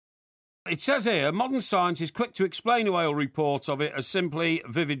It says here, modern science is quick to explain whale reports of it as simply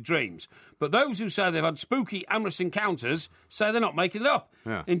vivid dreams. But those who say they've had spooky, amorous encounters say they're not making it up.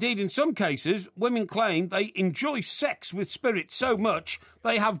 Yeah. Indeed, in some cases, women claim they enjoy sex with spirits so much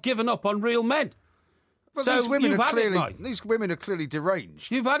they have given up on real men. But So these women you've are had it, clearly Mike. these women are clearly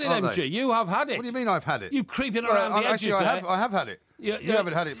deranged. You've had it, aren't MG. they? You have had it. What do you mean I've had it? You creeping around the edges actually, there. I have had it. You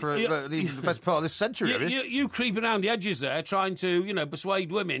haven't had it for even the best part of this century, have you? You creeping around the edges there, trying to,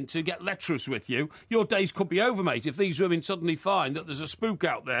 persuade women to get lecherous with you. Your days could be over, mate, if these women suddenly find that there's a spook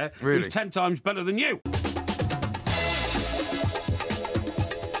out there Really? who's 10 times better than you.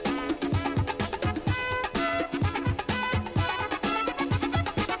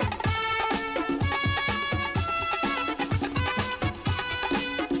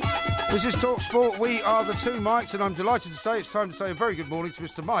 This is Talk Sport. We are the two Mikes, and I'm delighted to say it's time to say a very good morning to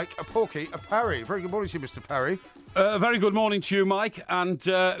Mr. Mike, a Porky, a Parry. Very good morning to you, Mr. Parry. Very good morning to you, Mike, and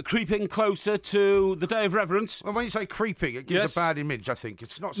creeping closer to the Day of Reverence. Well, when you say creeping, it gives a bad image, I think.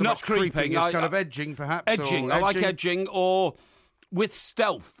 It's not so Not much creeping, it's kind of edging, perhaps. Edging. I like edging, or with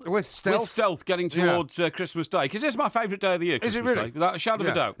stealth. With stealth? With stealth, getting towards Christmas Day. Because it's my favourite day of the year, Is Christmas it really? Day, without a shadow of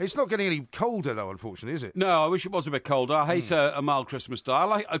a doubt. It's not getting any colder, though, unfortunately, is it? No, I wish it was a bit colder. I hate a mild Christmas day. I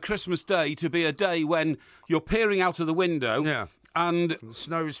like a Christmas Day to be a day when you're peering out of the window. Yeah. And the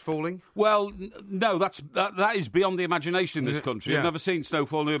snow is falling? Well, no, that is beyond the imagination in this country. Yeah. I've never seen snow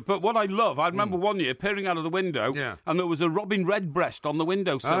falling. But what I love, I remember one year peering out of the window and there was a robin redbreast on the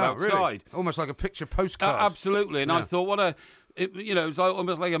windowsill outside. Really? Almost like a picture postcard. Absolutely. And I thought, it's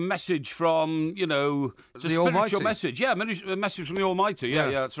almost like a message from, it's a the spiritual Almighty. message. Yeah, a message from the Almighty. Yeah,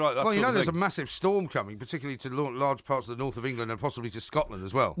 that's right. Well, there's a massive storm coming, particularly to large parts of the north of England and possibly to Scotland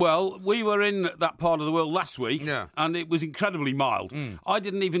as well. Well, we were in that part of the world last week, and it was incredibly mild. I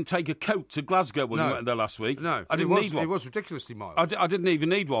didn't even take a coat to Glasgow when we went there last week. No, I didn't need one. It was ridiculoly mild. I didn't even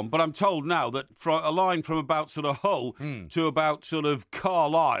need one, but I'm told now that a line from about sort of Hull to about sort of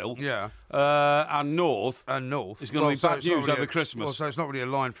Carlisle and north is going to be bad news over Christmas. Well, so it's not really a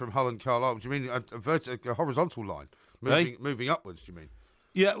line from Hull and Carlisle. Do you mean a horizontal line? Moving upwards, do you mean?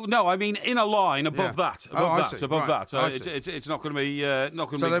 Yeah, no, I mean in a line above that. Above that. It's not going to be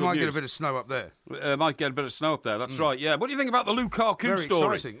So they might get a bit of snow up there. Might get a bit of snow up there. That's right. Yeah. What do you think about the Lukaku Very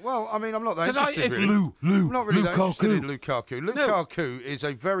story? Exciting. Well, I mean, I'm not that interested. I'm not really that interested in Lukaku. Lukaku is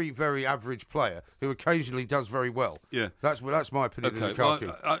a very, very average player who occasionally does very well. Yeah, that's my opinion of Lukaku.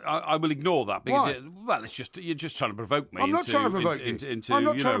 Well, I will ignore that because you're just trying to provoke me. I'm not trying to provoke you. I'm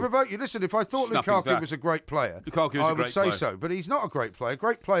not trying to provoke you. Listen, if I thought Lukaku was a great player, I would say so. But he's not a great player.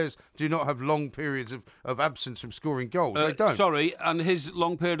 Great players do not have long periods of absence from scoring goals. They don't. Sorry, and his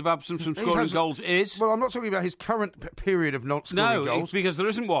long period of absence from scoring goals is? Well, I'm not talking about his current period of not scoring goals. No, because there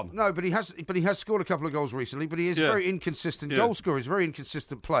isn't one. No, but he has scored a couple of goals recently, but he is a very inconsistent goal scorer. He's a very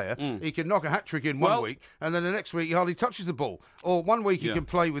inconsistent player. He can knock a hat-trick in one week, and then the next week he hardly touches the ball. Or one week he can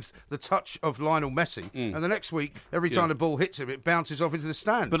play with the touch of Lionel Messi, and the next week, every time the ball hits him, it bounces off into the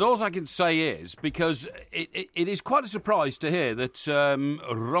stands. But all I can say is, because it is quite a surprise to hear that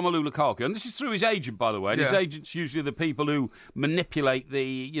Romelu Lukaku, and this is through his agent, by the way, and his agent's usually the people who manipulate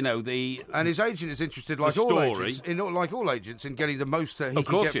the. And his agent is interested, like all agents, in getting the most that he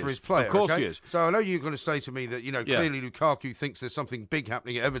can get for his player. Of course he is. So I know you're going to say to me that, clearly Lukaku thinks there's something big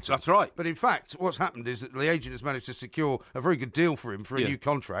happening at Everton. That's right. But in fact, what's happened is that the agent has managed to secure a very good deal for him for a new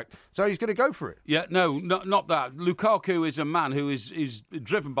contract, so he's going to go for it. Yeah, no, not that. Lukaku is a man who is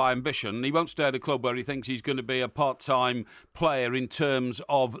driven by ambition. He won't stay at a club where he thinks he's going to be a part-time player in terms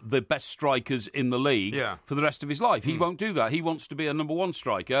of the best strikers in the league for the rest of his life. He won't do that. He wants to be a number one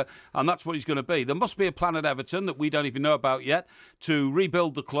striker, and that's what he's going to be. There must be a plan at Everton that we don't even know about yet to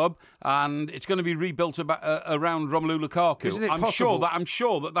rebuild the club, and it's going to be rebuilt around Romelu Lukaku. Isn't it possible? I'm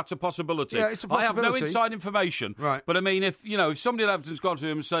sure that that's a possibility. Yeah, it's a possibility. I have no inside information, right? But I mean, if somebody at Everton's gone to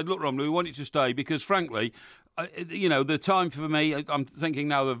him and said, "Look, Romelu, we want you to stay," because frankly, the time for me, I'm thinking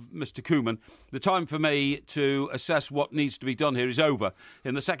now of Mr. Koeman, the time for me to assess what needs to be done here is over.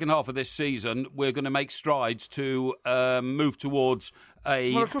 In the second half of this season, we're going to make strides to move towards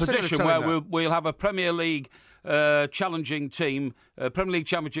a position where we'll have a Premier League challenging team, Premier League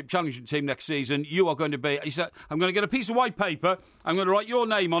Championship challenging team next season. You are going to be, he said, I'm going to get a piece of white paper, I'm going to write your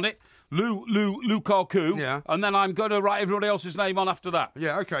name on it, Lukaku, and then I'm going to write everybody else's name on after that.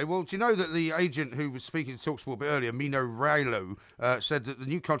 Yeah, okay. Well, do you know that the agent who was speaking to TalkSport a bit earlier, Mino Raiola, said that the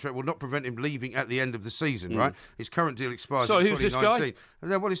new contract will not prevent him leaving at the end of the season, right? His current deal expires in 2019. Who's this guy?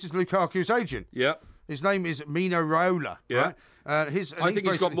 Well, this is Lukaku's agent. Yeah. His name is Mino Raiola, right? I think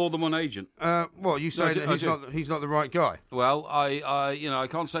he's got more than one agent. Well, you say that he's not the right guy. Well, I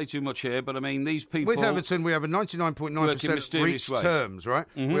can't say too much here, but I mean, these people... With Everton, we have a 99.9% reached terms, right?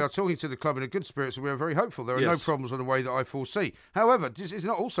 Mm-hmm. We are talking to the club in a good spirit, so we are very hopeful. There are no problems on the way that I foresee. However, this is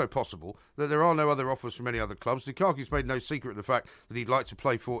not also possible that there are no other offers from any other clubs. Lukaku's made no secret of the fact that he'd like to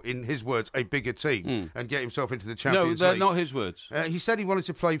play for, in his words, a bigger team and get himself into the Champions League. No, they're not his words. He said he wanted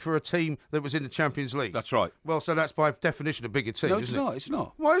to play for a team that was in the Champions League. That's right. Well, so that's by definition a bigger team, isn't it? No, it's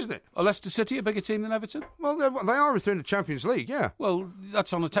not. Why isn't it? Are Leicester City a bigger team than Everton? Well, they are within the Champions League, yeah. Well,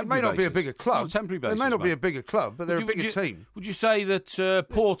 that's on a temporary basis. It may not be a bigger club. On a temporary basis. They may not be a bigger club, but they're a bigger team. Would you say that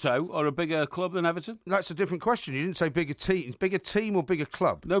Porto are a bigger club than Everton? That's a different question. You didn't say bigger team. Bigger team or bigger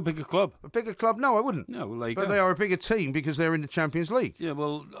club? No, bigger club. A bigger club? No, I wouldn't. No, well, there you go. But they are a bigger team because they're in the Champions League. Yeah,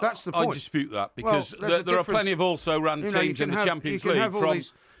 well, that's the point. I dispute that because there are plenty of also-ran teams in the Champions League.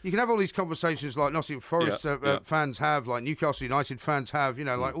 You can have all these conversations like Nottingham Forest fans have, like Newcastle United fans have,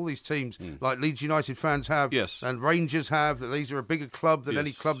 like all these teams, like Leeds United fans have, and Rangers have, that these are a bigger club than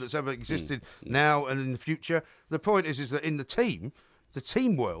any club that's ever existed now and in the future. The point is that in the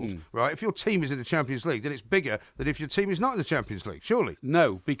team world, right, if your team is in the Champions League, then it's bigger than if your team is not in the Champions League, surely?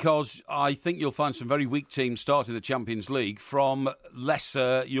 No, because I think you'll find some very weak teams starting the Champions League from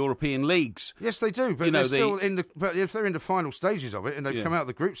lesser European leagues. Yes, they do, but they're still in the. But if they're in the final stages of it and they've come out of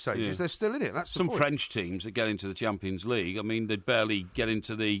the group stages, they're still in it. That's some the point. French teams that get into the Champions League. I mean, they'd barely get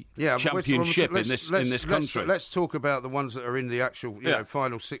into the championship in this country. Let's talk about the ones that are in the actual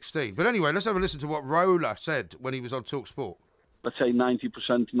final 16. But anyway, let's have a listen to what Rola said when he was on TalkSport. Let's say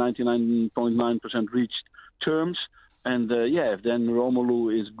 90%, 99.9% reached terms. And if then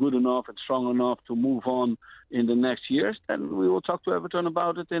Romelu is good enough and strong enough to move on in the next years, then we will talk to Everton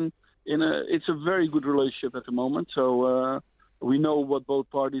about it. It's a very good relationship at the moment. So we know what both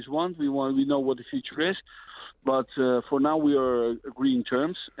parties want. We know what the future is. But for now, we are agreeing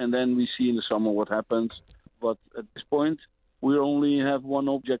terms, and then we see in the summer what happens. But at this point, we only have one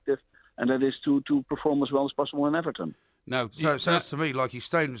objective, and that is to perform as well as possible in Everton. No, so it sounds to me like he's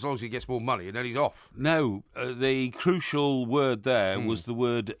staying as long as he gets more money, and then he's off. No, the crucial word there was the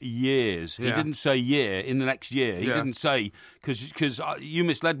word years. He didn't say year, in the next year. He didn't say, because you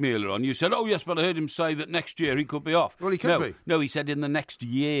misled me earlier on. You said, oh, yes, but I heard him say that next year he could be off. Well, he could be. No, he said in the next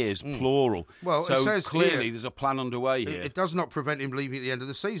years, plural. Well, so it says clearly there's a plan underway here. It does not prevent him leaving at the end of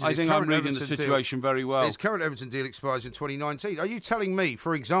the season. I think I'm reading the situation very well. His current Everton deal expires in 2019. Are you telling me,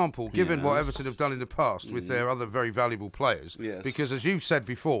 for example, given what Everton have done in the past with their other very valuable players, because as you've said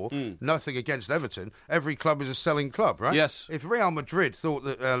before, nothing against Everton, every club is a selling club, right? Yes. If Real Madrid thought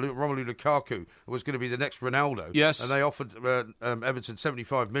that Romelu Lukaku was going to be the next Ronaldo, and they offered Everton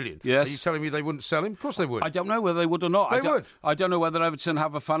 75 million, are you telling me they wouldn't sell him? Of course they would. I don't know whether they would or not. They would. I don't know whether Everton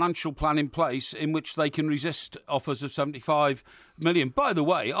have a financial plan in place in which they can resist offers of 75 million. By the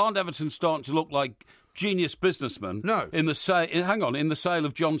way, aren't Everton starting to look like genius businessmen? No. In the sale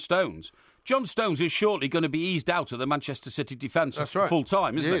of John Stones. John Stones is shortly going to be eased out of the Manchester City defence full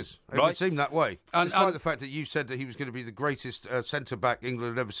time, isn't he? He is. It would seem that way. Despite the fact that you said that he was going to be the greatest centre-back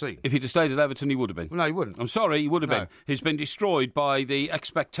England had ever seen. If he'd have stayed at Everton, he would have been. No, he wouldn't. I'm sorry, he would have been. He's been destroyed by the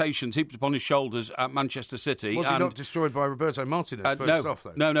expectations heaped upon his shoulders at Manchester City. Was he not destroyed by Roberto Martinez first off,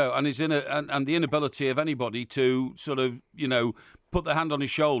 though? No. And the inability of anybody to sort of, put their hand on his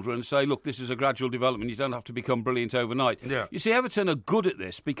shoulder and say, look, this is a gradual development. You don't have to become brilliant overnight. Yeah. You see, Everton are good at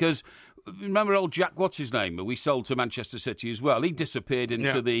this because, remember old Jack, what's his name, we sold to Manchester City as well. He disappeared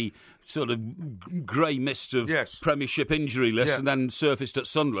into the sort of grey mist of Premiership injury list and then surfaced at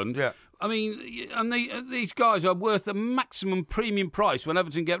Sunderland. Yeah. I mean, and these guys are worth a maximum premium price when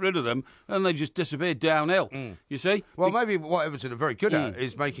Everton get rid of them, and they just disappear downhill. You see? Well, maybe what Everton are very good at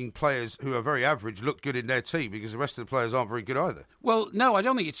is making players who are very average look good in their team because the rest of the players aren't very good either. Well, no, I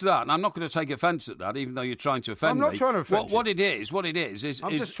don't think it's that, and I'm not going to take offence at that, even though you're trying to offend me. I'm not trying to offend you. What it is...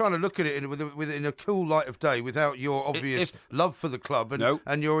 I'm just trying to look at it in a cool light of day without your obvious love for the club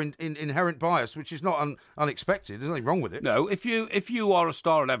and your inherent bias, which is not unexpected. There's nothing wrong with it. No, if you are a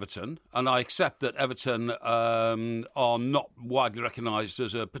star at Everton, and I accept that Everton are not widely recognised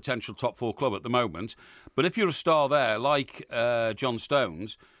as a potential top four club at the moment, but if you're a star there, like John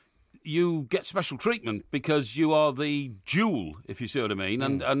Stones, you get special treatment because you are the jewel, if you see what I mean,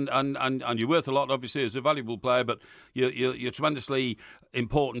 and you're worth a lot, obviously, as a valuable player, but you're tremendously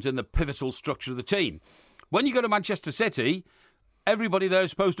important in the pivotal structure of the team. When you go to Manchester City, everybody there is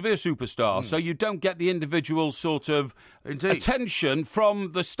supposed to be a superstar, so you don't get the individual sort of attention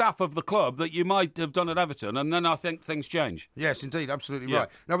from the staff of the club that you might have done at Everton, and then I think things change. Yes, indeed, absolutely right.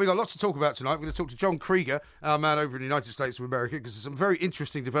 Now, we've got lots to talk about tonight. We're going to talk to John Krieger, our man over in the United States of America, because there's some very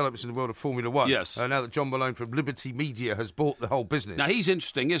interesting developments in the world of Formula One. Yes. Now that John Malone from Liberty Media has bought the whole business. Now, he's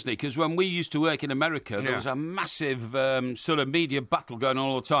interesting, isn't he? Because when we used to work in America, there was a massive sort of media battle going on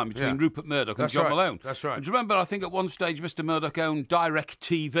all the time between Rupert Murdoch and John Malone. That's right. And do you remember, I think at one stage, Mr. Murdoch owned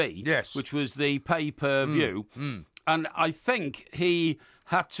DirecTV, which was the pay-per-view. And I think he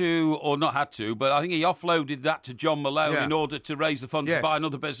had to, or not had to, but I think he offloaded that to John Malone in order to raise the funds to buy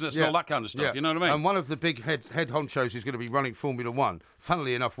another business and all that kind of stuff. You know what I mean? And one of the big head honchos who's going to be running Formula One,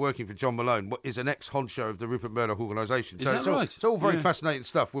 funnily enough, working for John Malone, is an ex-honcho of the Rupert Murdoch organisation. Is that right? It's all very fascinating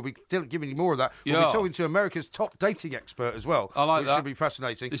stuff. We'll be giving you more of that. We'll be talking to America's top dating expert as well. I like that. Which should be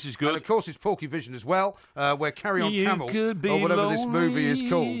fascinating. This is good. And, of course, it's Porkyvision as well, where Carry On Camel, or whatever this movie is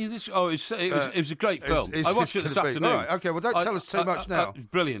called. It was a great film. I watched it this afternoon. All right, OK, well, don't tell us too much now.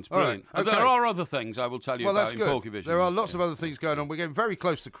 Brilliant. Right, okay. There are other things I will tell you about in Porkyvision. There are lots of other things going on. We're getting very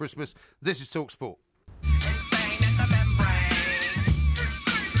close to Christmas. This is Talk Sport.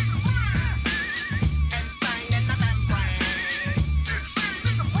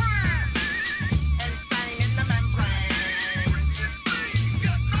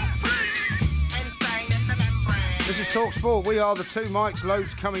 This is Talk Sport. We are the two mics.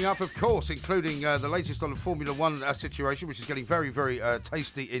 Loads coming up, of course, including the latest on the Formula One situation, which is getting very, very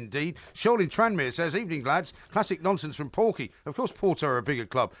tasty indeed. Sean in Tranmere says, "Evening, lads. Classic nonsense from Porky. Of course, Porto are a bigger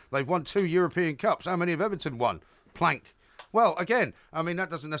club. They've won 2 European Cups. How many have Everton won? Plank." Well, again, I mean, that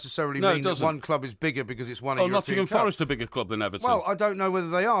doesn't necessarily mean that one club is bigger because it's won a European Nottingham Cup. Forest a bigger club than Everton. Well, I don't know whether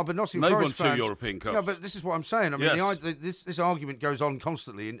they are, but Nottingham Forest They've won fans... 2 European Cups. No, but this is what I'm saying. I mean, this argument goes on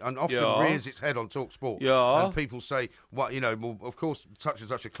constantly and often rears its head on Talk Sport. And people say, well, of course, such and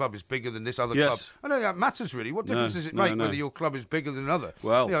such a club is bigger than this other club. I don't think that matters, really. What difference does it make whether your club is bigger than another?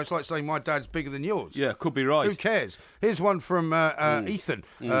 Well... it's like saying my dad's bigger than yours. Yeah, could be right. Who cares? Here's one from Ethan,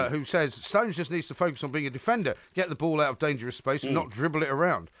 who says, "Stones just needs to focus on being a defender, get the ball out of dangerous space and not dribble it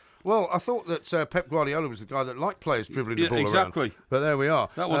around." Well, I thought that Pep Guardiola was the guy that liked players dribbling the ball around. Exactly. But there we are.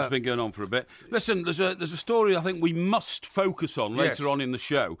 That one's been going on for a bit. Listen, there's a story I think we must focus on later on in the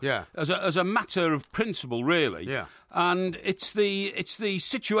show. Yeah. As a matter of principle, really. Yeah. And it's the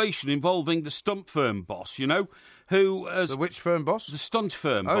situation involving the stunt firm boss, who... The which firm boss? The stunt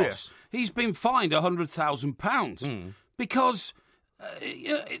firm boss. Yes. He's been fined £100,000 because...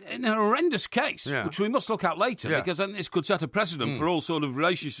 in a horrendous case, which we must look at later, because then this could set a precedent for all sort of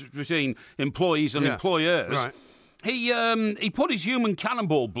relationships between employees and employers. Right. He put his human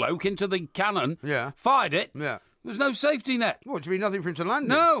cannonball bloke into the cannon, fired it. Yeah. There's no safety net. What, do you mean nothing for him to land in?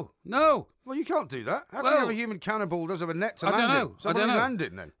 No. Well, you can't do that. How can you have a human cannonball does have a net to land in? I don't know. So where did he land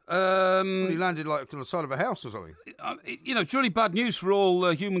in then? He landed like on the side of a house or something. It's really bad news for all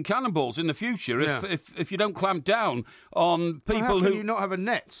human cannonballs in the future if you don't clamp down on people how can you not have a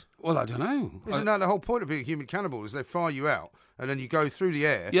net? Well, I don't know. Isn't that the whole point of being a human cannibal? Is they fire you out and then you go through the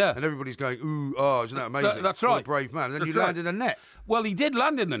air and everybody's going, ooh, isn't that amazing? That's right. What a brave man. And then you land in a net. Well, he did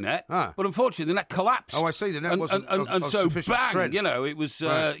land in the net, but unfortunately the net collapsed. Oh, I see. The net wasn't and so sufficient bang, strength. It was,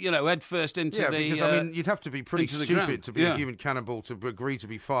 head first into the... Yeah, because, I mean, you'd have to be pretty stupid to be a human cannibal to agree to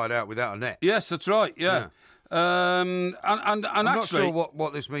be fired out without a net. Yes, that's right, I'm not sure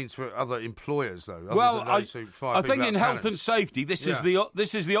what this means for other employers, though. I think in health and safety, this is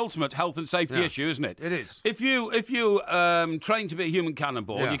the ultimate health and safety issue, isn't it? It is. If you train to be a human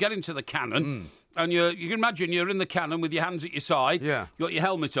cannonball, you get into the cannon. And you can imagine you're in the cannon with your hands at your side. Yeah. You've got your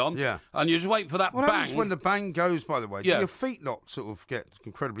helmet on. Yeah. And you just wait for that bang. What happens when the bang goes, by the way? Do your feet not sort of get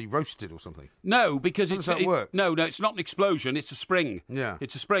incredibly roasted or something? No, because How does that work? No, it's not an explosion. It's a spring. Yeah.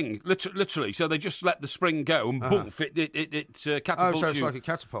 It's a spring, literally. So they just let the spring go and boof, it catapults you. Oh, so it's like a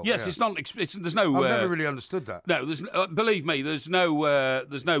catapult. Yes, it's not. There's no. I've never really understood that. No, believe me, there's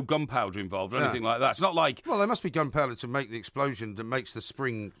no gunpowder involved or anything like that. It's not like. Well, there must be gunpowder to make the explosion that makes the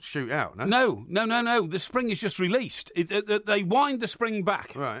spring shoot out. No. No. The spring is just released. They wind the spring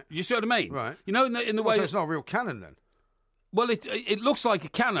back. Right. You see what I mean? Right. In the way. So it's not a real cannon then. Well, it looks like a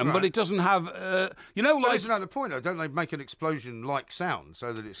cannon, but it doesn't have, But isn't that the point, though? Don't they make an explosion-like sound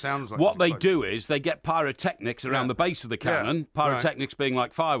so that it sounds like... What they do is they get pyrotechnics around the base of the cannon, pyrotechnics being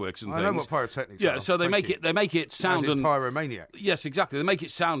like fireworks and things. I know what pyrotechnics are. Yeah, so they make it sound... As in pyromaniac. Yes, exactly. They make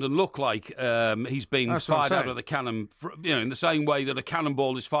it sound and look like he's been fired out of the cannon, in the same way that a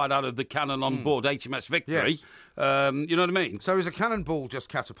cannonball is fired out of the cannon on board HMS Victory. Yes. You know what I mean? So is a cannonball just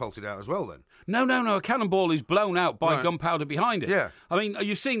catapulted out as well, then? No. A cannonball is blown out by gunpowder behind it. Yeah. I mean,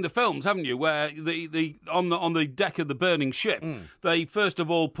 you've seen the films, haven't you, where on the deck of the burning ship, they first of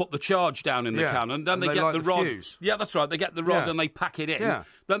all put the charge down in the cannon, then they get the rod. Fuse. Yeah, that's right. They get the rod and they pack it in. Yeah.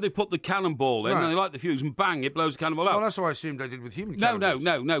 Then they put the cannonball in, and they light the fuse, and bang, it blows the cannonball out. Well, that's what I assumed they did with human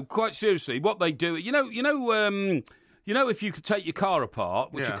cannonballs. No. Quite seriously, what they do, you know, if you could take your car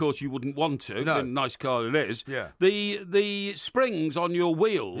apart, which of course you wouldn't want to, a nice car it is, the springs on your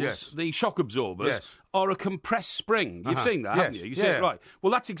wheels, the shock absorbers, are a compressed spring. You've seen that, haven't you? You see it right.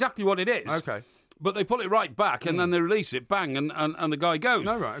 Well, that's exactly what it is. Okay. But they put it right back, and then they release it, bang, and the guy goes.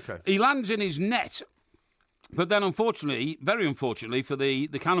 No, right, okay. He lands in his net. But then, unfortunately, very unfortunately for the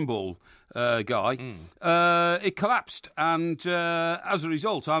cannonball guy, it collapsed, and as a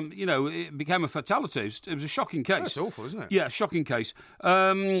result, it became a fatality. It was a shocking case. That's awful, isn't it? Yeah, shocking case.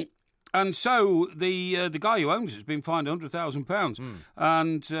 And so the guy who owns it has been fined £100,000.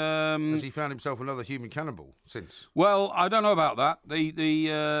 And has he found himself another human cannonball since? Well, I don't know about that.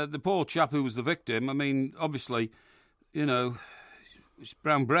 The poor chap who was the victim. I mean, obviously, it's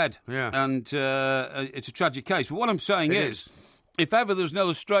brown bread, and it's a tragic case. But what I'm saying is, if ever there's an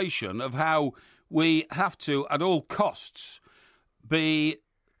illustration of how we have to, at all costs, be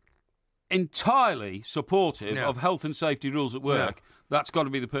entirely supportive of health and safety rules at work, that's got to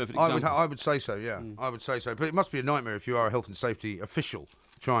be the perfect example. I would say so, I would say so. But it must be a nightmare if you are a health and safety official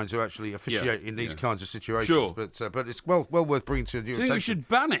trying to actually officiate in these kinds of situations. Sure. But it's well worth bringing to your attention. Do you think we should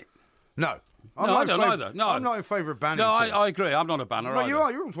ban it? No. I don't either. No, I'm not in favour of banning things. I agree. I'm not a banner either. You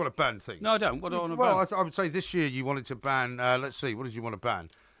are. You always want to ban things. No, I don't. What do I want to ban? Well, I would say this year you wanted to ban, let's see, what did you want to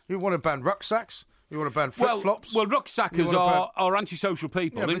ban? You want to ban rucksacks? You want to ban flip-flops? Well, rucksackers are antisocial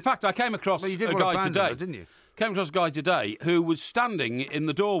people. In fact, I came across a guy today. Them, didn't you? Came across a guy today who was standing in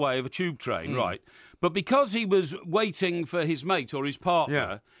the doorway of a tube train, right? But because he was waiting for his mate or his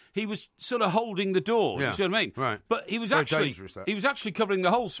partner, he was sort of holding the door. You see what I mean? Right. But he was Very actually covering the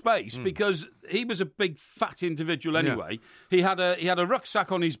whole space because he was a big fat individual anyway. He had a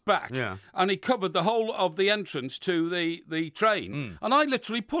rucksack on his back, and he covered the whole of the entrance to the train. And I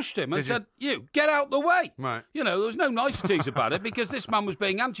literally pushed him and said, "You get out the way!" Right. There was no niceties about it because this man was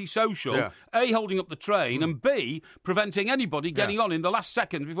being antisocial. A, holding up the train, and B, preventing anybody getting on in the last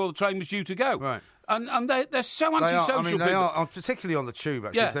second before the train was due to go. Right. And they're so antisocial. They are, particularly on the tube,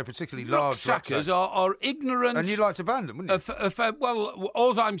 actually. If they're particularly large rucksackers are ignorant. And you'd like to ban them, wouldn't you? Well,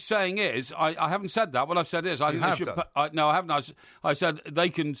 all I'm saying is, I haven't said that. What I've said is, I think they should. No, I haven't. I said they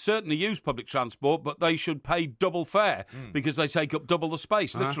can certainly use public transport, but they should pay double fare because they take up double the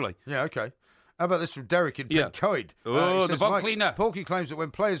space, literally. Yeah, okay. How about this from Derek in Pencoed? The bog cleaner. Porky claims that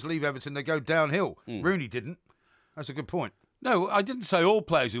when players leave Everton, they go downhill. Rooney didn't. That's a good point. No, I didn't say all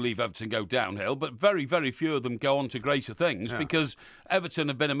players who leave Everton go downhill, but very, very few of them go on to greater things because Everton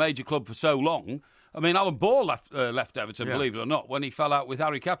have been a major club for so long. I mean, Alan Ball left Everton, believe it or not, when he fell out with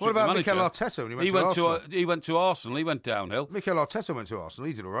Harry Capchick, What about the manager. Mikel Arteta when he went to Arsenal? He went to Arsenal. He went downhill. Mikel Arteta went to Arsenal.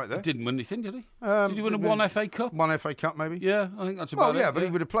 He did all right there. He didn't win anything, did he? Did he win one FA Cup? One FA Cup, maybe? Yeah, I think that's about it. But he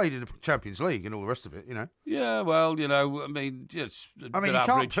would have played in the Champions League and all the rest of it, Yeah, well, I mean, it's you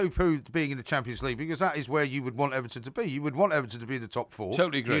can't poo-poo being in the Champions League because that is where you would want Everton to be. You would want Everton to be in the top four.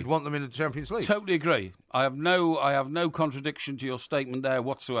 Totally agree. You'd want them in the Champions League. Totally agree. I have no contradiction to your statement there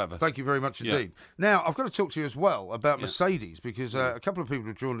whatsoever. Thank you very much indeed. Now, I've got to talk to you as well about Mercedes because a couple of people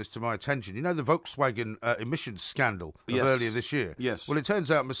have drawn this to my attention. You know the Volkswagen emissions scandal of earlier this year? Yes. Well, it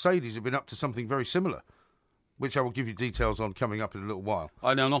turns out Mercedes have been up to something very similar, which I will give you details on coming up in a little while.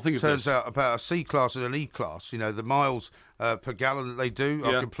 I know nothing of this. Turns out about a C-Class and an E-Class, the miles per gallon that they do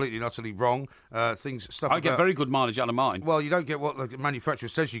are completely and utterly wrong. I get very good mileage out of mine. Well, you don't get what the manufacturer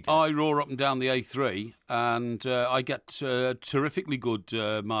says you get. I roar up and down the A3 and I get terrifically good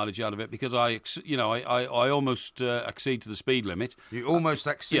mileage out of it because I almost accede to the speed limit. You almost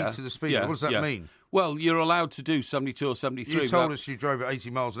accede to the speed limit? What does that mean? Well, you're allowed to do 72 or 73. You told us you drove at 80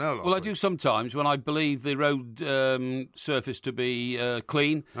 miles an hour. Well, I do sometimes when I believe the road surface to be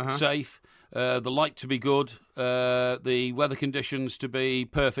clean, safe, the light to be good, the weather conditions to be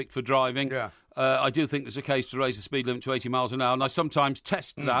perfect for driving. Yeah. I do think there's a case to raise the speed limit to 80 miles an hour, and I sometimes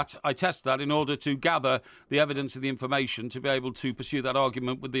test that. I test that in order to gather the evidence and the information to be able to pursue that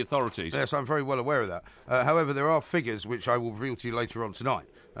argument with the authorities. Yes, I'm very well aware of that. However, there are figures which I will reveal to you later on tonight,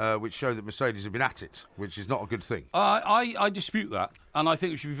 which show that Mercedes have been at it, which is not a good thing. I dispute that, and I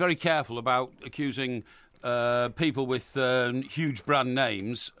think we should be very careful about accusing people with huge brand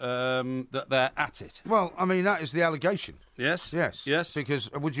names that they're at it. Well, I mean, that is the allegation. Yes.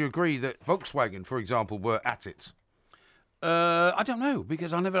 Because would you agree that Volkswagen, for example, were at it? I don't know,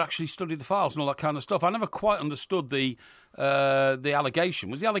 because I never actually studied the files and all that kind of stuff. I never quite understood the allegation.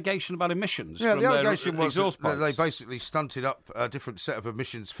 Was the allegation about emissions? Yeah, from the allegation was that they basically stunted up a different set of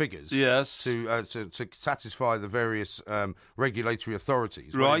emissions figures. Yes. To satisfy the various regulatory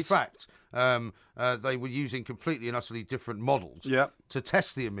authorities. Right. In fact, they were using completely and utterly different models to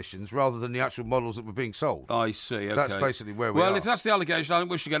test the emissions rather than the actual models that were being sold. I see, okay. That's basically where we are. Well, if that's the allegation, I don't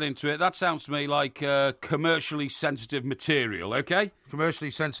wish to get into it. That sounds to me like commercially sensitive material, okay?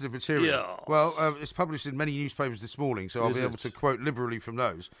 Commercially sensitive material. Yeah. Well, it's published in many newspapers this morning, so I'll be able to quote liberally from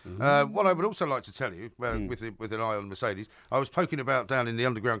those. What I would also like to tell you, with an eye on Mercedes, I was poking about down in the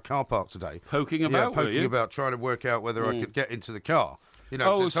underground car park today. Poking about, were you? About, trying to work out whether I could get into the car. You know,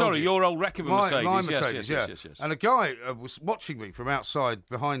 oh, sorry, your old wreck of a Mercedes. My Mercedes, yes. And a guy was watching me from outside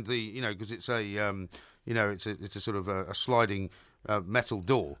behind the, because it's a, it's a sort of a sliding metal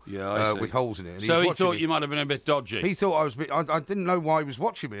door with holes in it. And so he thought you might have been a bit dodgy. He thought I was a bit... I didn't know why he was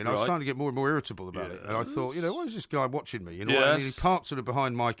watching me, and I was starting to get more and more irritable about it. And I thought, why is this guy watching me? And he parked sort of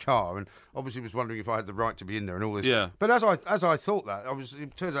behind my car, and obviously was wondering if I had the right to be in there and all this. Yeah. But as I thought that,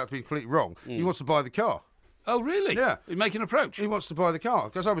 it turns out to be completely wrong. He wants to buy the car. Oh, really? Yeah. He'd make an approach. He wants to buy the car.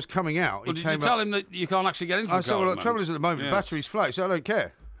 Because I was coming out. Well, did you tell him that you can't actually get into the car? I said, well, the trouble is at the moment, the battery's flat. He said, I don't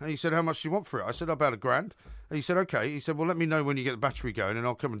care. And he said, how much do you want for it? I said, about $1,000. And he said, OK. He said, well, let me know when you get the battery going and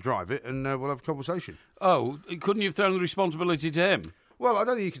I'll come and drive it and we'll have a conversation. Oh, couldn't you have thrown the responsibility to him? Well, I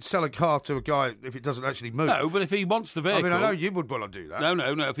don't think you could sell a car to a guy if it doesn't actually move. No, but if he wants the vehicle... I mean, I know you would want to do that.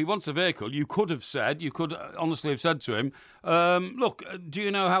 No. If he wants the vehicle, you could honestly have said to him, look, do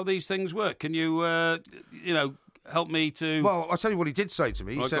you know how these things work? Can you, help me to... Well, I'll tell you what he did say to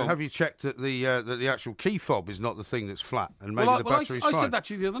me. He said, have you checked that the actual key fob is not the thing that's flat and maybe the battery's fine? I said that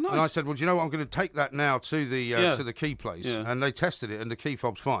to you the other night. And I said, well, do you know what? I'm going to take that now to the key place. Yeah. And they tested it and the key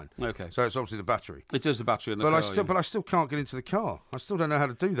fob's fine. Okay. So it's obviously the battery. It is the battery in the car. But I still can't get into the car. I still don't know how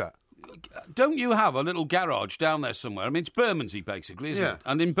to do that. Don't you have a little garage down there somewhere? I mean, it's Bermondsey, basically, isn't it?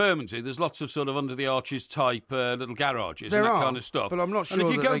 And in Bermondsey, there's lots of sort of under-the-arches type little garages and that kind of stuff. But I'm not sure and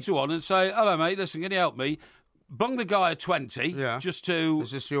if you go to one and say, hello, mate, listen, can you help me? Bung the guy a 20 just to...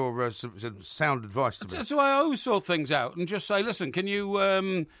 Is this your sound advice to me? That's why I always sort things out and just say, listen, can you...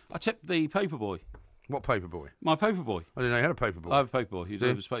 I tipped the paperboy. What paperboy? My paperboy. I didn't know you had a paperboy. I have a paperboy. He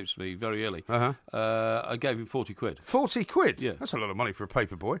delivers papers to me very early. I gave him 40 quid. 40 quid? Yeah. That's a lot of money for a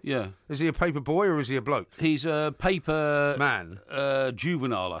paperboy. Yeah. Is he a paperboy or is he a bloke? He's a paper... Man.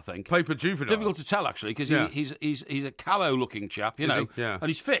 Juvenile, I think. Paper juvenile? Difficult to tell, actually, because he's a callow-looking chap, you know. Yeah. And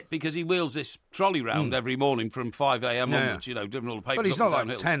he's fit because he wheels this trolley round every morning from 5 a.m. onwards, doing all the papers. But he's not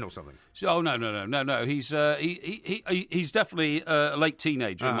like 10 or something. Oh, no. He's definitely a late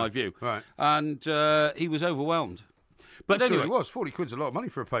teenager, in my view. Right. And he was overwhelmed. But I'm anyway, sure it was. 40 quid's a lot of money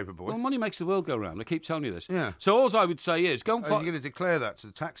for a paperboy. Well, money makes the world go round. I keep telling you this. Yeah. So all I would say is go and find... Are you going to declare that to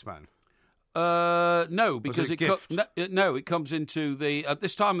the taxman? No, because it comes into the at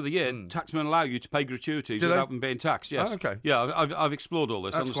this time of the year. Taxmen allow you to pay gratuities without them being taxed. Yes, okay. Yeah, I've explored all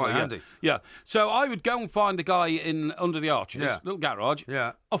this. That's honestly, quite handy. Yeah, so I would go and find a guy in under the arches, little garage.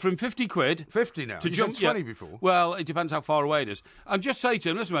 Yeah, offer him 50 quid. 50 now. To jump 20 before. Well, it depends how far away it is. And just say to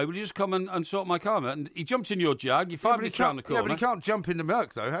him, listen, mate, will you just come and sort my car out? And he jumps in your Jag. You find it around the corner. Yeah, but he can't jump in the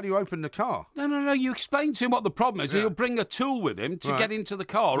Merc though. How do you open the car? No. You explain to him what the problem is. He'll bring a tool with him to get into the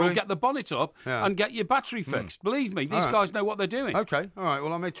car or get the bonnet up and get your battery fixed. Believe me, these guys know what they're doing. Okay, all right.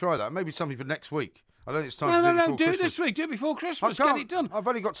 Well, I may try that. Maybe something for next week. I don't think it's time to do it before do it this week. Do it before Christmas. Get it done. I've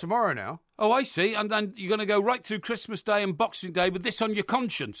only got tomorrow now. Oh, I see. And then you're going to go right through Christmas Day and Boxing Day with this on your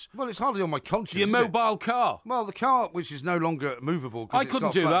conscience. Well, it's hardly on my conscience. Your mobile car. Well, the car, which is no longer movable because it's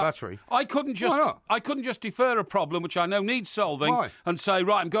got a flat battery. I couldn't just defer a problem which I know needs solving and say,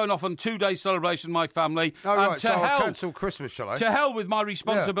 right, I'm going off on 2-day celebration with my family. Oh, right. So I'll cancel Christmas, shall I? To hell with my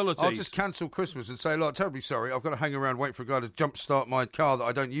responsibilities. Yeah, I'll just cancel Christmas and say, look, I'm terribly sorry. I've got to hang around wait for a guy to jump-start my car that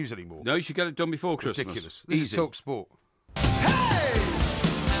I don't use anymore. No, you should get it done before Christmas. Ridiculous. This is Talk Sport. Hey!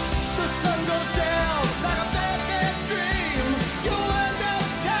 The sun goes down like a bad dream. You end up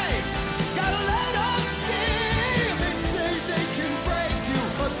tight, gotta let off steam. They say they can break you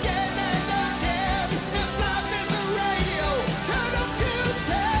again and again. If life is a radio, turn up to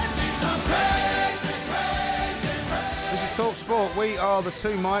 10. Be some crazy. This is Talk Sport. We are the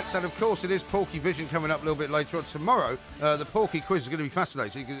two mics, and of course it is Porkyvision coming up a little bit later on. Tomorrow, the Porky quiz is going to be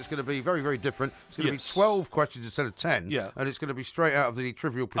fascinating because it's going to be very, very different. It's going to be 12 questions instead of 10, and it's going to be straight out of the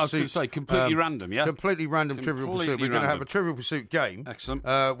Trivial Pursuit. I was going to say completely random, yeah? Completely random Trivial Pursuit. We're going to have a Trivial Pursuit game. Excellent.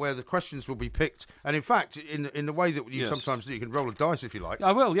 Where the questions will be picked. And in fact, in the way that you sometimes do, you can roll a dice if you like.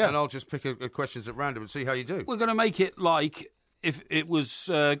 I will, yeah. And I'll just pick questions at random and see how you do. We're going to make it like... if it was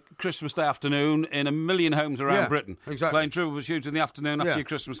Christmas Day afternoon in a million homes around Britain. Exactly. Playing Trivial Pursuit in the afternoon after your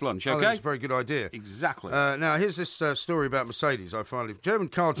Christmas lunch, okay? I think it's a very good idea. Exactly. Now, here's this story about Mercedes. German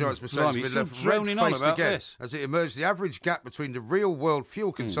car giants Mercedes have been left red-faced again as it emerged the average gap between the real-world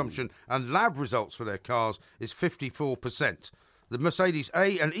fuel consumption and lab results for their cars is 54%. The Mercedes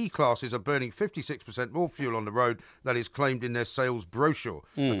A and E classes are burning 56% more fuel on the road than is claimed in their sales brochure,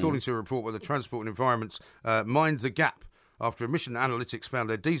 according to a report by the Transport and Environment's Mind the Gap, after emission analytics found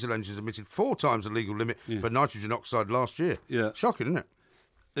their diesel engines emitted 4 times the legal limit for nitrogen oxide last year. Yeah. Shocking, isn't it?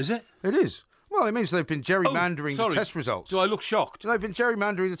 Is it? It is. Well, it means they've been gerrymandering the test results. Do I look shocked? They've been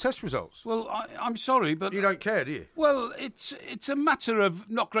gerrymandering the test results. Well, I'm sorry, but... You don't care, do you? Well, it's a matter of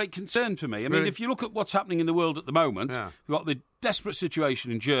not great concern for me. I mean, if you look at what's happening in the world at the moment, we've got the desperate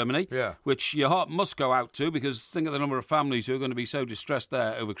situation in Germany, which your heart must go out to, because think of the number of families who are going to be so distressed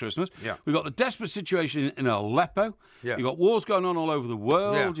there over Christmas. Yeah. We've got the desperate situation in Aleppo. Yeah. You've got wars going on all over the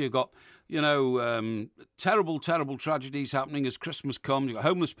world. Yeah. You've got... terrible, terrible tragedies happening as Christmas comes. You've got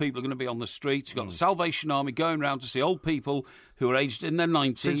homeless people who are going to be on the streets. You've got the Salvation Army going around to see old people who are aged in their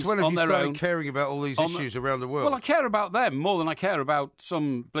 90s Since when have you started caring about all these issues around the world? Well, I care about them more than I care about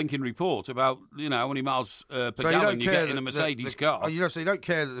some blinking report about, how many miles per gallon you get in a Mercedes car. So you don't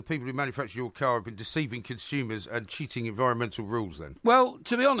care that the people who manufacture your car have been deceiving consumers and cheating environmental rules, then? Well,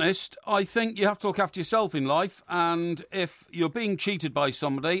 to be honest, I think you have to look after yourself in life, and if you're being cheated by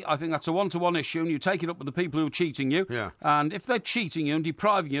somebody, I think that's a one-to-one issue, and you take it up with the people who are cheating you. Yeah. And if they're cheating you and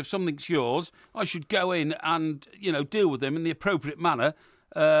depriving you of something that's yours, I should go in and, deal with them in the appropriate manner,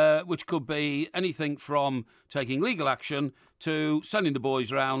 which could be anything from taking legal action to sending the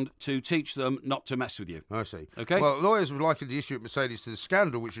boys round to teach them not to mess with you. I see. Okay. Well, lawyers have likened the issue at Mercedes to the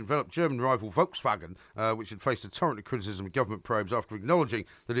scandal which enveloped German rival Volkswagen, which had faced a torrent of criticism of government probes after acknowledging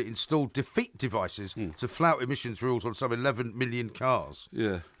that it installed defeat devices to flout emissions rules on some 11 million cars.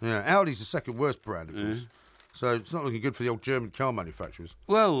 Yeah. Audi's the second worst brand, of course. So it's not looking good for the old German car manufacturers.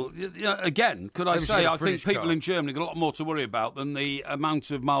 Well, again, could I say, I think people in Germany got a lot more to worry about than the amount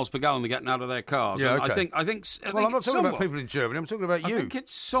of miles per gallon they're getting out of their cars. Yeah, okay. I think well, I'm not talking about people in Germany, I'm talking about you. I think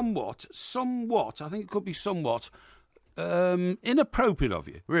it's somewhat, I think it could be somewhat inappropriate of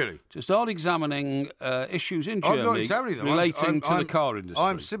you. Really? To start examining issues in Germany I'm not examining them. relating to the car industry.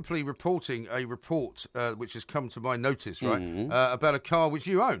 I'm simply reporting a report which has come to my notice, right, about a car which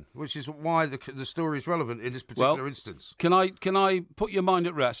you own, which is why the story is relevant in this particular instance. Can I put your mind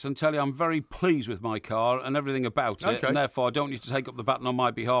at rest and tell you I'm very pleased with my car and everything about it, and therefore I don't need to take up the baton on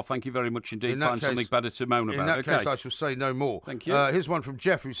my behalf. Thank you very much indeed. Find something better to moan about. In that case, I shall say no more. Thank you. Here's one from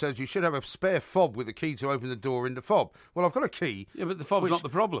Jeff who says you should have a spare fob with a key to open the door in the fob. Well, I've got a key. Yeah, but the fob's not the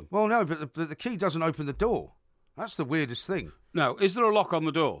problem. Well, no, but the key doesn't open the door. That's the weirdest thing. No, is there a lock on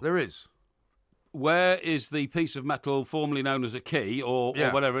the door? There is. Where is the piece of metal formerly known as a key or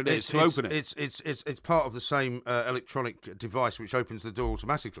whatever it is to open it? It's part of the same electronic device which opens the door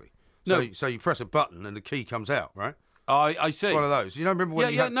automatically. So you press a button and the key comes out, right? I see. It's one of those. You don't remember when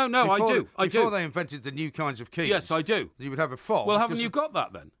I do. Before they invented the new kinds of keys. Yes, I do. You would have a fob. Well, haven't you got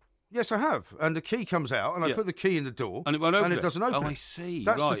that then? Yes, I have. And the key comes out, and I put the key in the door. And it won't open and it doesn't open. Oh, I see.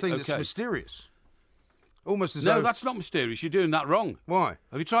 That's the thing that's mysterious. Almost as though... No, that's not mysterious. You're doing that wrong. Why?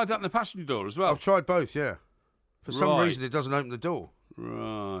 Have you tried that in the passenger door as well? I've tried both, yeah. For some reason, it doesn't open the door.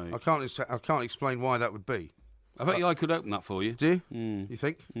 Right. I can't explain why that would be. I bet I could open that for you. Do you? You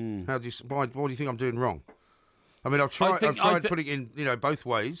think? How do you? What do you think I'm doing wrong? I mean, I've tried putting it in, both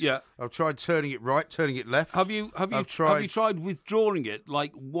ways. Yeah. I've tried turning it right, turning it left. Have you tried withdrawing it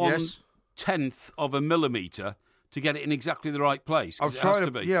like 1/10 of a millimetre to get it in exactly the right place? I've tried.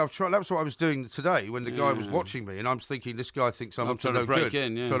 I've tried. That's what I was doing today when the guy was watching me, and I'm thinking this guy thinks I'm up to no good.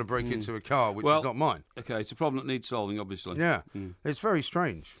 Trying to break into a car, which is not mine. Okay, it's a problem that needs solving, obviously. Yeah, it's very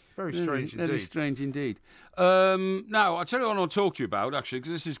strange. Very strange indeed. Very strange indeed. Now, I'll tell you what I want to talk to you about, actually,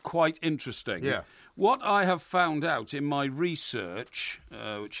 because this is quite interesting. Yeah. What I have found out in my research,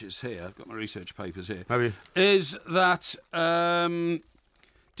 which is here, I've got my research papers here, have you? Is that,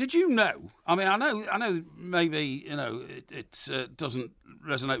 did you know, I mean, I know maybe, it doesn't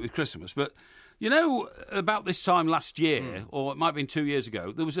resonate with Christmas, but, about this time last year, or it might have been 2 years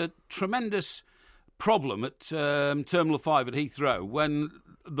ago, there was a tremendous problem at Terminal 5 at Heathrow when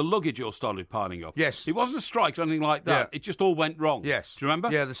the luggage all started piling up. Yes. It wasn't a strike or anything like that. Yeah. It just all went wrong. Yes. Do you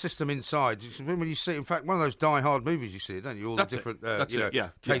remember? Yeah, the system inside. When you see, in fact, one of those Die Hard movies, you see it, don't you? All the different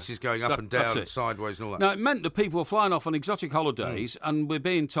cases going up and down and sideways and all that. Now, it meant that people were flying off on exotic holidays and we're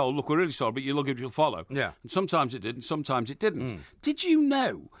being told, look, we're really sorry, but your luggage will follow. Yeah. And sometimes it did and sometimes it didn't. Did you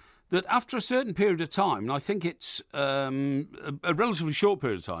know that after a certain period of time, and I think it's a relatively short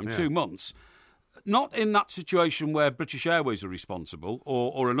period of time, 2 months, not in that situation where British Airways are responsible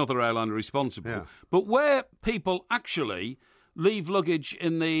or another airline are responsible, but where people actually leave luggage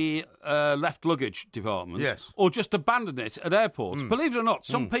in the left luggage department, or just abandon it at airports. Believe it or not,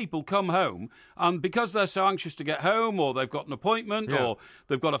 some people come home and because they're so anxious to get home, or they've got an appointment, or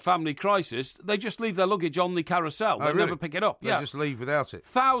they've got a family crisis, they just leave their luggage on the carousel. They never pick it up. They just leave without it.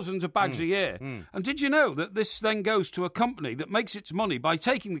 Thousands of bags a year. And did you know that this then goes to a company that makes its money by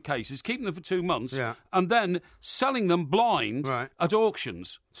taking the cases, keeping them for 2 months, and then selling them blind at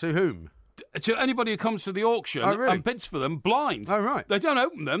auctions? To whom? To anybody who comes to the auction and bids for them blind. Oh, right. They don't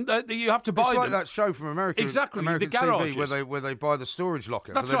open them. You have to buy them. It's like that show from American the garages. TV where they buy the storage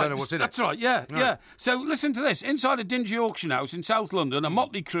locker, but they don't know what's in it. That's right, yeah. So listen to this. Inside a dingy auction house in South London, a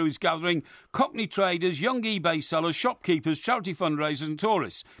motley crew is gathering Cockney traders, young eBay sellers, shopkeepers, charity fundraisers and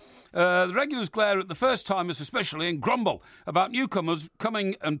tourists. The regulars glare at the first-timers especially and grumble about newcomers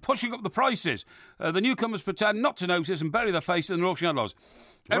coming and pushing up the prices. The newcomers pretend not to notice and bury their faces in their auction outlaws.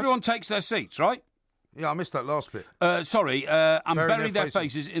 Everyone takes their seats, right? Yeah, I missed that last bit. And bury their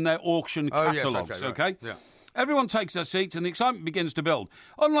faces in their auction catalogues, yes, okay? Yeah. Everyone takes their seats and the excitement begins to build.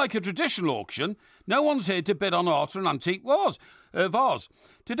 Unlike a traditional auction, no one's here to bid on art or an antique vase.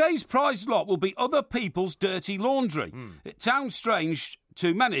 Today's prized lot will be other people's dirty laundry. It sounds strange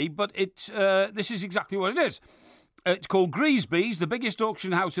to many, but this is exactly what it is. It's called Greasby's, the biggest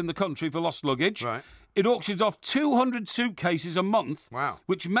auction house in the country for lost luggage. Right. It auctions off 200 suitcases a month, wow,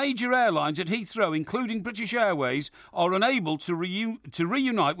 which major airlines at Heathrow, including British Airways, are unable to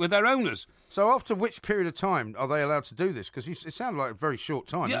reunite with their owners. So after which period of time are they allowed to do this? Because it sounded like a very short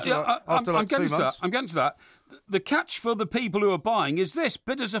time. I'm getting to that. The catch for the people who are buying is this: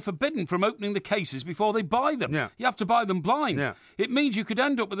 bidders are forbidden from opening the cases before they buy them. Yeah. You have to buy them blind. Yeah. It means you could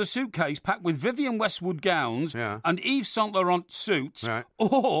end up with a suitcase packed with Vivienne Westwood gowns and Yves Saint Laurent suits,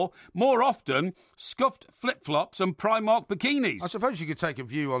 or, more often, scuffed flip-flops and Primark bikinis. I suppose you could take a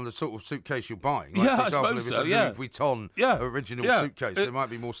view on the sort of suitcase you're buying. Like, for example, I if suppose it's so, a Louis Vuitton original suitcase, there might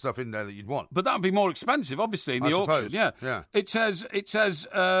be more stuff in there that you'd want. But that would be more expensive, obviously, in the auction. Yeah. It says,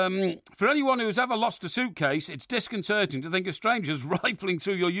 for anyone who has ever lost a suitcase, it's disconcerting to think of strangers rifling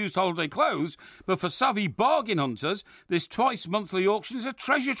through your used holiday clothes, but for savvy bargain hunters, this twice-monthly auction is a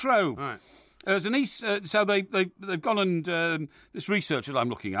treasure trove. Right. As an so they've gone and this research that I'm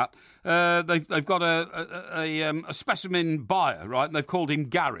looking at, they've got a specimen buyer, right? And they've called him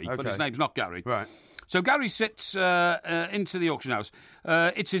Gary, but his name's not Gary. Right. So Gary sits into the auction house.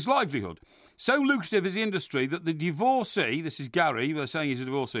 It's his livelihood. So lucrative is the industry that the divorcee, this is Gary, they're saying he's a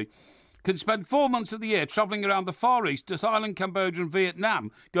divorcee, can spend 4 months of the year travelling around the Far East to Thailand, Cambodia and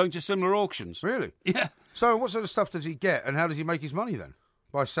Vietnam, going to similar auctions. Really? Yeah. So what sort of stuff does he get, and how does he make his money then?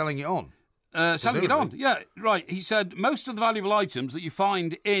 By selling it on? Selling it on, yeah, right. He said most of the valuable items that you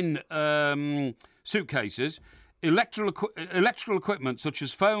find in suitcases, electrical equipment such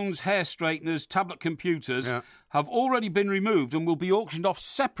as phones, hair straighteners, tablet computers, have already been removed and will be auctioned off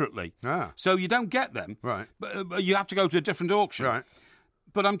separately. So you don't get them, right? But you have to go to a different auction, right?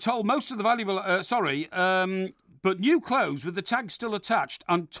 But I'm told most of the valuable, but new clothes with the tag still attached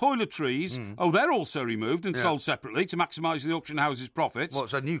and toiletries, they're also removed and sold separately to maximise the auction house's profits. What,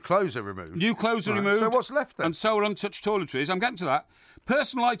 so new clothes are removed? New clothes are removed. So what's left then? And so are untouched toiletries. I'm getting to that.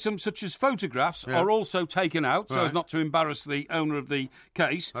 Personal items such as photographs are also taken out so as not to embarrass the owner of the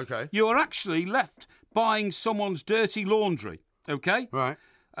case. Okay. You are actually left buying someone's dirty laundry, okay? Right.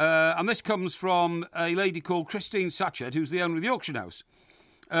 And this comes from a lady called Christine Satchet, who's the owner of the auction house.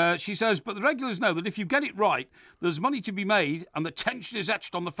 She says, but the regulars know that if you get it right, there's money to be made and the tension is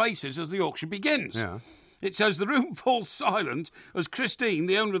etched on the faces as the auction begins. Yeah. It says the room falls silent as Christine,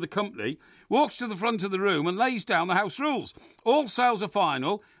 the owner of the company, walks to the front of the room and lays down the house rules. All sales are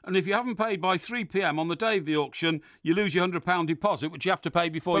final, and if you haven't paid by 3 p.m. on the day of the auction, you lose your £100 deposit, which you have to pay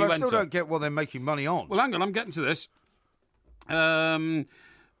before you enter. But I still don't get what they're making money on. Well, hang on, I'm getting to this. Right.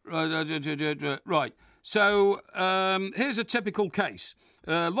 So here's a typical case.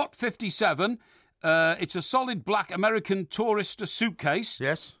 Lot 57, it's a solid black American Tourister suitcase.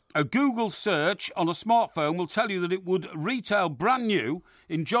 Yes. A Google search on a smartphone will tell you that it would retail brand new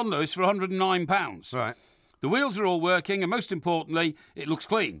in John Lewis for £109. Right. The wheels are all working, and most importantly, it looks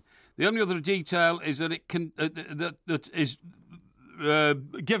clean. The only other detail is that it can that is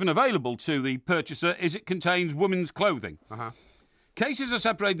given available to the purchaser is it contains women's clothing. Cases are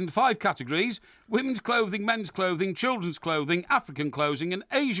separated into 5 categories: women's clothing, men's clothing, children's clothing, African clothing and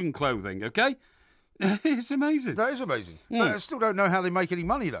Asian clothing, okay? It's amazing. That is amazing. But I still don't know how they make any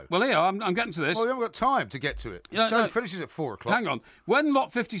money, though. Well, here, I'm getting to this. Well, we haven't got time to get to it. It finishes at 4 o'clock. Hang on. When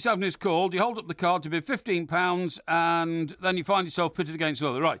lot 57 is called, you hold up the card to bid £15 and then you find yourself pitted against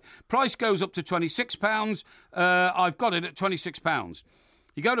another. Right. Price goes up to £26. I've got it at £26.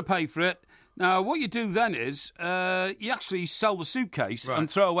 You go to pay for it. Now, what you do then is you actually sell the suitcase and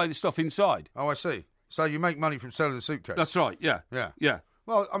throw away the stuff inside. Oh, I see. So you make money from selling the suitcase. That's right, yeah. Yeah.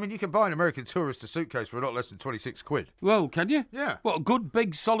 Well, I mean, you can buy an American Tourister suitcase for a lot less than 26 quid. Well, can you? Yeah. What, a good,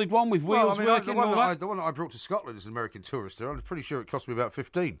 big, solid one with wheels working and all that? The one that I brought to Scotland is an American Tourister. I'm pretty sure it cost me about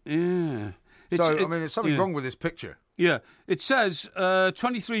 15. Yeah. I mean, there's something wrong with this picture. Yeah. It says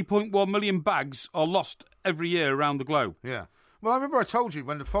 23.1 million bags are lost every year around the globe. Yeah. Well, I remember I told you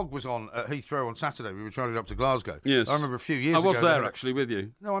when the fog was on at Heathrow on Saturday, we were trying to get up to Glasgow. Yes. I remember a few years ago. I was there, actually, with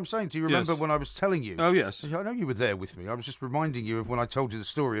you. No, I'm saying, do you remember when I was telling you? Oh, yes. I know you were there with me. I was just reminding you of when I told you the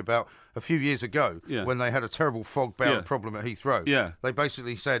story about a few years ago when they had a terrible fog-bound problem at Heathrow. Yeah. They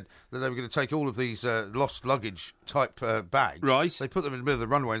basically said that they were going to take all of these lost luggage type bags. Right. They put them in the middle of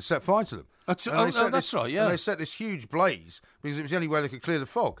the runway and set fire to them. That's right, yeah. And they set this huge blaze because it was the only way they could clear the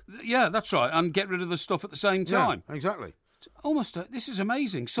fog. Yeah, that's right, and get rid of the stuff at the same time. Yeah, exactly. Almost, this is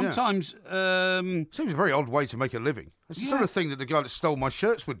amazing. Sometimes... Seems a very odd way to make a living. It's the sort of thing that the guy that stole my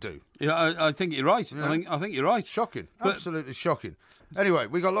shirts would do. Yeah, I think you're right. Yeah. I think you're right. Shocking. Absolutely shocking. Anyway,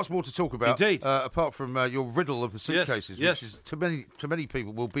 we've got lots more to talk about. Indeed. Apart from your riddle of the suitcases, which is to many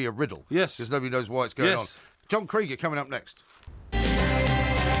people will be a riddle. Yes. Because nobody knows why it's going on. John Krieger coming up next.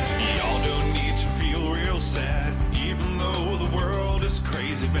 Y'all don't need to feel real sad, even though the world is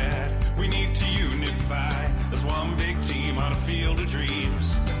crazy bad. We need to unify as one big team on a field of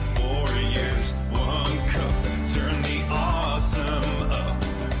dreams. 4 years, 1 cup, turn the awesome up.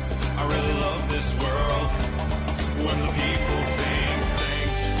 I really love this world when the people sing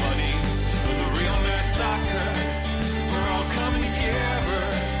thanks, buddy, for the real nice soccer. We're all coming together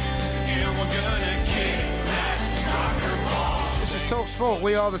and we're gonna kick that soccer ball. This is Talk Sport.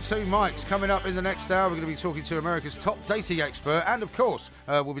 We are the two mics. Coming up in the next hour, we're going to be talking to America's top dating expert, and of course,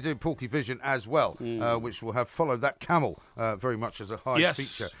 we'll be doing Porkyvision as well, which will have followed that camel very much as a high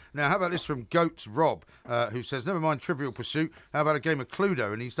feature. Now, how about this from Goats Rob, who says, never mind Trivial Pursuit, how about a game of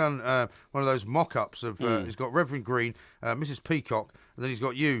Cluedo? And he's done one of those mock-ups of, he's got Reverend Green, Mrs. Peacock, and then he's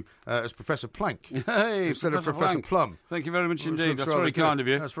got you as Professor Plank instead of Professor Plum. Thank you very much indeed. That's very kind of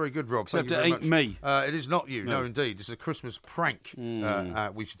you. That's very good, Rob. Except Thank it you ain't very me. much. It is not you, no indeed. It's a Christmas prank,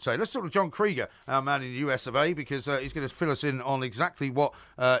 we should say. Let's talk to John Krieger, our man in the US of A, because he's going to fill us in on exactly what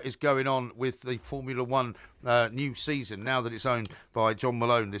is going on with the Formula One new season, now that it's owned by John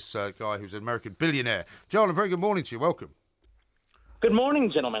Malone, this guy who's an American billionaire. John, a very good morning to you. Welcome. Good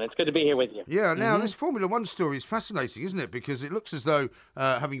morning, gentlemen. It's good to be here with you. Yeah, now this Formula One story is fascinating, isn't it? Because it looks as though,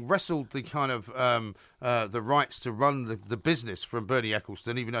 having wrestled the kind of the rights to run the business from Bernie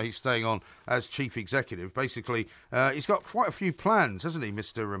Ecclestone, even though he's staying on as chief executive, basically, he's got quite a few plans, hasn't he,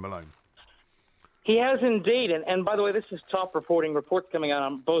 Mr. Malone? He has indeed. And by the way, this is top reports coming out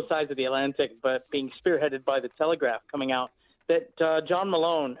on both sides of the Atlantic, but being spearheaded by the Telegraph coming out, that John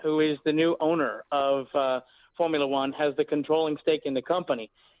Malone, who is the new owner of Formula One, has the controlling stake in the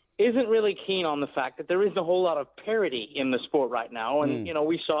company, isn't really keen on the fact that there isn't a whole lot of parity in the sport right now. And, you know,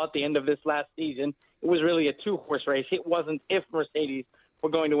 we saw at the end of this last season, it was really a two-horse race. It wasn't if Mercedes were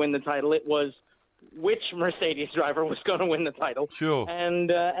going to win the title. It was which Mercedes driver was going to win the title. Sure. And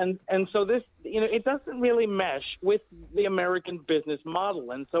so this, you know, it doesn't really mesh with the American business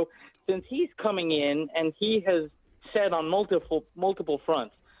model. And so since he's coming in and he has said on multiple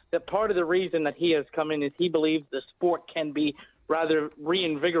fronts that part of the reason that he has come in is he believes the sport can be rather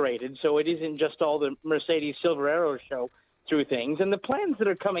reinvigorated, so it isn't just all the Mercedes Silver Arrow show through things. And the plans that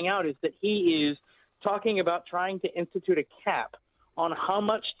are coming out is that he is talking about trying to institute a cap on how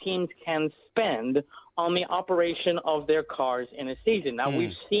much teams can spend on the operation of their cars in a season. Now,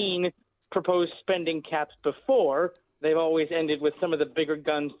 we've seen proposed spending caps before. They've always ended with some of the bigger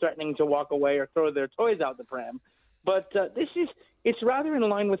guns threatening to walk away or throw their toys out the pram. But it's rather in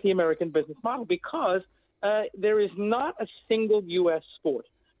line with the American business model because there is not a single U.S. sport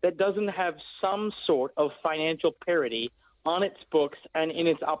that doesn't have some sort of financial parity on its books and in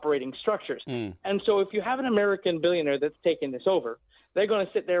its operating structures. And so if you have an American billionaire that's taken this over, they're going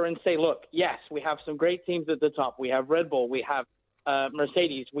to sit there and say, look, yes, we have some great teams at the top. We have Red Bull, we have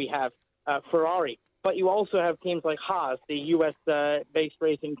Mercedes, we have Ferrari. But you also have teams like Haas, the U.S.-based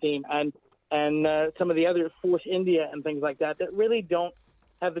racing team, and some of the other Force India and things like that really don't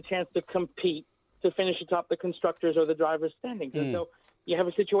have the chance to compete to finish atop the constructors or the drivers' standings. And so you have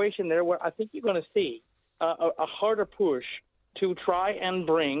a situation there where I think you're going to see a harder push to try and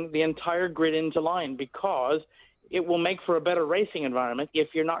bring the entire grid into line, because it will make for a better racing environment if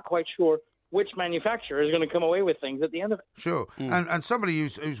you're not quite sure which manufacturer is going to come away with things at the end of it. Sure. And somebody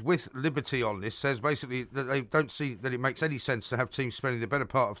who's with Liberty on this says basically that they don't see that it makes any sense to have teams spending the better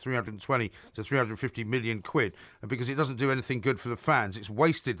part of 320 to 350 million quid, because it doesn't do anything good for the fans. It's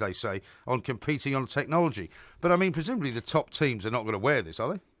wasted, they say, on competing on technology. But, I mean, presumably the top teams are not going to wear this,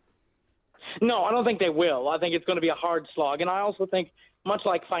 are they? No, I don't think they will. I think it's going to be a hard slog. And I also think, much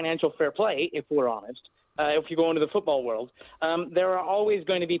like financial fair play, if we're honest, if you go into the football world, there are always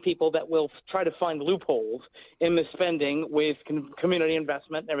going to be people that will try to find loopholes in the spending with community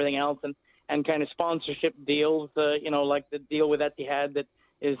investment and everything else, and kind of sponsorship deals, like the deal with Etihad that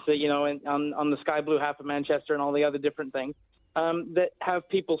is, on the sky blue half of Manchester and all the other different things that have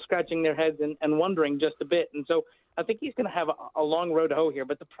people scratching their heads and wondering just a bit. And so I think he's going to have a long road to hoe here.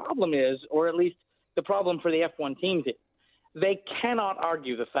 But the problem is, or at least the problem for the F1 teams is, they cannot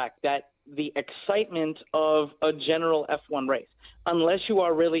argue the fact that the excitement of a general F1 race, unless you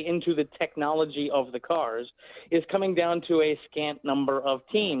are really into the technology of the cars, is coming down to a scant number of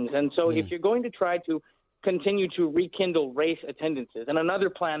teams. And so if you're going to try to continue to rekindle race attendances, and another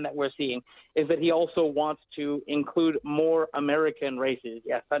plan that we're seeing is that he also wants to include more American races.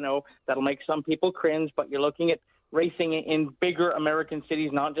 Yes, I know that'll make some people cringe, but you're looking at racing in bigger American cities,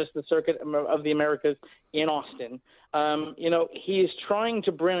 not just the Circuit of the Americas in Austin. He is trying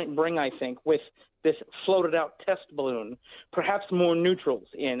to bring, I think, with this floated out test balloon, perhaps more neutrals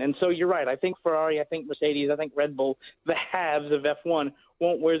in. And so you're right. I think Ferrari, I think Mercedes, I think Red Bull, the halves of F1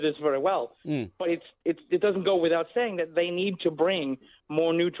 won't wear this very well. But it doesn't go without saying that they need to bring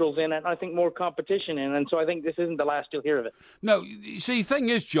more neutrals in, and I think more competition in. And so I think this isn't the last you'll hear of it. No, you see, the thing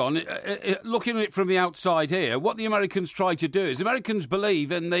is, John, looking at it from the outside here, what the Americans try to do is Americans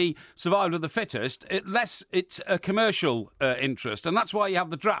believe in the survival of the fittest. It's a commercial interest, and that's why you have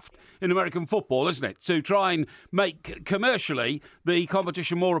the draft in American football, isn't it? To try and make commercially the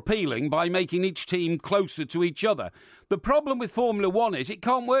competition more appealing by making each team closer to each other. The problem with Formula One is it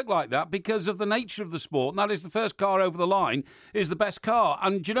can't work like that because of the nature of the sport, and that is the first car over the line is the best car.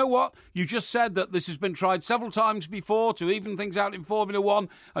 And do you know what? You just said that this has been tried several times before to even things out in Formula One.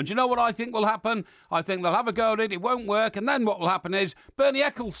 And do you know what I think will happen? I think they'll have a go at it, it won't work, and then what will happen is Bernie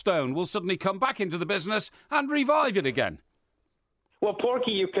Ecclestone will suddenly come back into the business and revive it again. Well,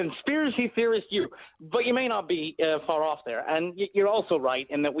 Porky, you conspiracy theorist, but you may not be far off there. And you're also right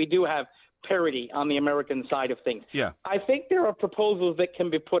in that we do have parity on the American side of things. Yeah. I think there are proposals that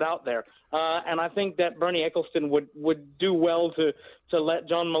can be put out there, and I think that Bernie Ecclestone would do well to let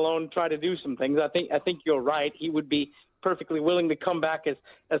John Malone try to do some things. I think you're right. He would be perfectly willing to come back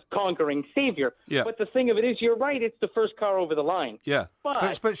as conquering savior. Yeah. But the thing of it is, you're right, it's the first car over the line. Yeah.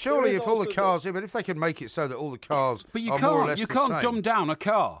 But surely if all the cars, but if they can make it so that all the cars but you are can't, more or less you the can't same. dumb down a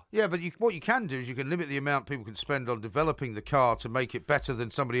car. Yeah, but what you can do is you can limit the amount people can spend on developing the car to make it better than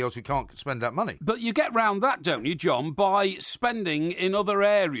somebody else who can't spend that money. But you get round that, don't you, John, by spending in other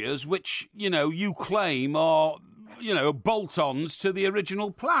areas which, you claim are bolt-ons to the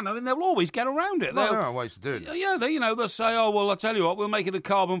original plan. I mean, they'll always get around it. Well, there are ways to do it. Yeah, they'll say, oh, well, I'll tell you what, we'll make it a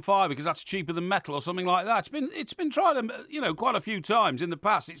carbon fibre because that's cheaper than metal or something like that. It's been tried, quite a few times in the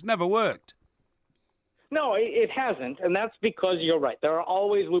past. It's never worked. No, it hasn't, and that's because you're right. There are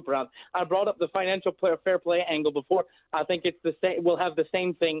always loop arounds. I brought up the financial fair play angle before. I think it's the same. We'll have the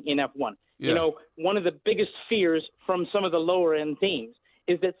same thing in F1. Yeah. One of the biggest fears from some of the lower-end teams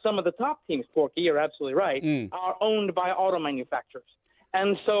is that some of the top teams, Porky, you're absolutely right, are owned by auto manufacturers.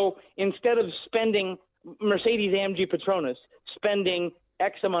 And so instead of spending Mercedes-AMG Petronas, spending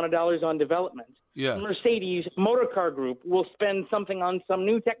X amount of dollars on development, Mercedes Motor Car Group will spend something on some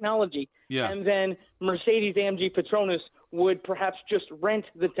new technology, and then Mercedes-AMG Petronas would perhaps just rent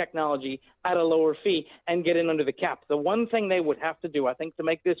the technology at a lower fee and get in under the cap. The one thing they would have to do, I think, to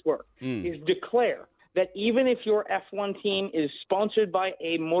make this work is declare that even if your F1 team is sponsored by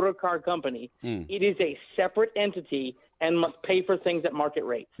a motor car company, it is a separate entity and must pay for things at market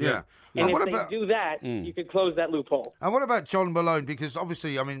rates. Yeah. And if they do that, you could close that loophole. And what about John Malone? Because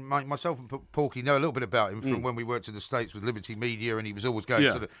obviously, I mean, myself and Porky know a little bit about him from when we worked in the States with Liberty Media, and he was always going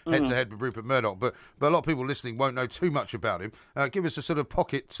sort of head-to-head with Rupert Murdoch. But a lot of people listening won't know too much about him. Give us a sort of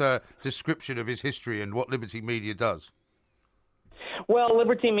pocket description of his history and what Liberty Media does. Well,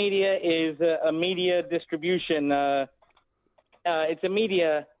 Liberty Media is a media distribution. It's a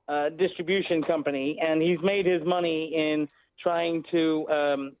media distribution company, and he's made his money in trying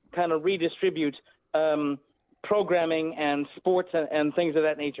to kind of redistribute programming and sports and things of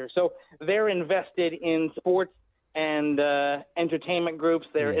that nature. So they're invested in sports and entertainment groups.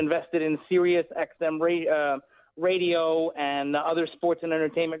 They're invested in Sirius XM radio and other sports and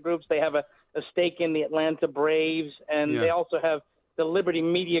entertainment groups. They have a stake in the Atlanta Braves, and they also have the Liberty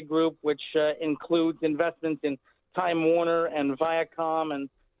Media Group, which includes investments in Time Warner and Viacom and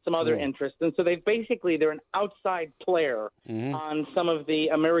some other interests. And so they're an outside player on some of the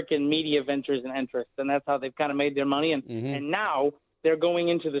American media ventures and interests, and that's how they've kind of made their money. And now they're going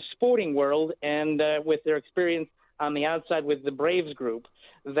into the sporting world, and with their experience on the outside with the Braves group,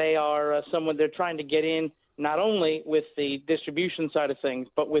 they are someone they're trying to get in not only with the distribution side of things,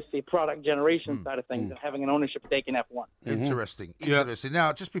 but with the product generation side of things, and having an ownership stake in F1. Interesting.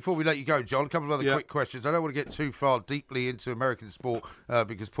 Now, just before we let you go, John, a couple of other quick questions. I don't want to get too far deeply into American sport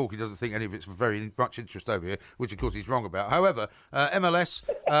because Porky doesn't think any of it's of very much interest over here, which, of course, he's wrong about. However, MLS,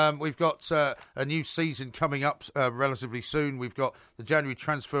 we've got a new season coming up relatively soon. We've got the January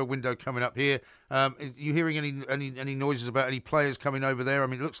transfer window coming up here. Are you hearing any noises about any players coming over there? I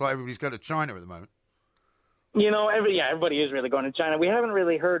mean, it looks like everybody's going to China at the moment. You know, everybody is really going to China. We haven't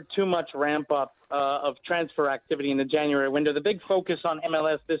really heard too much ramp up of transfer activity in the January window. The big focus on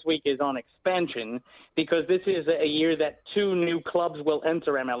MLS this week is on expansion, because this is a year that two new clubs will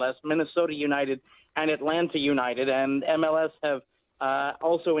enter MLS, Minnesota United and Atlanta United. And MLS have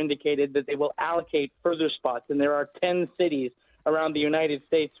also indicated that they will allocate further spots. And there are 10 cities around the United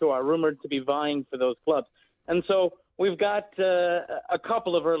States who are rumored to be vying for those clubs. And so we've got a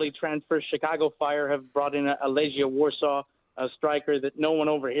couple of early transfers. Chicago Fire have brought in a Legia Warsaw, a striker that no one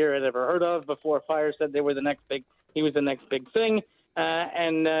over here had ever heard of before. Fire said he was the next big thing.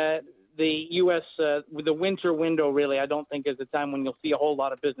 And the U.S., with the winter window, really, I don't think is the time when you'll see a whole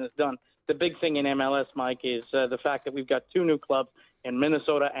lot of business done. The big thing in MLS, Mike, is the fact that we've got two new clubs in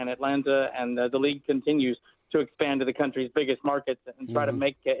Minnesota and Atlanta, and the league continues to expand to the country's biggest markets and try to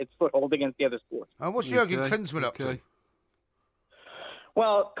make its foothold against the other sports. What's Jurgen Klinsmann up to?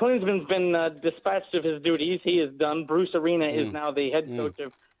 Well, Klinsmann's been dispatched of his duties. He is done. Bruce Arena is now the head coach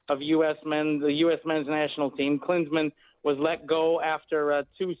of the U.S. men's national team. Klinsmann was let go after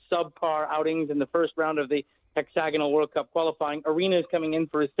two subpar outings in the first round of the hexagonal World Cup qualifying. Arena is coming in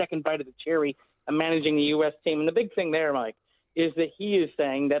for his second bite of the cherry and managing the U.S. team. And the big thing there, Mike, is that he is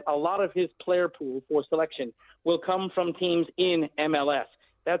saying that a lot of his player pool for selection will come from teams in MLS.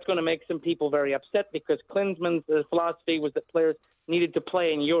 That's going to make some people very upset, because Klinsmann's philosophy was that players needed to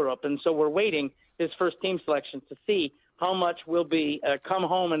play in Europe. And so we're waiting his first team selection to see how much will be come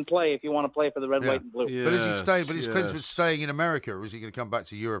home and play if you want to play for the red, white, and blue. But is he staying? But is Klinsmann staying in America, or is he going to come back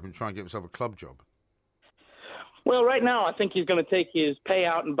to Europe and try and get himself a club job? Well, right now, I think he's going to take his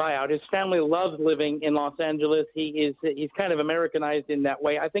payout and buyout. His family loves living in Los Angeles. He's kind of Americanized in that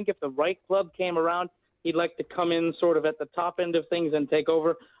way. I think if the right club came around, he'd like to come in sort of at the top end of things and take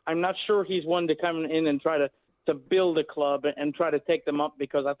over. I'm not sure he's one to come in and try to build a club and try to take them up,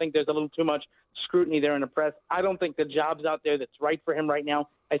 because I think there's a little too much scrutiny there in the press. I don't think the job's out there that's right for him right now.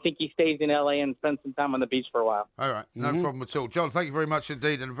 I think he stays in L.A. and spends some time on the beach for a while. All right, no problem at all. John, thank you very much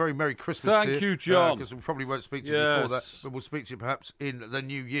indeed, and a very Merry Christmas to you. Thank you, John. Because we probably won't speak to you before that, but we'll speak to you perhaps in the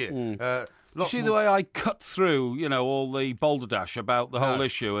new year. You see the way I cut through, all the balderdash about the whole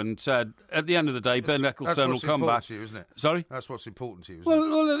issue and said, at the end of the day, Ben Ecclestone will come back. That's what's important to you, isn't it? Sorry? That's what's important to you, isn't it?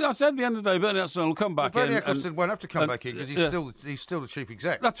 Well, I said at the end of the day, Ben Ecclestone will come back in. Ben Ecclestone won't have to come back in, because he's still the chief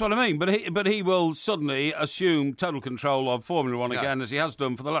exec. That's what I mean. But he will suddenly assume total control of Formula One again, as he has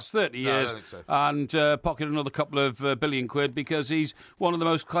done for the last 30 years, I don't think so. And pocket another couple of billion quid, because he's one of the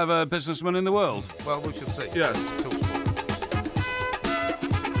most clever businessmen in the world. Well, we shall see. Yes.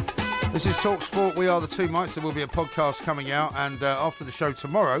 This is Talk Sport. We are the Two Mics. There will be a podcast coming out, and after the show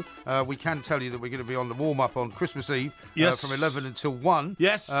tomorrow, we can tell you that we're going to be on the warm-up on Christmas Eve from 11 until 1.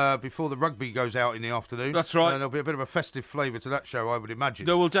 Yes. Before the rugby goes out in the afternoon. That's right. And there'll be a bit of a festive flavour to that show, I would imagine.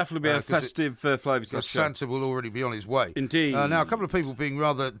 There will definitely be a festive flavour to that show. Santa will already be on his way. Indeed. Now, a couple of people being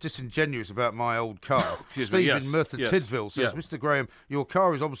rather disingenuous about my old car. Steve in Merthyr Tydfil says, Mr. Graham, your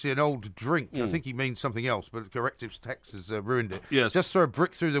car is obviously an old drink. I think he means something else, but corrective text has ruined it. Yes. Just throw a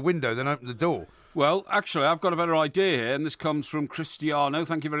brick through the window, then open the door. Well, actually, I've got a better idea here, and this comes from Cristiano.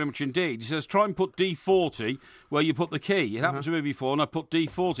 Thank you very much indeed. He says, try and put D40 where you put the key. It happened to me before, and I put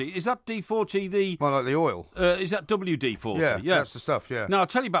D40. Is that D40 the... Well, like the oil. Is that WD-40? Yeah, that's the stuff, yeah. Now, I'll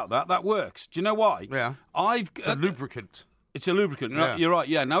tell you about that. That works. Do you know why? Yeah. It's a lubricant. It's a lubricant. Yeah. You're right,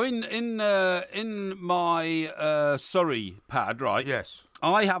 yeah. Now, in my Surrey pad, right? Yes.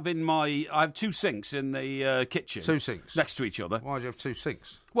 I have two sinks in the kitchen. Two sinks? Next to each other. Why do you have two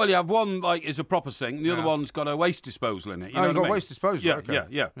sinks? Well, you have one, is a proper sink, the other one's got a waste disposal in it. You've got waste disposal? Yeah, okay.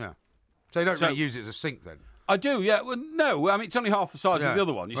 yeah. So you don't really use it as a sink, then? I do, yeah. Well, no, I mean, it's only half the size of the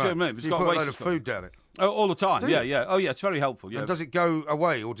other one. You see what I mean? It's you got put waste a load of food down it? Oh, all the time. Yeah, yeah. Oh, yeah. It's very helpful. Yeah. And does it go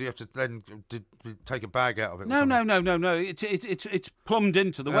away, or do you have to then take a bag out of it? No. It's plumbed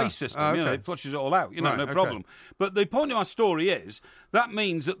into the waste system. Okay. You know, it flushes it all out. You know, Right, no okay. problem. But the point of my story is that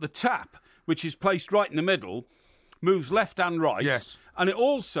means that the tap, which is placed right in the middle, moves left and right. Yes. And it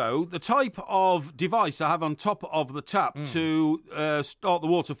also, the type of device I have on top of the tap to start the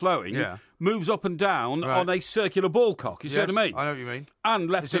water flowing moves up and down on a circular ball cock. You see what I mean? I know what you mean.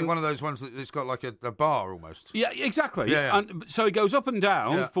 And left Is it one of those ones that it's got like a bar almost? Yeah, exactly. Yeah. And so it goes up and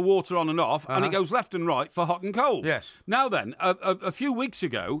down for water on and off, and it goes left and right for hot and cold. Yes. Now then, a few weeks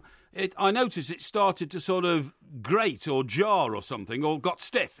ago, I noticed it started to sort of grate or jar or something, or got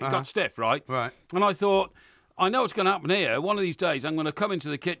stiff. It got stiff, right? Right. And I thought, I know what's going to happen here. One of these days, I'm going to come into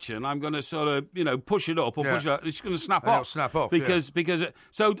the kitchen. I'm going to sort of, push it up or push it out. It's going to snap And off. it'll snap off, because.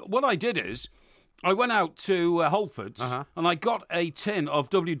 So what I did is, I went out to Holford's and I got a tin of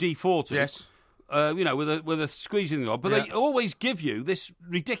WD-40. Yes. With a squeezing rod. But they always give you this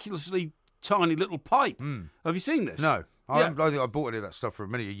ridiculously tiny little pipe. Have you seen this? No. I don't think I bought any of that stuff for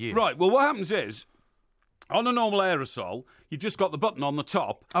many a year. Right. Well, what happens is, on a normal aerosol, you've just got the button on the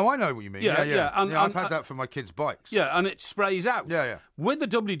top. Oh, I know what you mean. Yeah. And I've had that for my kids' bikes. Yeah, and it sprays out. Yeah. With the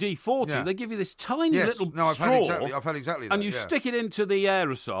WD-40, they give you this tiny little straw. I've had exactly that. And you stick it into the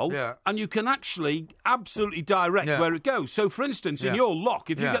aerosol, and you can actually absolutely direct where it goes. So, for instance, in your lock,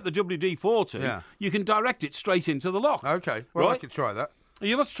 if you get the WD-40, you can direct it straight into the lock. Okay, well, I right? could try that.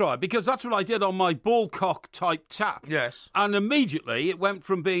 You must try, because that's what I did on my ball cock type tap. Yes. And immediately it went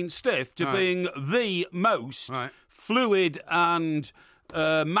from being stiff to being the most fluid and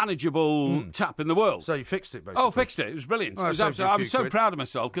manageable tap in the world. So you fixed it, basically. Oh, fixed it. It was brilliant. Well, I was so proud of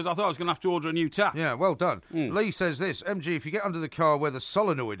myself, because I thought I was going to have to order a new tap. Yeah, well done. Lee says this, MG, if you get under the car where the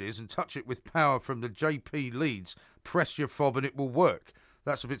solenoid is and touch it with power from the JP leads, press your fob and it will work.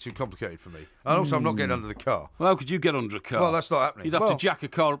 That's a bit too complicated for me. And also, I'm not getting under the car. Well, how could you get under a car? Well, that's not happening. You'd have to jack a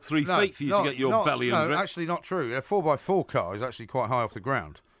car up 3 feet for you to get your belly under it. No, actually not true. A 4x4 car is actually quite high off the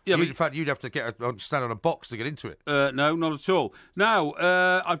ground. Yeah, in fact, you'd have to stand on a box to get into it. No, not at all. Now,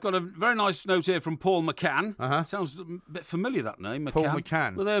 I've got a very nice note here from Paul McCann. Sounds a bit familiar, that name, McCann. Paul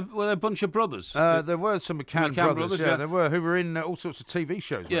McCann. Were they a bunch of brothers? There were some McCann brothers, yeah. There were, who were in all sorts of TV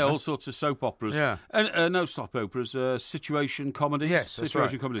shows. Yeah, all sorts of soap operas. Yeah. And, no soap operas, situation comedies. Yes, that's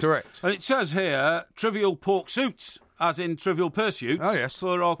situation right. comedies. Correct. And it says here, trivial pork suits, as in Trivial Pursuits. Oh, yes.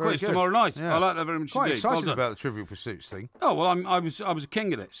 For our Very quiz good. tomorrow night. Yeah. I like that very much Quite indeed. excited Well about the Trivial Pursuits thing. Oh well, I was a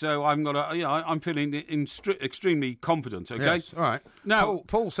king at it, so I'm I'm feeling extremely confident. Okay, Yes, all right. Now,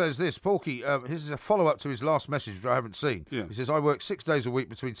 Paul says this, Porky, this is a follow-up to his last message, which I haven't seen. Yeah. He says, I work 6 days a week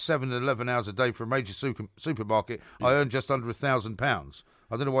between 7 and 11 hours a day for a major supermarket. I earn just under £1,000.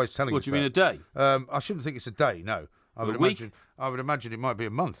 I don't know why he's telling us what do you mean a that. day? I shouldn't think it's a day, no. I would imagine it might be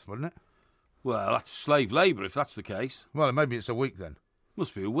a month, wouldn't it? Well, that's slave labour if that's the case. Well, maybe it's a week then.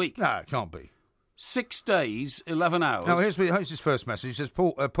 Must be a week. No, it can't be. 6 days, 11 hours. Now, here's his first message. He says,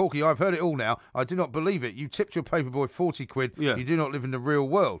 Porky, I've heard it all now. I do not believe it. You tipped your paperboy 40 quid. Yeah. You do not live in the real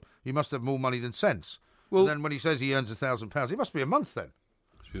world. You must have more money than sense. Well, and then when he says he earns £1,000, it must be a month then.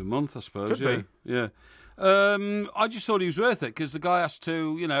 Must be a month, I suppose. Could be. Yeah. I just thought he was worth it, because the guy has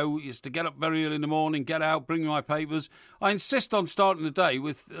to, he has to get up very early in the morning, get out, bring me my papers. I insist on starting the day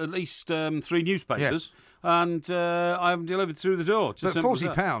with at least 3 newspapers. Yes. And I have them delivered through the door. But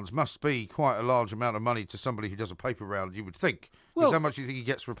 £40 must be quite a large amount of money to somebody who does a paper round, you would think. Well, how much do you think he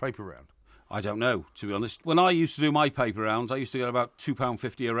gets for a paper round? I don't know, to be honest. When I used to do my paper rounds, I used to get about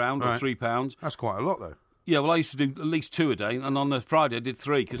 £2.50 a round, or £3. That's quite a lot, though. Yeah, well, I used to do at least 2 a day, and on the Friday I did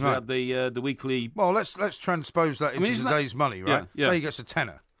 3, because we had the weekly... Well, let's transpose that into today's money, right? Yeah. Say he gets a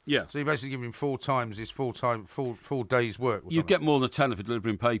tenner. Yeah. So you basically give him 4 times his full day's work. You'd get more than a tenner for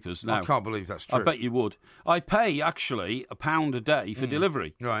delivering papers now. I can't believe that's true. I bet you would. I pay, actually, £1 a day for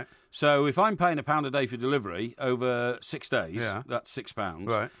delivery. Right. So if I'm paying £1 a day for delivery over 6 days, that's £6.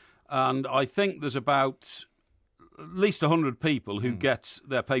 Right. And I think there's about at least 100 people who get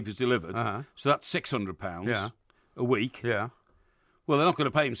their papers delivered. So that's £600 a week. Yeah. Well, they're not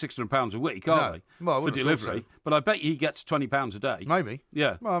going to pay him £600 a week, are they? Well, for delivery. But I bet he gets £20 a day. Maybe.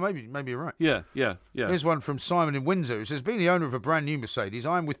 Yeah. Well, maybe you're right. Yeah. Here's one from Simon in Windsor, who says, being the owner of a brand new Mercedes,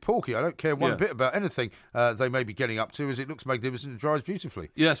 I am with Porky. I don't care one bit about anything they may be getting up to, as it looks magnificent and drives beautifully.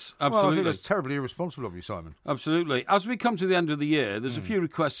 Yes, absolutely. Well, I think that's terribly irresponsible of you, Simon. Absolutely. As we come to the end of the year, there's a few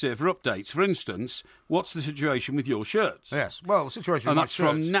requests here for updates. For instance, what's the situation with your shirts? Yes. Well, the situation with and my that's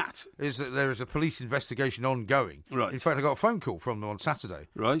from shirts Nat. is that there is a police investigation ongoing. Right. In fact, I got a phone call from them on Saturday.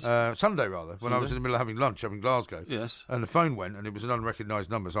 Right. Sunday, rather, when I was in the middle of having lunch up in Glasgow. Yes. And the phone went, and it was an unrecognised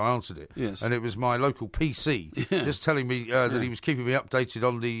number, so I answered it. Yes. And it was my local PC just telling me that he was keeping me updated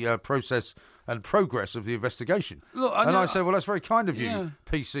on the process and progress of the investigation. Look, I said, well, that's very kind of you,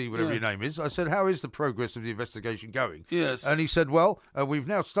 PC, whatever Yeah. your name is. I said, how is the progress of the investigation going? Yes. And he said, well, we've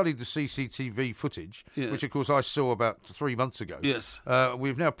now studied the CCTV footage, which, of course, I saw about 3 months ago. Yes.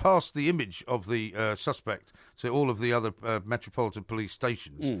 We've now passed the image of the suspect to all of the other Metropolitan Police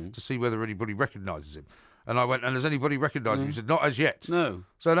stations to see whether anybody recognises him. And I went, and has anybody recognised him? He said, not as yet. No.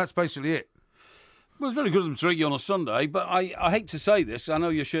 So that's basically it. Well, it's very good of them to ring you on a Sunday, but I hate to say this. I know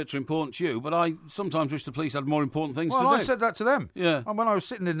your shirts are important to you, but I sometimes wish the police had more important things to do. Well, I said that to them. Yeah. And when I was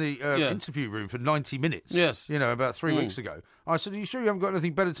sitting in the interview room for 90 minutes, Yes. About 3 weeks ago, I said, are you sure you haven't got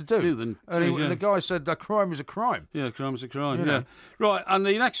anything better to do? than And the guy said, a crime is a crime. Yeah, crime's a crime, You know. Right, and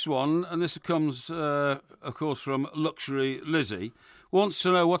the next one, and this comes, of course, from Luxury Lizzie, wants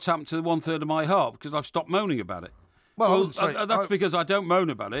to know what's happened to 1/3 of my heart, because I've stopped moaning about it. Well, That's because I don't moan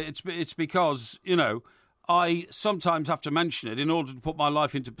about it. It's because, I sometimes have to mention it in order to put my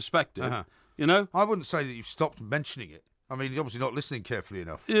life into perspective, I wouldn't say that you've stopped mentioning it. I mean, you're obviously not listening carefully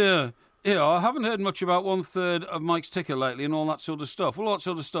enough. Yeah. Yeah, I haven't heard much about 1/3 of Mike's ticker lately and all that sort of stuff. Well, all that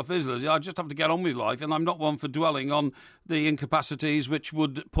sort of stuff is, Lizzie, I just have to get on with life, and I'm not one for dwelling on the incapacities which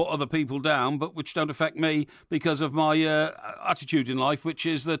would put other people down, but which don't affect me because of my attitude in life, which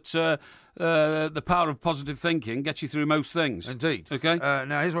is that the power of positive thinking gets you through most things. Indeed. Okay.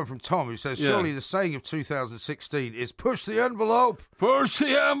 Now, here's one from Tom who says, surely the saying of 2016 is push the envelope. Push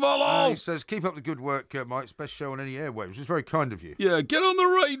the envelope! He says, keep up the good work, Mike. It's best show on any airwaves. It's very kind of you. Yeah, get on the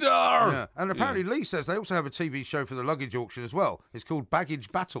radar! Yeah. And apparently Lee says they also have a TV show for the luggage auction as well. It's called Baggage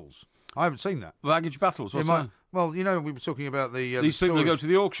Battles. I haven't seen that. Baggage Battles, what's that? Well, we were talking about These people who go to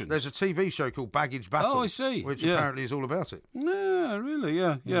the auction. There's a TV show called Baggage Battles. Oh, I see. Which apparently is all about it. Yeah, really,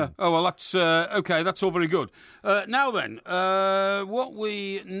 yeah. Oh, well, that's okay. That's all very good. Now then, what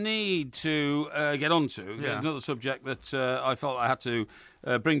we need to get on to, there's another subject that I felt I had to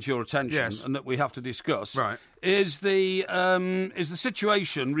bring to your attention and that we have to discuss, is the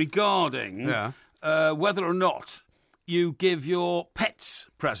situation regarding whether or not you give your pets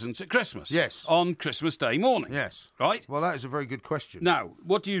presents at Christmas. Yes. On Christmas Day morning. Yes. Right? Well, that is a very good question. Now,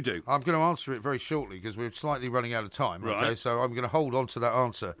 what do you do? I'm going to answer it very shortly because we're slightly running out of time. Right. Okay, so I'm going to hold on to that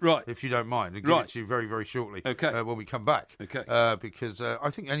answer, if you don't mind, and give it to you very, very shortly. Okay. When we come back. Okay. Because I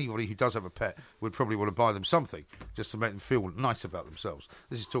think anybody who does have a pet would probably want to buy them something just to make them feel nice about themselves.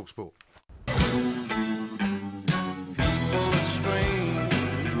 This is TalkSport. People are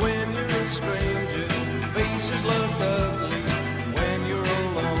strange when you're a stranger. Faces look ugly when you're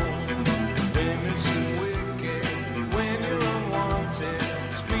alone. Women seem wicked when you're unwanted.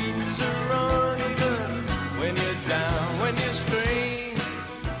 Streets are uneven when you're down, when you're strange.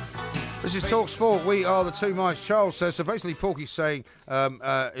 This is TalkSport. We are the two Mikes. Charles says, so basically Porky's saying,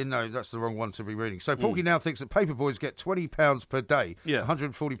 no, that's the wrong one to be reading. So Porky now thinks that paperboys get £20 per day,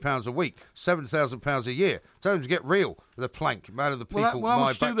 £140 a week, £7,000 a year. Tell them to get real, the plank, man of the people, Well, how my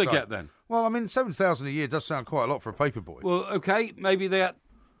much do they backside. get then? Well, I mean, £7,000 a year does sound quite a lot for a paperboy. Well, okay, maybe they get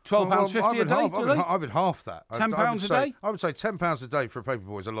 £12.50 a day, do they? I would half that. £10 a day? I would say £10 a day for a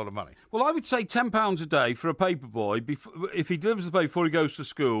paperboy is a lot of money. Well, I would say £10 a day for a paperboy, if he delivers the paper before he goes to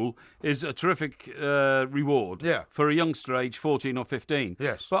school, is a terrific reward for a youngster aged 14 or 15.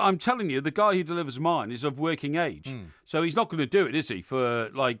 Yes. But I'm telling you, the guy who delivers mine is of working age. So he's not going to do it, is he, for,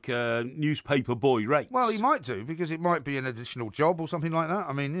 newspaper boy rates? Well, he might do, because it might be an additional job or something like that.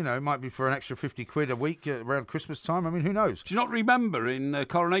 I mean, it might be for an extra 50 quid a week around Christmas time. I mean, who knows? Do you not remember in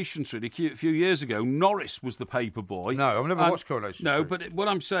Coronation Street a few years ago, Norris was the paper boy? No, I've never watched Coronation Street. No, but what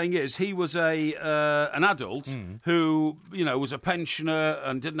I'm saying is he was an adult who, was a pensioner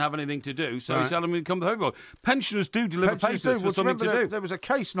and didn't have anything to do, so he said, I'm going to become the paper boy. Pensioners do deliver papers for something to do. There was a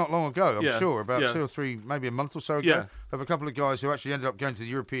case not long ago, I'm sure, about 2 or 3, maybe a month or so ago, of a couple of guys who actually ended up going to the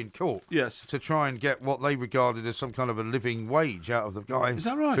European Court to try and get what they regarded as some kind of a living wage out of the guy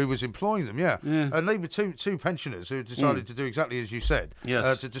who was employing them. And they were two pensioners who decided to do exactly as you said,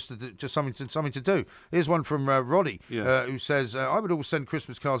 to just something to do. Here's one from Roddy who says, I would always send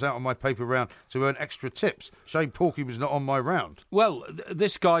Christmas cards out on my paper round to earn extra tips. Shame Porky was not on my round. Well,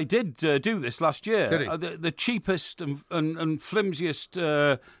 this guy did do this last year. Did he? The cheapest and flimsiest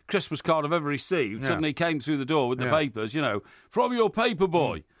Christmas card I've ever received suddenly came through the door with the papers, from your paper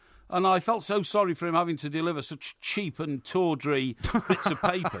boy. And I felt so sorry for him having to deliver such cheap and tawdry bits of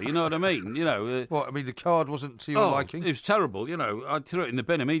paper, you know what I mean? What, I mean, the card wasn't to your liking? It was terrible, I threw it in the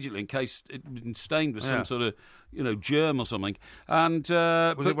bin immediately in case it had been stained with some sort of, germ or something. And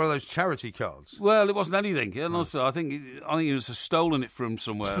was it one of those charity cards? Well, it wasn't anything. And also, I think he was stolen it from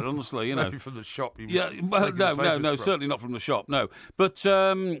somewhere, honestly, Maybe from the shop. No, certainly not from the shop, no. But...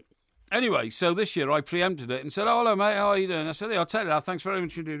 Anyway, so this year I preempted it and said, "Oh, hello, mate, how are you doing?" I said, "Yeah, I'll tell you that. Thanks very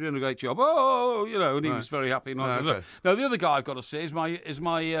much. You're doing a great job." Oh, and he was very happy. Okay. Now, the other guy I've got to say is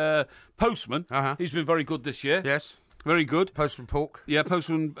my postman. Uh-huh. He's been very good this year. Yes. Very good. Postman Pork. Yeah,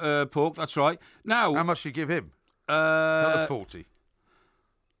 postman Pork. That's right. Now, How much do you give him? Another 40.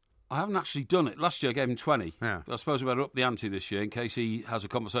 I haven't actually done it. Last year I gave him 20. Yeah. But I suppose I better up the ante this year in case he has a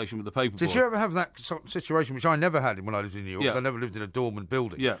conversation with the paper boy. Did you ever have that sort of situation, which I never had when I lived in New York? Yeah. 'Cause I never lived in a dormant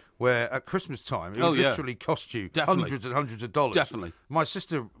building. Yeah. Where at Christmas time, it Oh, would yeah. literally cost you Definitely. hundreds and hundreds of dollars. Definitely. My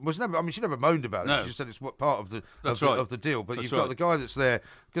sister was never. I mean, she never moaned about it. No. She just said it's what part of the That's right. of the deal. But That's you've got right. the guy that's there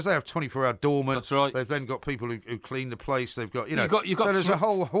because they have 24-hour doorman. That's right. They've then got people who clean the place. They've got You've got so there's a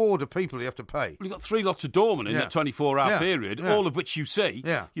whole horde of people you have to pay. Well, you've got 3 lots of doormen in Yeah. that 24-hour Yeah. period, Yeah. all of which you see.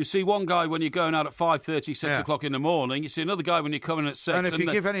 Yeah. You see one guy when you're going out at 5:30, 6 Yeah. o'clock in the morning. You see another guy when you're coming at 6. And if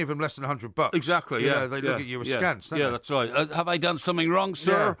you give any of them less than $100, Exactly, you yeah. know, they look at you askance, don't Yeah, they? that's right. Have I done something wrong,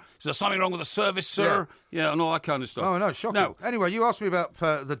 sir? Yeah. Is there something wrong with the service, sir? Yeah, and all that kind of stuff. Oh, no, shocking. Now, Anyway, you asked me about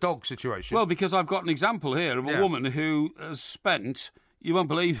the dog situation. well, because I've got an example here of a Yeah. woman who has spent, you won't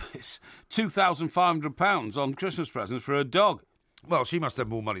believe this, £2,500 on Christmas presents for her dog. Well, she must have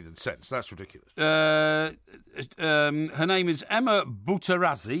more money than sense. That's ridiculous. Her name is Emma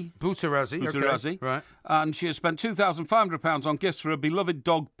Butarazzi. Butarazzi, Butarazzi. okay. Right. And she has spent £2,500 on gifts for her beloved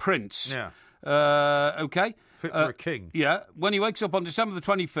dog, Prince. Yeah. Okay. Fit for a king. Yeah. When he wakes up on December the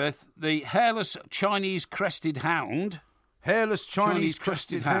 25th, the hairless Chinese crested hound... Hairless Chinese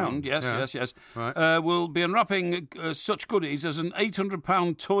crested hound. Yes. Right. Will be unwrapping such goodies as an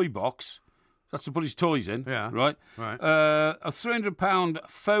 £800 toy box. That's to put his toys in. Yeah. Right. Right. A £300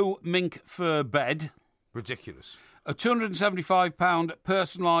 faux mink fur bed. Ridiculous. A £275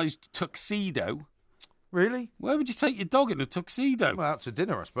 personalised tuxedo. Really? Where would you take your dog in a tuxedo? Well, out to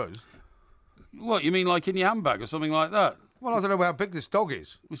dinner, I suppose. What, you mean like in your handbag or something like that? Well, I don't know how big this dog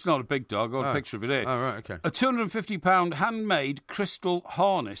is. It's not a big dog. I've got a picture of it here. Oh, right, okay. A £250 handmade crystal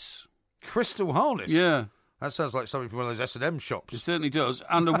harness. Crystal harness? Yeah. That sounds like something from one of those S&M shops. It certainly does.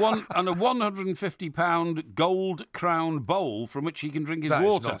 And a £150 gold crown bowl from which he can drink his That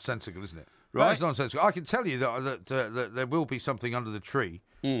water. is nonsensical, isn't it? Right. That is nonsensical. I can tell you that there will be something under the tree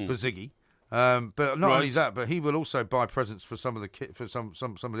for Ziggy. But not only that, but he will also buy presents for some of the for some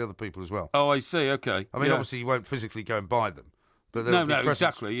of the other people as well. Oh, I see. Okay. I mean, Yeah. obviously, he won't physically go and buy them. But No, be presents,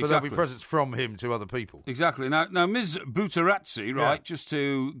 exactly, But there'll be exactly. presents from him to other people. Exactly. Now Ms. Butarazzi, right, Yeah. just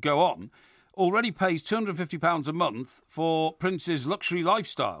to go on, already pays £250 a month for Prince's luxury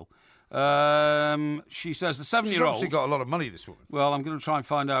lifestyle. She says the She's 7-year-old... obviously got a lot of money, this woman. Well, I'm going to try and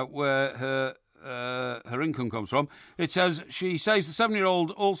find out where her income comes from. She says the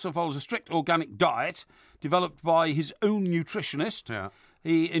 7-year-old also follows a strict organic diet developed by his own nutritionist. Yeah.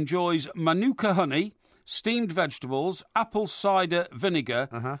 He enjoys manuka honey, steamed vegetables, apple cider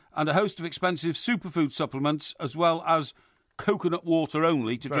vinegar, and a host of expensive superfood supplements, as well as coconut water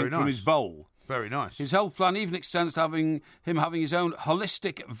only to Very drink from nice. his bowl. Very nice. His health plan even extends to having his own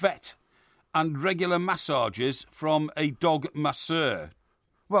holistic vet and regular massages from a dog masseur.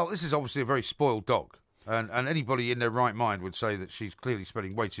 Well, this is obviously a very spoiled dog. And anybody in their right mind would say that she's clearly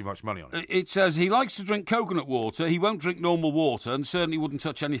spending way too much money on it. It says he likes to drink coconut water. He won't drink normal water and certainly wouldn't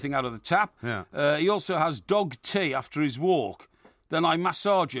touch anything out of the tap. Yeah. He also has dog tea after his walk. Then I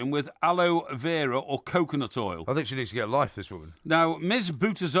massage him with aloe vera or coconut oil. I think she needs to get a life, this woman. Now, Ms.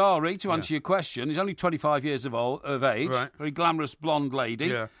 Butazzari, to answer your question, is only 25 years of age. Right. Very glamorous blonde lady.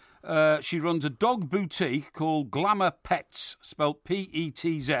 Yeah. She runs a dog boutique called Glamour Pets, spelt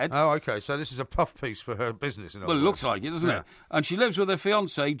Petz. Oh, okay. So this is a puff piece for her business. In other Well, it looks words. like it, doesn't Yeah. it? And she lives with her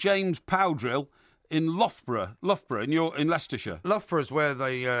fiancé, James Powdrill, in Loughborough in Leicestershire. Loughborough is where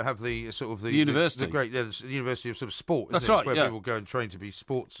they have the sort of the university. the great the University of sort of sport. Isn't That's it? right, It's where yeah. people go and train to be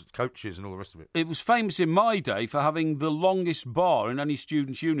sports coaches and all the rest of it. It was famous in my day for having the longest bar in any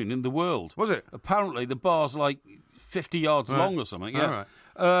students' union in the world. Was it? Apparently, the bar's like 50 yards long or something. Yeah. All right.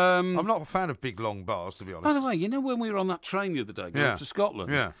 I'm not a fan of big long bars, to be honest. By the way, you know when we were on that train the other day going Yeah. up to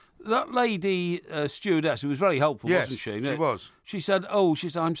Scotland? Yeah. That lady stewardess, who was very helpful, Yes, wasn't she? she was. She said,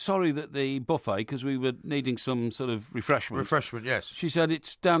 I'm sorry that the buffet, because we were needing some sort of refreshment. Refreshment, yes. She said,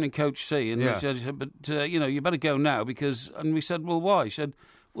 it's down in Coach C. And Yeah. she said, but, you better go now because... And we said, well, why? She said,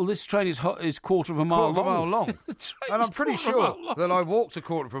 well, this train is quarter of a mile Quarter of a mile long. The train And is I'm pretty quarter of a sure mile long. that I walked a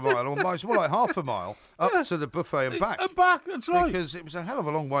quarter of a mile, or it's more like half a mile, up to the buffet and back. And back, that's right. Because it was a hell of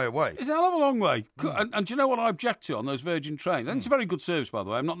a long way away. It's a hell of a long way. And do you know what I object to on those Virgin trains? And it's a very good service, by the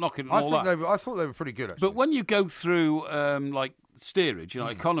way. I'm not knocking it and all that. I thought they were pretty good, actually. But when you go through, like, steerage,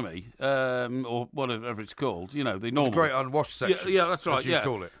 economy, or whatever it's called, the normal... the great unwashed section. Yeah, that's right, as you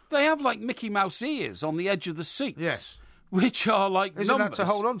call it. They have, like, Mickey Mouse ears on the edge of the seats. Yes. which are like Isn't numbers. that to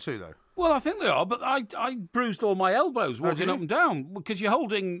hold on to, though? Well, I think they are, but I bruised all my elbows walking up and down because you're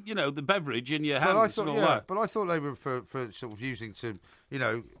holding, the beverage in your hands and all that. But I thought they were for sort of using to,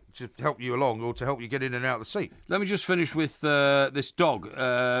 to help you along or to help you get in and out of the seat. Let me just finish with this dog,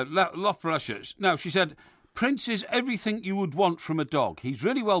 Lofbrushes. Now, she said, Prince is everything you would want from a dog. He's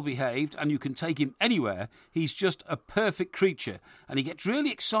really well behaved and you can take him anywhere. He's just a perfect creature and he gets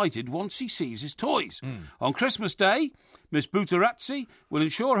really excited once he sees his toys. On Christmas Day, Miss Butarazzi will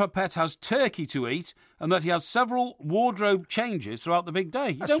ensure her pet has turkey to eat and that he has several wardrobe changes throughout the big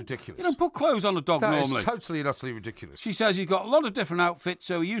day. That's ridiculous. You don't put clothes on a dog normally. That is totally and utterly ridiculous. She says he's got a lot of different outfits,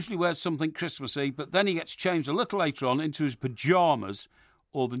 so he usually wears something Christmassy, but then he gets changed a little later on into his pyjamas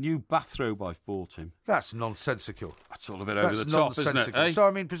or the new bathrobe I've bought him. That's nonsensical. That's all a bit over the top, isn't it? Eh? So,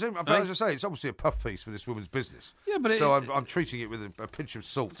 I mean, as I say, it's obviously a puff piece for this woman's business. Yeah, but I'm treating it with a pinch of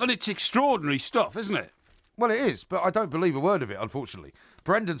salt. But it's extraordinary stuff, isn't it? Well, it is, but I don't believe a word of it, unfortunately.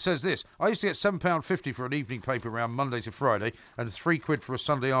 Brendan says this: I used to get £7.50 for an evening paper round Monday to Friday and £3 for a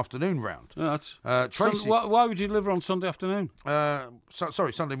Sunday afternoon round. Oh, Tracy, why would you deliver on Sunday afternoon?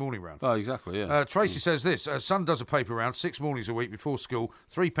 Sunday morning round. Oh, exactly, yeah. Tracy says this: son does a paper round 6 mornings a week before school,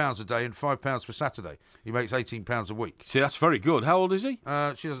 £3 a day and £5 for Saturday. He makes £18 a week. See, that's very good. How old is he?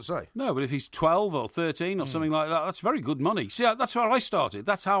 She doesn't say. No, but if he's 12 or 13 or something like that, that's very good money. See, that's where I started.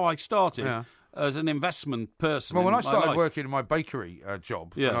 That's how I started. Yeah. As an investment person. Well, when I started working in my bakery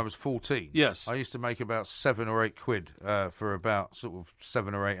job when I was 14, yes, I used to make about £7 or £8 for about sort of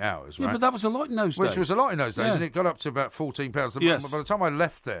 7 or 8 hours. Yeah, right? but that was a lot in those days. Which was a lot in those days, and it got up to about £14. Yes. By the time I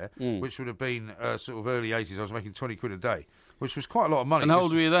left there, which would have been sort of early 80s, I was making £20 a day, which was quite a lot of money. And how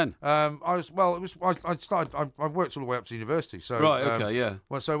old were you then? I worked all the way up to university. So right, okay, yeah.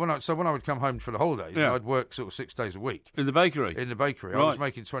 Well, so when I would come home for the holidays, I'd work sort of 6 days a week in the bakery. Right. I was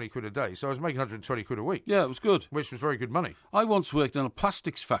making £20 a day, so I was making £120 a week. Yeah, it was good, which was very good money. I once worked in a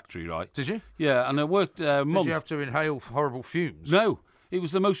plastics factory, right? Did you? Yeah, and I worked months. Did you have to inhale horrible fumes? No. It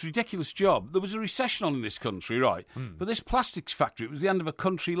was the most ridiculous job. There was a recession on in this country, right? But this plastics factory, it was the end of a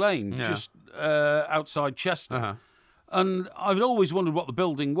country lane just outside Chester. Uh-huh. And I've always wondered what the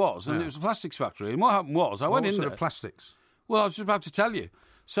building was, and it was a plastics factory. And what happened was, I went in there. What sort of plastics? Well, I was just about to tell you.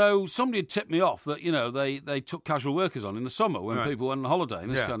 So somebody had tipped me off that, they took casual workers on in the summer when people went on holiday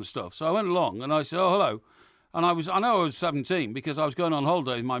and this kind of stuff. So I went along and I said, oh, hello. And I know I was 17 because I was going on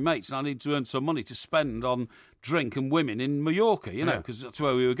holiday with my mates and I needed to earn some money to spend on drink and women in Mallorca, because that's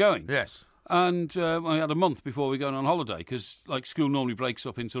where we were going. Yes. And I had a month before we were going on holiday because, school normally breaks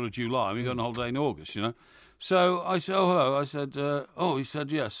up in sort of July and we go on holiday in August, So I said, oh, hello. I said, he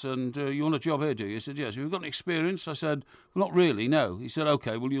said, yes. And you want a job here, do you? He said, yes. Have you got any experience? I said, well, not really, no. He said,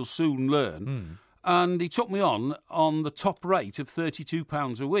 OK, well, you'll soon learn. And he took me on the top rate of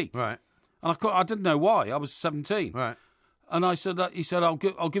 £32 a week. Right. And I didn't know why. I was 17. Right. And I said that he said I'll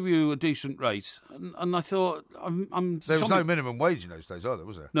give you a decent rate, and I thought there was no minimum wage in those days either,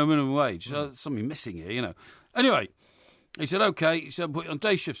 was there? No minimum wage. Something missing here, Anyway, he said okay. He said put you on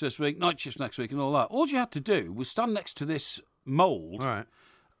day shifts this week, night shifts next week, and all that. All you had to do was stand next to this mould, right,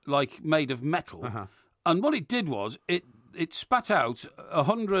 made of metal, and what it did was it spat out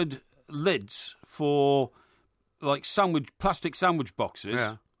 100 lids for plastic sandwich boxes.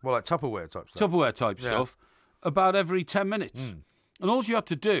 Yeah. Well, like Tupperware type stuff. About every 10 minutes. And all you had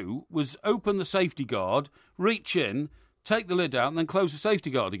to do was open the safety guard, reach in, take the lid out, and then close the safety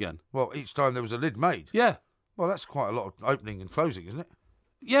guard again. Well, each time there was a lid made? Yeah. Well, that's quite a lot of opening and closing, isn't it?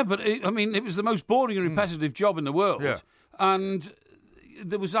 Yeah, but it was the most boring and repetitive job in the world. Yeah. And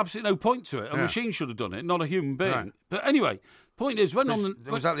there was absolutely no point to it. A machine should have done it, not a human being. Right. But anyway, point is,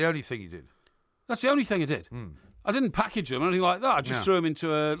 was that the only thing you did? That's the only thing I did. I didn't package them or anything like that. I just threw them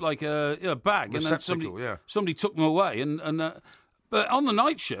into a bag, and then somebody took them away. But on the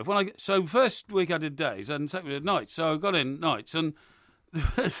night shift, first week I did days, and second week I did nights. So I got in nights, and the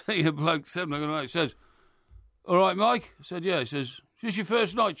first thing a bloke said when I got in nights says, "All right, Mike." I said, "Yeah." He says, "Is this your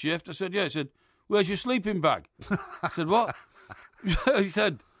first night shift?" I said, "Yeah." He said, "Where's your sleeping bag?" I said, "What?" He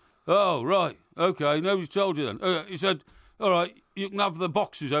said, "Oh, right, okay. Nobody's told you then." He said, "All right, you can have the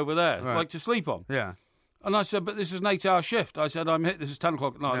boxes over there, to sleep on." Yeah. And I said, but this is an 8-hour shift. I said, this is 10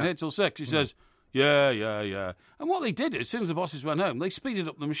 o'clock at night. I'm here till 6. He says, yeah. And what they did is, as soon as the bosses went home, they speeded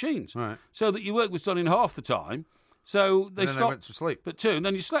up the machines. Right. So that your work was done in half the time. So they stopped. They went to sleep. But 2, and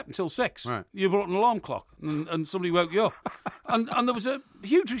then you slept until 6. Right. You brought an alarm clock, and somebody woke you up. and there was a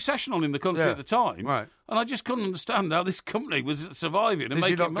huge recession on in the country at the time. Right. And I just couldn't understand how this company was surviving and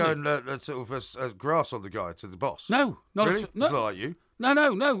making money. Did you not go and sort of grass on the guy to the boss? No. Really? It's not like you.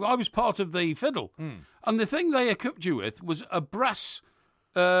 No. I was part of the fiddle. And the thing they equipped you with was a brass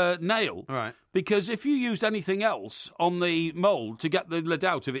nail. Right. Because if you used anything else on the mould to get the lid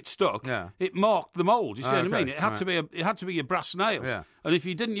out if it stuck, it marked the mould. You see what I mean? It had to be it had to be a brass nail. Yeah. And if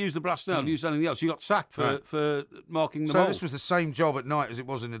you didn't use the brass nail and used anything else, you got sacked for marking the So mould. this was the same job at night as it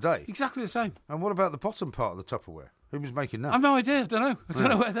was in the day? Exactly the same. And what about the bottom part of the Tupperware? Who was making that? I've no idea. I don't know. I don't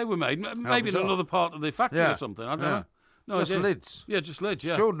know where they were made. Maybe in bizarre. another part of the factory or something. I don't know. No Just idea. lids. Yeah, just lids,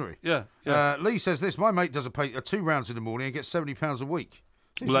 yeah. Extraordinary. Yeah. Lee says this, my mate does a 2 rounds in the morning and gets £70 a week.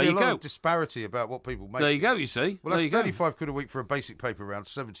 Seems Well, to there be you a lot go. of disparity about what people make. There you go, you see. Well, that's there you 35 quid a week for a basic paper round,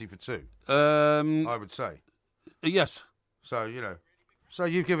 70 for 2, go. I would say. Yes. So, so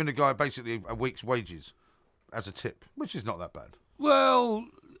you've given the guy basically a week's wages as a tip, which is not that bad. Well,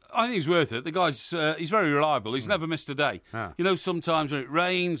 I think he's worth it. The guy's he's very reliable. He's never missed a day. Ah. Sometimes when it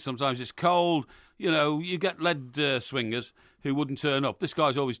rains, sometimes it's cold. You get lead swingers who wouldn't turn up. This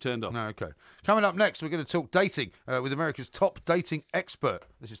guy's always turned up. No, okay. Coming up next, we're going to talk dating with America's top dating expert.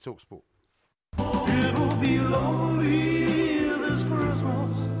 This is TalkSport. It'll be lonely this Christmas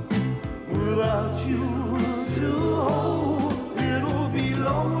without you to hold. It'll be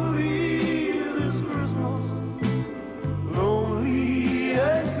lonely this Christmas, lonely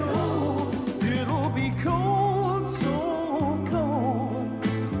and cold. It'll be cold, so cold,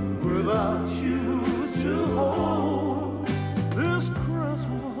 without you to hold this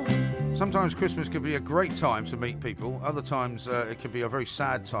Christmas. Sometimes Christmas can be a great time to meet people. Other times it can be a very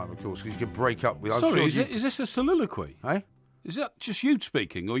sad time, of course, because you can break up with... Sorry, is this a soliloquy? Eh? Is that just you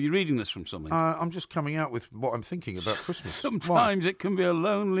speaking, or are you reading this from something? I'm just coming out with what I'm thinking about Christmas. Sometimes it can be a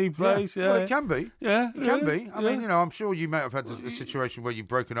lonely place. Yeah. Well, it can be. Yeah, It can be. I yeah. mean, I'm sure you may have had a situation where you've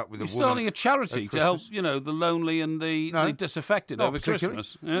broken up with a You're woman. starting a charity at to help, Christmas. the lonely and the disaffected Not over particularly.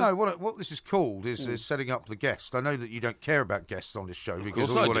 Christmas. Yeah. No, what this is called is setting up the guest. I know that you don't care about guests on this show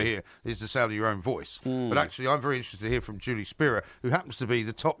because course all I you want to do. hear is the sound of your own voice. But actually, I'm very interested to hear from Julie Spira, who happens to be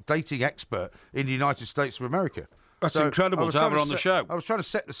the top dating expert in the United States of America. That's So incredible I was to have trying her on the show. I was trying to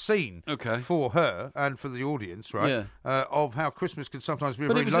set the scene Okay. for her and for the audience, right? Yeah. Of how Christmas can sometimes be a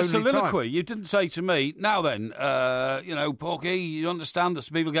But very it was a lonely soliloquy. time. You didn't say to me, now then, Porky, you understand that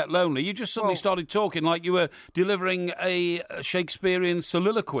some people get lonely. You just suddenly started talking like you were delivering a Shakespearean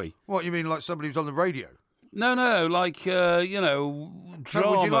soliloquy. What, you mean like somebody who's on the radio? No, like, drama.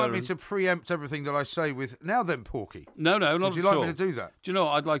 So would you like me to preempt everything that I say with, now then, Porky? No, not Would you at like all. me to do that? Do you know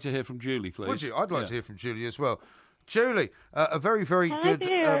what? I'd like to hear from Julie, please. Would you? I'd like to hear from Julie as well. Julie, a very, very Hi good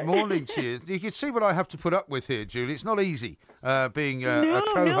there. morning to you. You can see what I have to put up with here, Julie. It's not easy being a No,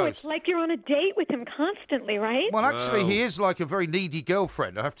 co-host. it's like you're on a date with him constantly, right? Well, actually, he is like a very needy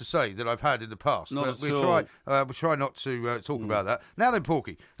girlfriend, I have to say, that I've had in the past. Not But at all. we try not to talk about that. Now then,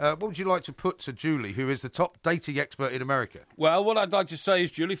 Porky, what would you like to put to Julie, who is the top dating expert in America? Well, what I'd like to say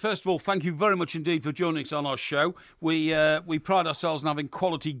is, Julie, first of all, thank you very much indeed for joining us on our show. We pride ourselves on having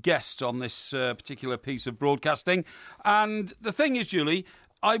quality guests on this particular piece of broadcasting. And the thing is, Julie,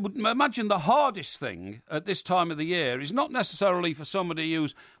 I would imagine the hardest thing at this time of the year is not necessarily for somebody who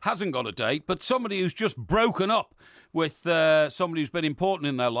hasn't got a date, but somebody who's just broken up with somebody who's been important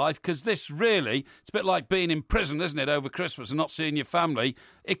in their life, because this really, it's a bit like being in prison, isn't it, over Christmas and not seeing your family.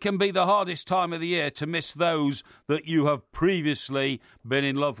 It can be the hardest time of the year to miss those that you have previously been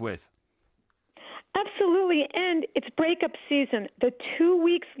in love with. Absolutely, and it's breakup season. The 2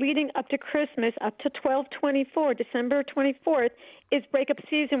 weeks leading up to Christmas, up to 12/24, December 24th, is breakup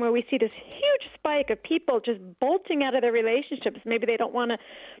season where we see this huge spike of people just bolting out of their relationships. Maybe they don't want to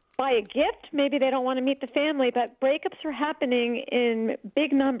buy a gift, maybe they don't want to meet the family, but breakups are happening in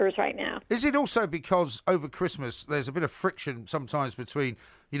big numbers right now. Is it also because over Christmas there's a bit of friction sometimes between,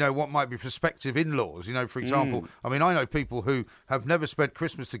 what might be prospective in-laws? For example, I mean, I know people who have never spent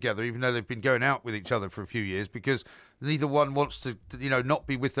Christmas together, even though they've been going out with each other for a few years, because neither one wants to, not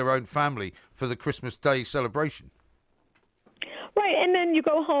be with their own family for the Christmas Day celebration. Right, and then you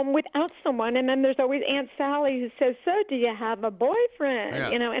go home without someone, and then there's always Aunt Sally who says, so do you have a boyfriend? Yeah.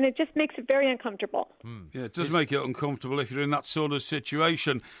 And it just makes it very uncomfortable. Yeah, it does make it uncomfortable if you're in that sort of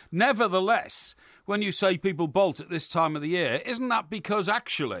situation. Nevertheless, when you say people bolt at this time of the year, isn't that because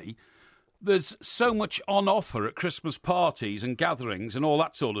actually there's so much on offer at Christmas parties and gatherings and all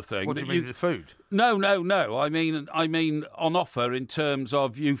that sort of thing? What do you mean, the food? No. I mean on offer in terms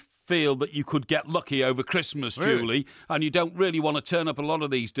of you feel that you could get lucky over Christmas, Really? Julie, and you don't really want to turn up a lot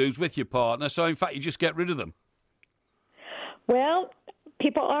of these dudes with your partner, so in fact you just get rid of them. Well,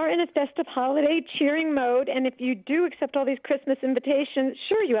 people are in a festive holiday cheering mode, and if you do accept all these Christmas invitations,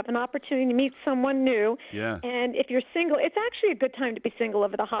 sure, you have an opportunity to meet someone new. Yeah. And if you're single, it's actually a good time to be single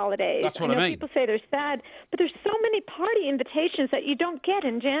over the holidays. That's what I know mean. People say they're sad, but there's so many party invitations that you don't get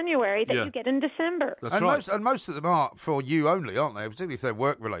in January that you get in December. That's right. Most of them are for you only, aren't they? Particularly if they're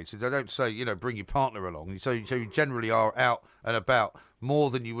work-related. They don't say, bring your partner along. So you generally are out and about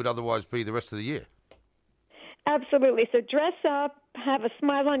more than you would otherwise be the rest of the year. Absolutely. So dress up, have a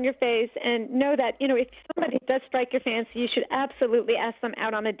smile on your face, and know that, if somebody does strike your fancy, you should absolutely ask them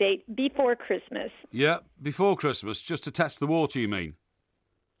out on a date before Christmas. Yeah, before Christmas, just to test the water, you mean?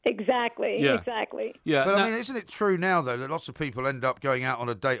 Exactly. Yeah. Exactly. Yeah. But, isn't it true now, though, that lots of people end up going out on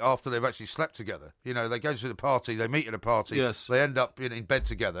a date after they've actually slept together? They go to the party, they meet at a party, yes. They end up in bed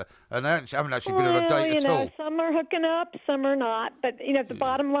together, and they haven't actually been on a date at all. Some are hooking up, some are not. But, the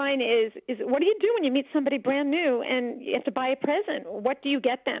bottom line is what do you do when you meet somebody brand new and you have to buy a present? What do you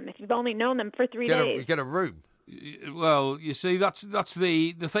get them if you've only known them for 3 days? You get a room. Well, you see, that's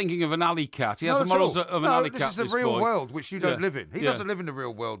the thinking of an alley cat. He has the morals of an alley cat. This is the real world, which you don't live in. He doesn't live in the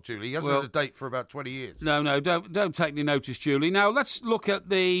real world, Julie. He hasn't had a date for about 20 years. No, don't take any notice, Julie. Now, let's look at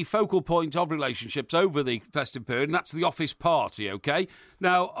the focal point of relationships over the festive period, and that's the office party, OK?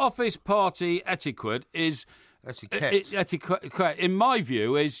 Now, office party etiquette is... Etiquette, in my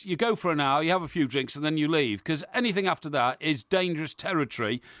view, is you go for an hour, you have a few drinks, and then you leave, because anything after that is dangerous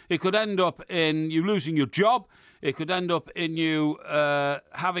territory. It could end up in you losing your job. It could end up in you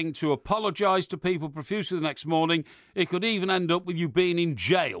having to apologise to people profusely the next morning. It could even end up with you being in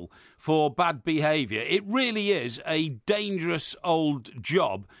jail for bad behaviour. It really is a dangerous old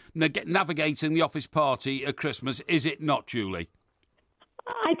job, navigating the office party at Christmas, is it not, Julie?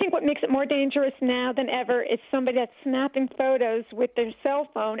 I think what makes it more dangerous now than ever is somebody that's snapping photos with their cell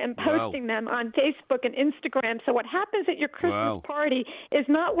phone and posting them on Facebook and Instagram. So what happens at your Christmas party is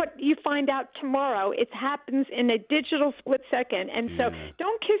not what you find out tomorrow. It happens in a digital split second. And so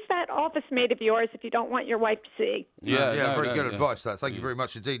don't kiss that office mate of yours if you don't want your wife to see. Very good advice, that. Thank you very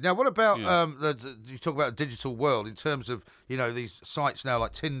much indeed. Now, what about, you talk about a digital world in terms of, these sites now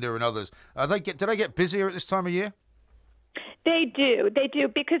like Tinder and others. Do they get busier at this time of year? They do,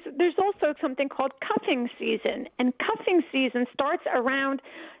 because there's also something called cuffing season, and cuffing season starts around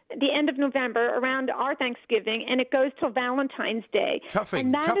the end of November, around our Thanksgiving, and it goes till Valentine's Day.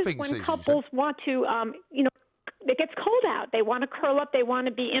 And that is when couples want to, it gets cold out. They want to curl up. They want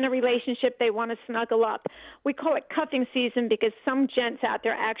to be in a relationship. They want to snuggle up. We call it cuffing season because some gents out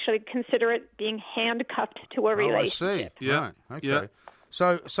there actually consider it being handcuffed to a relationship. I see. Yeah. Right. Okay. Yeah.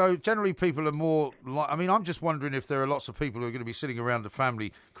 So generally people are more like... I'm just wondering if there are lots of people who are going to be sitting around the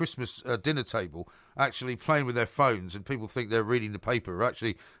family Christmas dinner table actually playing with their phones, and people think they're reading the paper.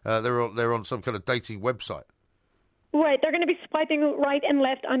 Actually, they're on some kind of dating website. Right, they're going to be swiping right and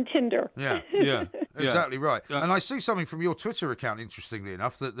left on Tinder. Yeah, exactly right. And I see something from your Twitter account, interestingly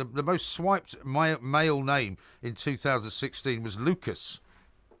enough, that the most swiped male name in 2016 was Lucas.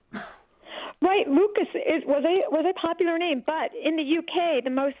 Right, Lucas was a popular name, but in the UK, the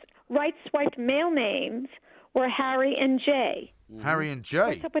most right-swiped male names were Harry and Jay. Harry and Jay?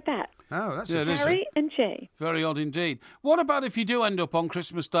 What's up with that? Oh, that's Harry and Jay. Very odd indeed. What about if you do end up on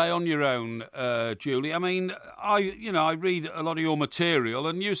Christmas Day on your own, Julie? I read a lot of your material,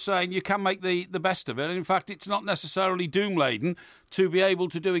 and you're saying you can make the best of it. And in fact, it's not necessarily doom-laden to be able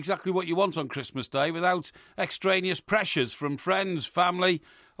to do exactly what you want on Christmas Day without extraneous pressures from friends, family,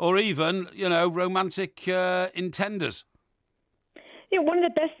 or even, romantic intenders. One of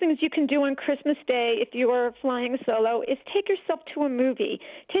the best things you can do on Christmas Day if you are flying solo is take yourself to a movie.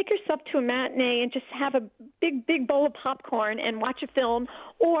 Take yourself to a matinee and just have a big bowl of popcorn and watch a film.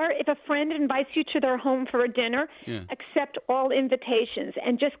 Or if a friend invites you to their home for a dinner, accept all invitations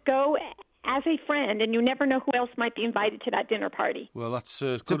and just go as a friend, and you never know who else might be invited to that dinner party. Well, that's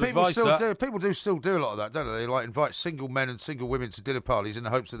good advice. People do still do a lot of that, don't they? They invite single men and single women to dinner parties in the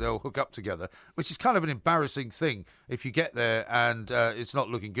hopes that they'll hook up together, which is kind of an embarrassing thing if you get there and it's not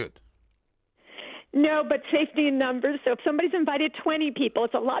looking good. No, but safety in numbers. So if somebody's invited 20 people,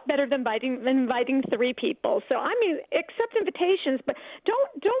 it's a lot better than inviting 3 people. So accept invitations, but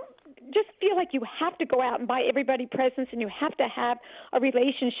don't just feel like you have to go out and buy everybody presents and you have to have a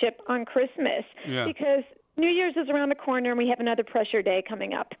relationship on Christmas because New Year's is around the corner and we have another pressure day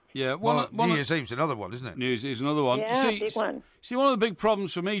coming up. Yeah, New Year's Eve's another one, isn't it? New Year's Eve's another one. Yeah, big one. See, one of the big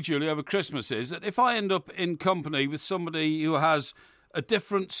problems for me, Julie, over Christmas is that if I end up in company with somebody who has a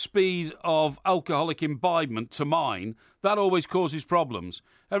different speed of alcoholic imbibement to mine, that always causes problems.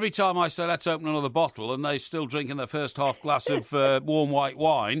 Every time I say, let's open another bottle, and they're still drinking their first half glass of warm white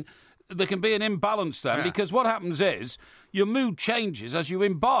wine, there can be an imbalance then, because what happens is your mood changes as you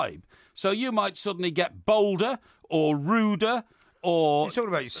imbibe. So you might suddenly get bolder or ruder. Or you're talking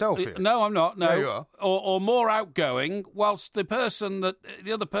about yourself here. No, I'm not. No, there you are. Or more outgoing, whilst the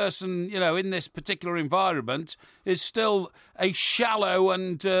other person, in this particular environment is still a shallow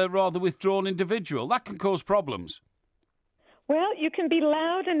and rather withdrawn individual. That can cause problems. Well, you can be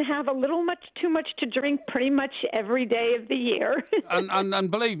loud and have a little too much to drink pretty much every day of the year.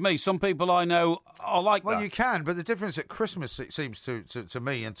 and believe me, some people I know are like that. Well, you can, but the difference at Christmas, it seems to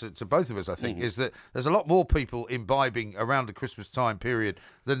me and to both of us, I think, is that there's a lot more people imbibing around the Christmas time period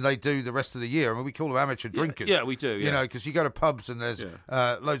than they do the rest of the year. I mean, we call them amateur drinkers. Yeah, we do, yeah. Because you go to pubs and there's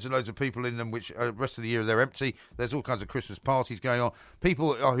loads and loads of people in them, which the rest of the year they're empty. There's all kinds of Christmas parties going on.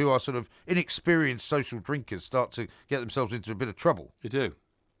 People who are sort of inexperienced social drinkers start to get themselves into a bit of trouble. You do.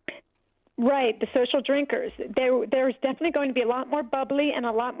 Right, the social drinkers. There's definitely going to be a lot more bubbly and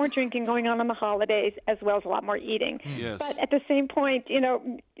a lot more drinking going on the holidays, as well as a lot more eating. Yes. But at the same point,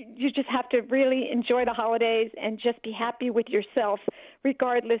 you just have to really enjoy the holidays and just be happy with yourself,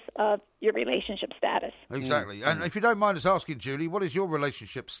 regardless of your relationship status. Exactly. And if you don't mind us asking, Julie, what is your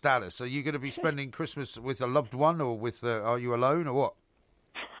relationship status? Are you going to be spending Christmas with a loved one, or are you alone, or what?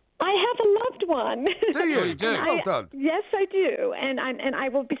 I have a loved one. Do you? You do. Well done. Yes, I do, and I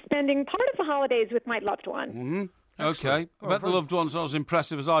will be spending part of the holidays with my loved one. Mm-hmm. Okay. I bet the loved one's not as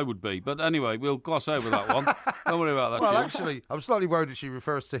impressive as I would be, but anyway, we'll gloss over that one. Don't worry about that. Well, Julie. actually, I'm slightly worried that she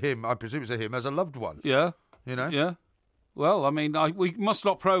refers to him. I presume it's a him as a loved one. Yeah. Yeah. Well, I mean, we must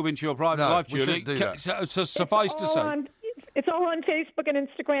not probe into your private life, Julie. We shouldn't do that. So suffice to say. It's all on Facebook and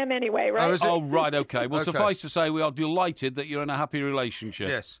Instagram anyway, right? Oh, right, okay. Well, suffice to say, we are delighted that you're in a happy relationship.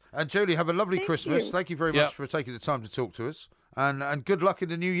 Yes. And, Julie, have a lovely Christmas. Thank you very much for taking the time to talk to us. And good luck in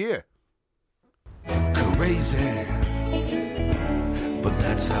the new year. Crazy, but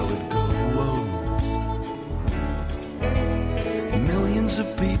that's how it goes. Millions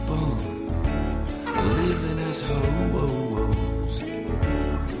of people living as hoes.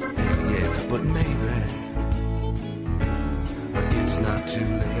 Yeah, but maybe it's not too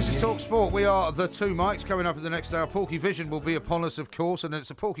late. This is Talk Sport. We are the two mics. Coming up in the next hour, Porkyvision will be upon us, of course, and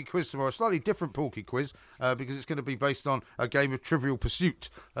it's a Porky quiz tomorrow, a slightly different Porky quiz, because it's going to be based on a game of Trivial Pursuit.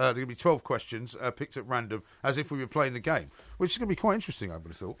 There are going to be 12 questions picked at random, as if we were playing the game, which is going to be quite interesting, I would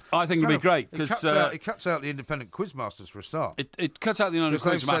have thought. I think it'll be great. It cuts out the independent quizmasters for a start. It cuts out the independent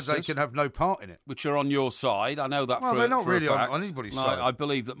quizmasters. Because they've said they can have no part in it. Which are on your side. I know that well, for they're not for really a fact. on anybody's side. I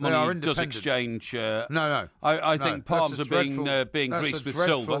believe that money does exchange. No. I think palms are being greased with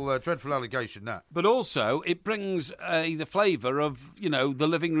silver. Dreadful allegation, that. But also, it brings the flavour of, the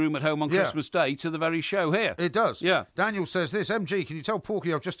living room at home on Christmas Day to the very show here. It does. Yeah. Daniel says this, MG, can you tell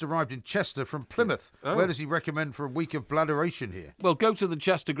Porky I've just arrived in Chester from Plymouth? Oh. Where does he recommend for a week of bladderation here? Well, go to the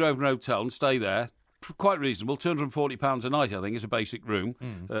Chester Grosvenor Hotel and stay there. Quite reasonable, £240 a night, I think, is a basic room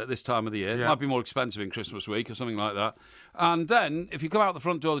at this time of the year. It might be more expensive in Christmas week or something like that. And then, if you come out the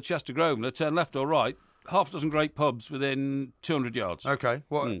front door of the Chester Grosvenor, turn left or right, half a dozen great pubs within 200 yards. Okay.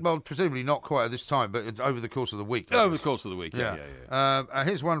 Well, presumably not quite at this time, but over the course of the week. Over the course of the week, yeah.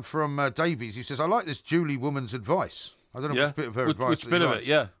 Here's one from Davies. He says, I like this Julie woman's advice. I don't know which bit of her advice. Which bit of it,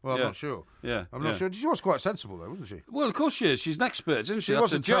 yeah. Well, I'm not sure. Yeah. I'm not sure. She was quite sensible, though, wasn't she? Well, of course she is. She's an expert, isn't she? She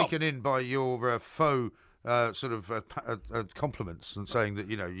wasn't taken in by your faux compliments and saying that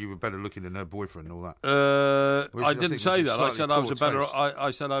you were better looking than her boyfriend and all that. I didn't say that. I said I was a better.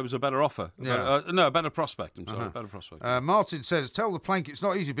 I said I was a better offer. Yeah. A better prospect. I'm sorry, better prospect. Martin says, "Tell the plank it's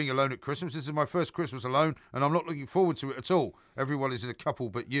not easy being alone at Christmas. This is my first Christmas alone, and I'm not looking forward to it at all. Everyone is in a couple,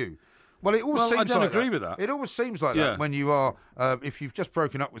 but you." Well, it always seems I don't like agree that. with that. It always seems like that when you are, if you've just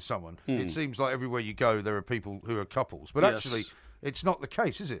broken up with someone, it seems like everywhere you go there are people who are couples. But actually, it's not the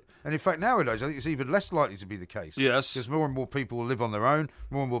case, is it? And in fact, nowadays, I think it's even less likely to be the case. Yes. Because more and more people live on their own,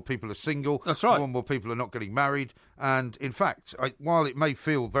 more and more people are single. That's right. More and more people are not getting married. And in fact, while it may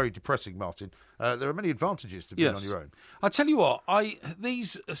feel very depressing, Martin, there are many advantages to being on your own. I tell you what,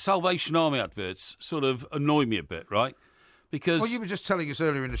 these Salvation Army adverts sort of annoy me a bit, right? Because you were just telling us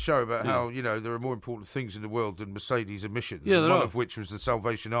earlier in the show about how, there are more important things in the world than Mercedes emissions. Yeah, one of which was the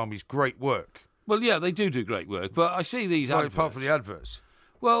Salvation Army's great work. Well, yeah, they do great work, but I see these adverts. Apart from the adverts.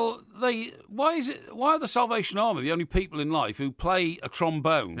 Well, why are the Salvation Army the only people in life who play a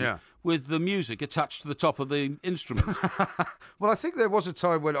trombone with the music attached to the top of the instrument. Well, I think there was a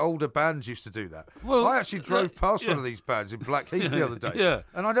time when older bands used to do that. Well, I actually drove past one of these bands in Blackheath the other day,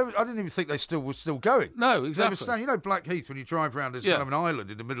 and I didn't even think they were still going. No, exactly. They were Blackheath, when you drive around, there's kind of an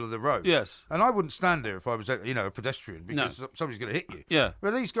island in the middle of the road. Yes. And I wouldn't stand there if I was, a pedestrian, because somebody's going to hit you. Yeah.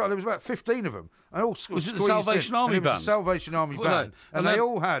 But these guys, there was about 15 of them, and all was it the Salvation Army band? It was the Salvation Army band, and they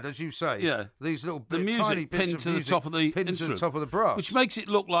all had, as you say, these little tiny bits pinned of to music the top of the pinned to instrument, the top of the brass, which makes it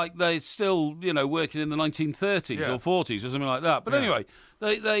look like they're still, working in the 1930s or 40s or something like that. But anyway,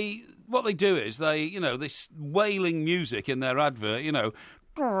 they what they do is they, this wailing music in their advert, and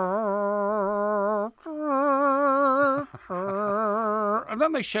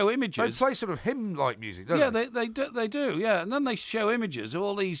then they show images. They play sort of hymn-like music, don't they? They do, yeah. And then they show images of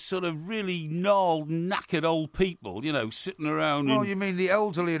all these sort of really gnarled, knackered old people, sitting around. Well, you mean the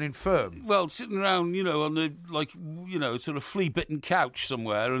elderly and infirm? Well, sitting around, on the sort of flea-bitten couch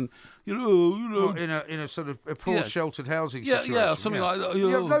somewhere, and Well, in a sort of a poor sheltered housing situation. Yeah, something like that. You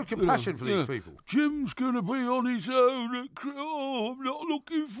have no compassion for these people. Jim's going to be on his own. I'm not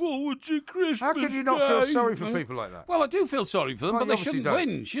looking forward to Christmas. How can you not feel sorry for people like that? Well, I do feel sorry for them, but they shouldn't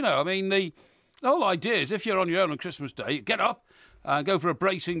whinge. I mean, the whole idea is if you're on your own on Christmas Day, get up. Go for a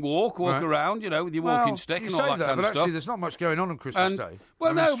bracing walk around, with your walking stick and all that kind of stuff. But actually, there's not much going on Christmas Day.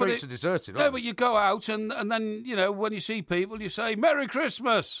 Well, the streets are deserted. No, but you go out and then, when you see people, you say, Merry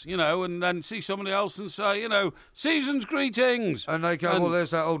Christmas, and then see somebody else and say, season's greetings. And they go, well, there's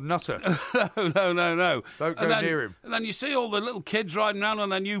that old nutter. No. Don't go near him. And then you see all the little kids riding around on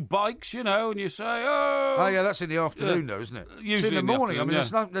their new bikes, and you say, oh. Oh, yeah, that's in the afternoon, though, isn't it? Usually in the morning. I mean,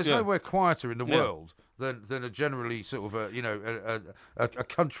 there's nowhere quieter in the world than a generally sort of a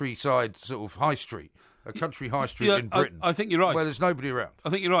countryside sort of high street, a country high street in Britain. I think you're right. Where there's nobody around.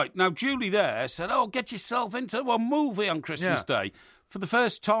 I think you're right. Now, Julie there said, get yourself into a movie on Christmas Day. For the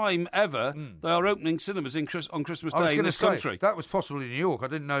first time ever, they are opening cinemas on Christmas Day in this country. That was possible in New York. I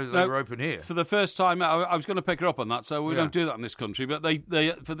didn't know that they were open here. For the first time, I was going to pick her up on that, so we don't do that in this country. But they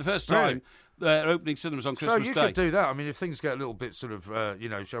for the first time, they're opening cinemas on Christmas Day. So you could do that. I mean, if things get a little bit sort of,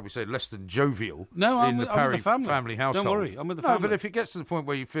 shall we say, less than jovial I'm in the with Parry the family. family household. Don't worry, I'm with the family. No, but if it gets to the point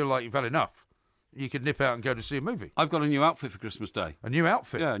where you feel like you've had enough, you could nip out and go to see a movie. I've got a new outfit for Christmas Day. A new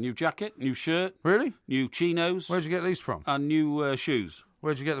outfit? Yeah, a new jacket, new shirt. Really? New chinos. Where'd you get these from? And new shoes.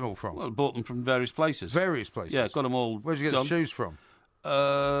 Where'd you get them all from? Well, I bought them from various places. Various places? Yeah, got them all. Where'd you get the shoes from?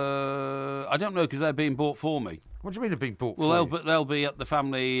 I don't know, because they're being bought for me. What do you mean they're being bought for you? Well, they'll be at the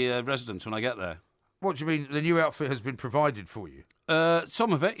family residence when I get there. What do you mean the new outfit has been provided for you?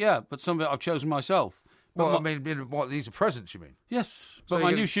 Some of it, yeah, but some of it I've chosen myself. Well, these are presents, you mean? Yes, but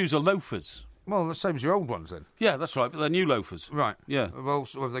my new shoes are loafers. Well, the same as your old ones, then. Yeah, that's right, but they're new loafers. Right. Yeah. Well,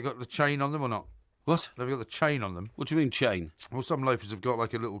 so have they got the chain on them or not? What? Have they got the chain on them? What do you mean chain? Well, some loafers have got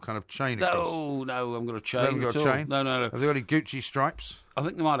like a little kind of chain across. No, I've got a chain. They haven't got a chain? No. Have they got any Gucci stripes? I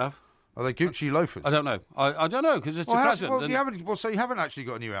think they might have. Are they Gucci loafers? I don't know. I don't know, because it's a present. Well, you haven't. So you haven't actually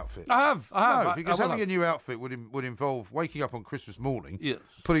got a new outfit. I have. No, because having a new outfit would involve waking up on Christmas morning,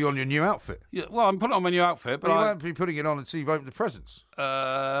 putting on your new outfit. Yeah. Well, I'm putting on my new outfit, but you won't be putting it on until you've opened the presents.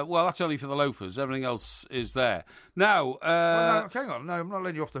 Well, that's only for the loafers. Everything else is there. Now, no, hang on. No, I'm not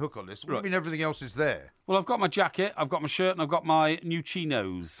letting you off the hook on this. What do you mean everything else is there? Well, I've got my jacket, I've got my shirt, and I've got my new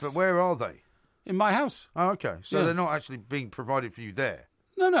chinos. But where are they? In my house. Oh, okay. So they're not actually being provided for you there.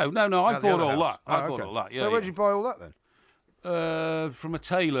 No. I bought all that. I bought all that. Yeah. So where'd you buy all that then? From a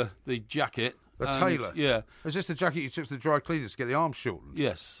tailor, the jacket. Tailor? Yeah. Is this the jacket you took to the dry cleaners to get the arms shortened?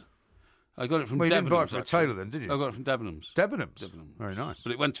 Yes. I got it from Debenhams. You didn't buy it from a tailor then, did you? I got it from Debenhams. Debenhams? Very nice.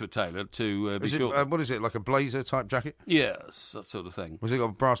 But it went to a tailor to be short. What is it, like a blazer type jacket? Yes, that sort of thing. Was it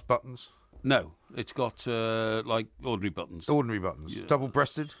got brass buttons? No, it's got like ordinary buttons. Ordinary buttons? Yeah.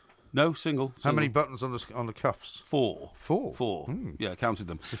 Double-breasted? No, single. How many buttons on the cuffs? 4. 4? 4. Yeah, I counted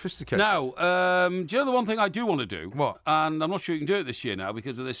them. Sophisticated. Now, do you know the one thing I do want to do? What? And I'm not sure you can do it this year now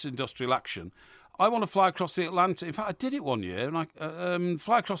because of this industrial action. I want to fly across the Atlantic. In fact, I did it one year, and I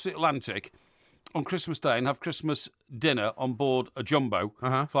fly across the Atlantic on Christmas Day and have Christmas dinner on board a jumbo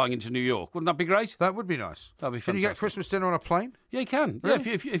flying into New York. Wouldn't that be great? That would be nice. That'd be fantastic. Can you get Christmas dinner on a plane? Yeah, you can. Really?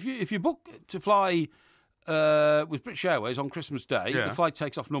 Yeah, if you book to fly with British Airways on Christmas Day, the flight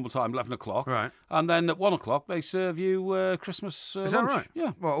takes off normal time, 11 o'clock. Right. And then at 1 o'clock, they serve you Christmas Is lunch. that right?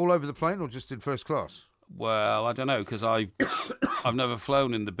 Yeah. Well, all over the plane or just in first class? Well, I don't know, because I I've never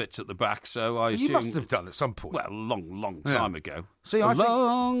flown in the bits at the back, so I assume... You must have done at some point. Well, long time ago. See,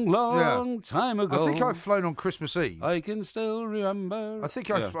 long time ago. I think I've flown on Christmas Eve. I can still remember. I think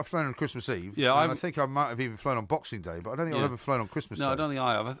I've flown on Christmas Eve. Yeah, and I think I might have even flown on Boxing Day, but I don't think I've ever flown on Christmas Day. No, I don't think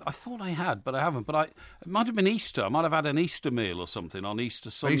I have. I thought I had, but I haven't. But it might have been Easter. I might have had an Easter meal or something on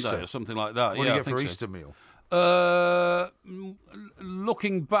Easter Sunday or something like that. What do you get for Easter meal?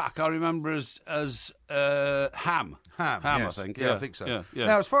 Looking back, I remember as ham. Ham, yes. I think. Yeah, I think so. Yeah.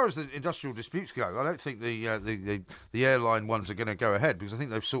 Now, as far as the industrial disputes go, I don't think the airline ones are going to go ahead because I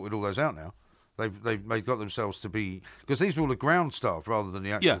think they've sorted all those out now. They've got themselves to be, because these are all the ground staff rather than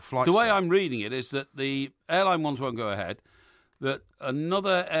the actual flight the way staff. I'm reading it is that the airline ones won't go ahead. That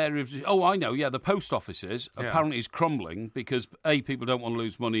another area of... Oh, I know, the post offices apparently is crumbling because, A, people don't want to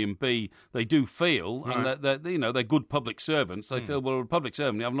lose money, and B, they do feel, and they're good public servants, they feel, well, a public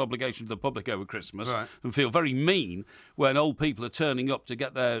servant, you have an obligation to the public over Christmas, and feel very mean when old people are turning up to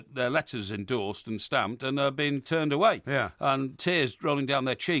get their letters endorsed and stamped and are being turned away. Yeah. And tears rolling down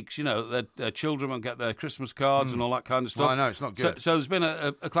their cheeks, their children won't get their Christmas cards and all that kind of stuff. Well, I know, it's not good. So there's been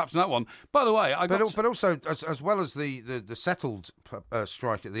a collapse in that one. By the way, but also, as well as the settled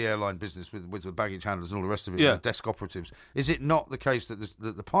strike at the airline business with the baggage handlers and all the rest of it, desk operatives, is it not the case that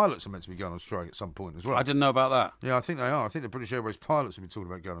the pilots are meant to be going on strike at some point as well? I didn't know about that. Yeah, I think they are. I think the British Airways pilots have been talking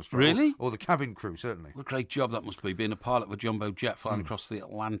about going on strike. Really? Or the cabin crew, certainly. What a great job that must be, being a pilot of a jumbo jet flying across the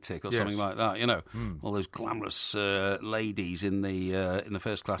Atlantic or something like that, all those glamorous ladies in the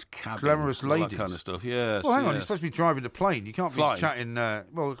first class cabin. Glamorous ladies? That kind of stuff, yes. Well, hang on, you're supposed to be driving the plane. You can't be chatting...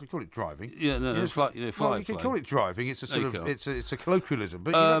 well, you could call it driving. Yeah, no, it's fly. Well, you can call it driving. It's a sort of... It's a colloquialism.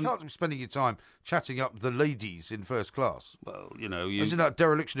 But you can't be spending your time chatting up the ladies in first class. Well, isn't that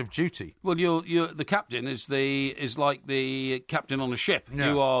dereliction of duty? Well, the captain is like the captain on a ship.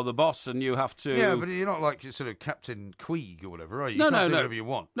 Yeah. You are the boss, and you have to. Yeah, but you're not like sort of Captain Queeg or whatever, are you? No, you can't do whatever you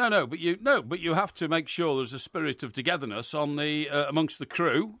want. No, but you have to make sure there's a spirit of togetherness on the amongst the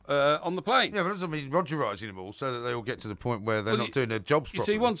crew on the plane. Yeah, but it doesn't mean Rogerising them all so that they all get to the point where they're not doing their jobs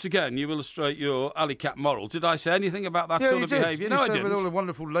properly. You see, once again, you illustrate your alley cat moral. Did I say anything about that sort of behaviour? No, I didn't. With all the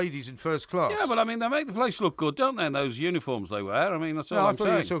wonderful ladies in first class. Yeah, but I mean, they make the place look good, don't they, in those uniforms they wear? I mean, that's all I'm saying.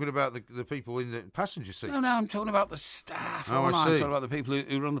 I thought you were talking about the people in the passenger seats. No, I'm talking about the staff. Oh, I see. I'm talking about the people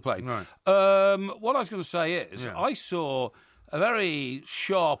who run the plane. Right. What I was going to say is, I saw a very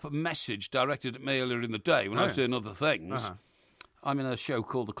sharp message directed at me earlier in the day when I was doing other things. Uh-huh. I'm in a show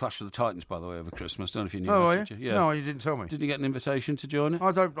called The Clash of the Titans, by the way, over Christmas. Don't know if you knew that. Oh, are you? Yeah. No, you didn't tell me. Did you get an invitation to join it?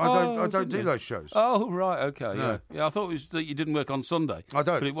 I don't do those shows. Oh, right, okay, No. yeah. I thought it was that you didn't work on Sunday. I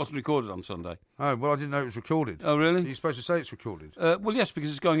don't. But it wasn't recorded on Sunday. Oh, well, I didn't know it was recorded. Oh, really? Are you supposed to say it's recorded? Well, yes, because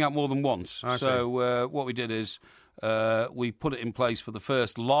it's going out more than once. I So what we did is we put it in place for the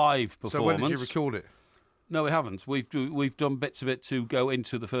first live performance. So when did you record it? No, we haven't. We've done bits of it to go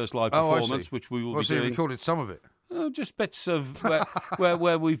into the first live performance, which we will be so doing. You recorded some of it? Just bits of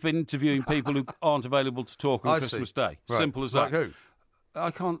where we've been interviewing people who aren't available to talk on Christmas Day. Right. Simple as that. Like who?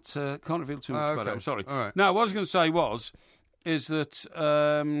 I can't reveal too much about it. I'm sorry. All right. Now, what I was going to say is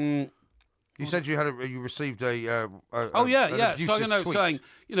that. You said you received a So abusive I'm saying,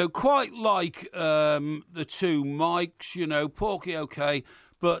 quite like the two Mikes, Porky, okay,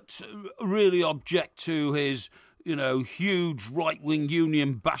 but really object to his, huge right-wing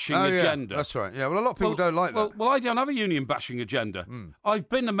union bashing agenda. That's right. Yeah, well, a lot of people don't like that. Well, I don't have a union bashing agenda. I've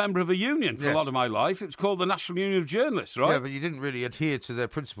been a member of a union for a lot of my life. It was called the National Union of Journalists, right? Yeah, but you didn't really adhere to their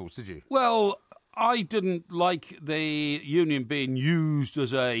principles, did you? Well, I didn't like the union being used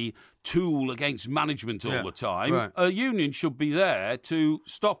as a tool against management all the time. Right. A union should be there to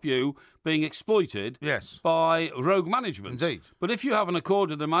stop you being exploited by rogue management. Indeed. But if you have an accord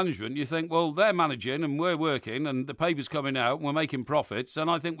with the management, you think, well, they're managing and we're working and the paper's coming out and we're making profits,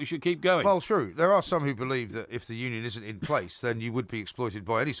 and I think we should keep going. Well, true. There are some who believe that if the union isn't in place, then you would be exploited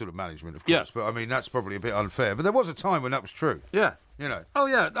by any sort of management, of course. But, I mean, that's probably a bit unfair. But there was a time when that was true. Yeah. Oh,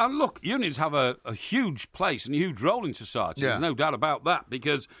 yeah. And look, unions have a huge place and a huge role in society. There's no doubt about that,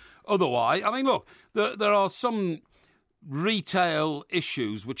 because otherwise, I mean, look, there are some retail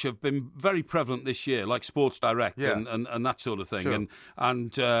issues which have been very prevalent this year, like Sports Direct and that sort of thing, sure.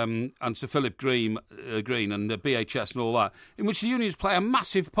 and Sir Philip Green and the BHS and all that, in which the unions play a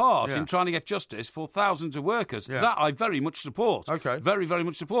massive part in trying to get justice for thousands of workers. That I very much support. Okay. Very, very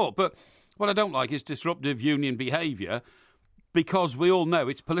much support. But what I don't like is disruptive union behaviour, because we all know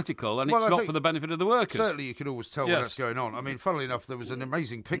it's political and it's not for the benefit of the workers. Certainly you can always tell when that's going on. I mean, funnily enough, there was an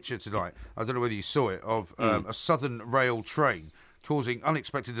amazing picture tonight, I don't know whether you saw it, of a Southern Rail train causing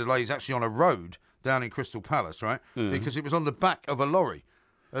unexpected delays actually on a road down in Crystal Palace, right? Because it was on the back of a lorry.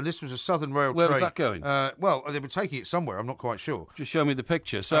 and this was a Southern Rail Where train. was that going? Well, they were taking it somewhere. I'm not quite sure. Just show me the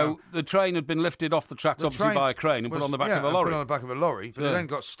picture. So the train had been lifted off the tracks, obviously by a crane, and put on the back of a lorry. Put on the back of a lorry, but it then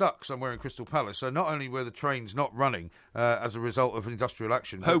got stuck somewhere in Crystal Palace. So not only were the trains not running as a result of industrial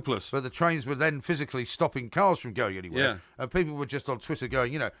action, hopeless, but the trains were then physically stopping cars from going anywhere. Yeah. And people were just on Twitter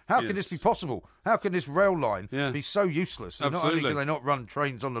going, how can this be possible? How can this rail line be so useless? And not only can they not run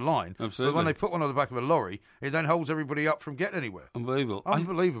trains on the line, but when they put one on the back of a lorry, it then holds everybody up from getting anywhere. Unbelievable.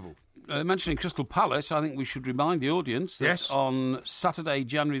 Unbelievable. Mentioning Crystal Palace, I think we should remind the audience that on Saturday,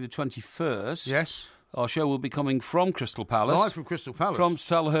 January the 21st, our show will be coming from Crystal Palace. Live from Crystal Palace. From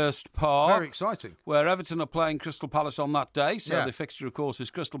Selhurst Park. Very exciting. Where Everton are playing Crystal Palace on that day. So the fixture, of course,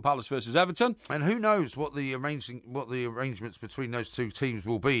 is Crystal Palace versus Everton. And who knows what the arrangements between those two teams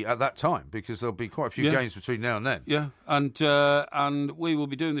will be at that time, because there'll be quite a few games between now and then. Yeah, and we will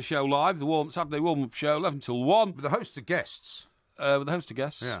be doing the show live, the Saturday warm-up show, 11 till 1. With a host of guests. With a host of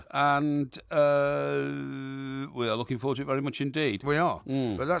guests. Yeah. And we are looking forward to it very much indeed. We are.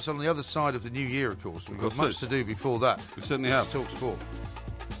 But that's on the other side of the new year, of course. We've got much to do before that. We certainly have. Talk Sport.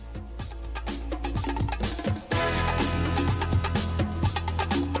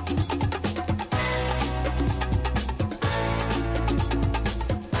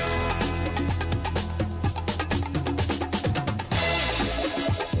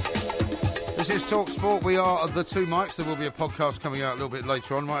 This is Talk Sport. We are the two mics. There will be a podcast coming out a little bit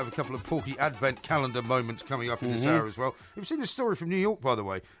later on. Might have a couple of Porky Advent calendar moments coming up in this hour as well. You've seen a story from New York, by the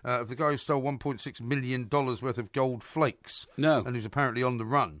way, of the guy who stole $1.6 million worth of gold flakes. No. And who's apparently on the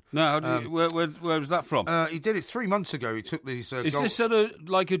run. No, where was that from? He did it 3 months ago. He took these Is this sort of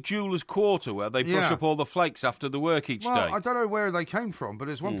like a jeweller's quarter where they brush up all the flakes after the work each day? I don't know where they came from, but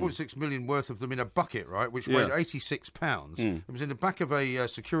there's 1.6 million worth of them in a bucket, right, which weighed 86 pounds. It was in the back of a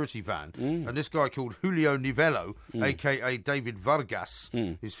security van, and this guy called Julio Nivello, a.k.a. David Vargas,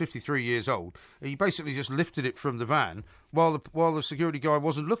 who's 53 years old, he basically just lifted it from the van while the security guy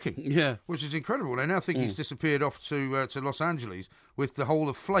wasn't looking. Yeah. Which is incredible. They now think he's disappeared off to Los Angeles with the whole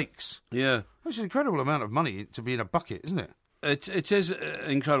of flakes. Yeah. Which is an incredible amount of money to be in a bucket, isn't it? It is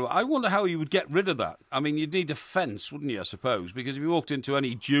incredible. I wonder how you would get rid of that. I mean, you'd need a fence, wouldn't you, I suppose? Because if you walked into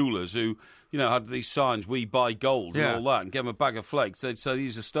any jewellers who, had these signs, we buy gold and all that, and gave them a bag of flakes, they'd say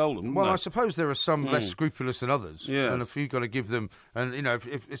these are stolen, Well, they? I suppose there are some less scrupulous than others. Yeah. And if you've got to give them, and,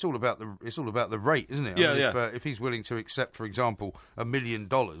 if it's all about the rate, isn't it? If he's willing to accept, for example, $1 million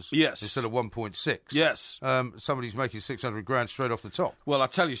instead of 1.6. Yes. Somebody's making 600 grand straight off the top. Well, I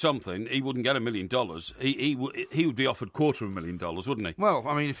tell you something, he wouldn't get $1 million. He would be offered $250,000, wouldn't he? Well,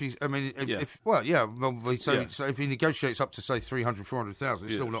 I mean, so if he negotiates up to say 300, 400,000,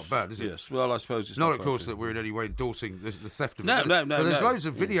 it's still not bad, is it? Yes. Well, I suppose it's not, of course, that we're in any way endorsing the theft of it. No. But there's loads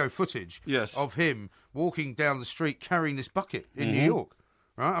of video footage of him walking down the street carrying this bucket in New York.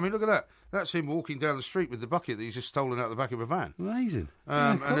 Right? I mean, look at that. That's him walking down the street with the bucket that he's just stolen out the back of a van. Amazing.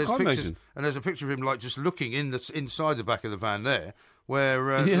 And there's a picture of him just looking inside the back of the van there,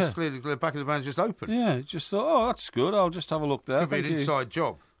 where clearly the back of the van's just open. Yeah, just thought, that's good. I'll just have a look there. Could be an inside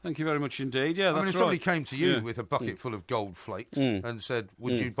job. Thank you very much indeed. Yeah, that's if right. somebody came to you with a bucket full of gold flakes and said,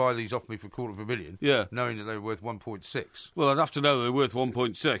 would you buy these off me for $250,000? Knowing that they were worth 1.6. Well, I'd have to know they were worth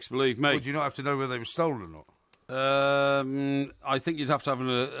 1.6, believe me. Would you not have to know whether they were stolen or not? I think you'd have to have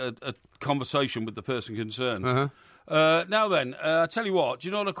a conversation with the person concerned. Now then, I tell you what, do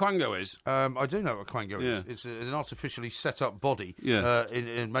you know what a quango is? I do know what a quango is. It's an artificially set up body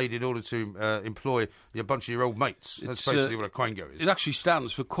made in order to employ a bunch of your old mates. That's basically what a quango is. It actually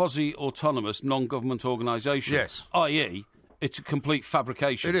stands for Quasi-Autonomous Non-Government Organisation. Yes. i.e., it's a complete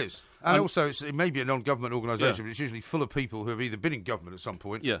fabrication. It is. And also, it may be a non-government organisation, but it's usually full of people who have either been in government at some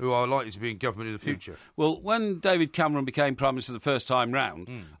point, who are likely to be in government in the future. Well, when David Cameron became Prime Minister the first time round,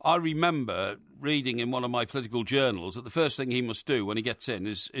 I remember reading in one of my political journals that the first thing he must do when he gets in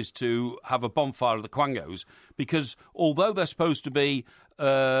is to have a bonfire of the quangos, because although they're supposed to be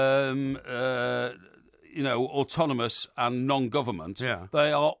autonomous and non-government,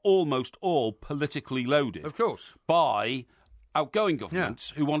 they are almost all politically loaded. Of course. By outgoing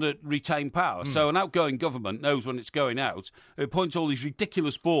governments who want to retain power. So an outgoing government knows when it's going out. It appoints all these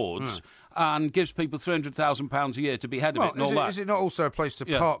ridiculous boards and gives people £300,000 a year to be head of it and all that. Is it not also a place to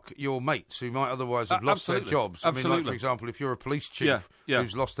park your mates who might otherwise have lost their jobs? I mean, like, for example, if you're a police chief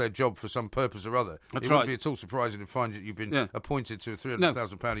who's lost their job for some purpose or other, it wouldn't be at all surprising to find that you've been appointed to a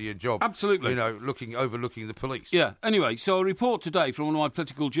 £300,000 a year job. Absolutely. Overlooking the police. Yeah. Anyway, so a report today from one of my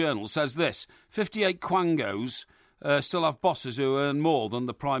political journals says this: 58 quangos still have bosses who earn more than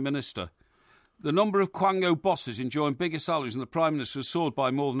the Prime Minister. The number of Quango bosses enjoying bigger salaries than the Prime Minister has soared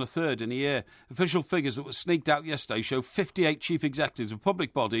by more than a third in a year. Official figures that were sneaked out yesterday show 58 chief executives of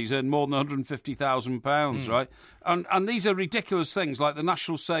public bodies earn more than £150,000, right? And these are ridiculous things like the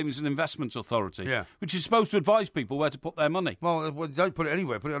National Savings and Investments Authority, which is supposed to advise people where to put their money. Well, don't put it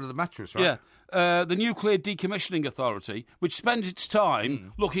anywhere. Put it under the mattress, right? Yeah. The Nuclear Decommissioning Authority, which spends its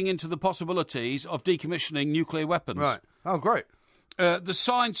time looking into the possibilities of decommissioning nuclear weapons. Right. Oh, great. The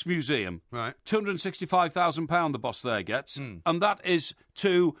Science Museum, right? £265,000 the boss there gets, and that is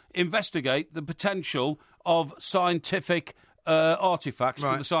to investigate the potential of scientific artefacts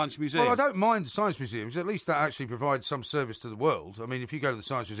for the Science Museum. Well, I don't mind science museums. At least that actually provides some service to the world. I mean, if you go to the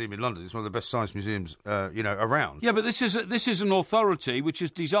Science Museum in London, it's one of the best science museums, around. Yeah, but this is an authority which is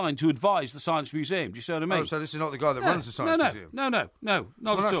designed to advise the Science Museum. Do you see what I mean? Oh, so this is not the guy that runs the Science Museum? No, not at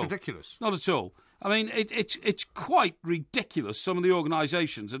all. That's ridiculous. Not at all. I mean, it's quite ridiculous, some of the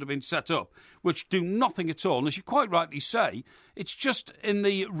organisations that have been set up, which do nothing at all. And as you quite rightly say, it's just in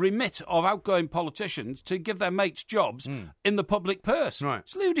the remit of outgoing politicians to give their mates jobs in the public purse. Right.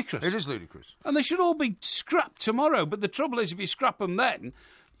 It's ludicrous. It is ludicrous. And they should all be scrapped tomorrow. But the trouble is, if you scrap them then,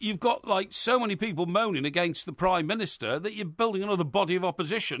 you've got, so many people moaning against the Prime Minister that you're building another body of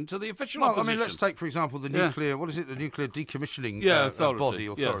opposition to the official opposition. I mean, let's take, for example, the nuclear... What is it? The Nuclear Decommissioning authority,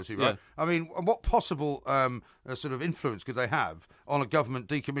 right? Yeah. I mean, what possible sort of influence could they have on a government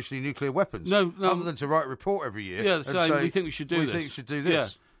decommissioning nuclear weapons? No. Other than to write a report every year. Yeah, saying, we think we should do this. We think we should do this. Yeah.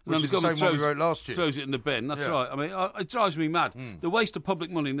 Which is the same one we wrote last year. Throws it in the bin, that's right. I mean, it drives me mad. The waste of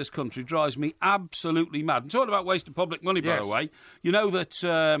public money in this country drives me absolutely mad. And talking about waste of public money, by the way, you know that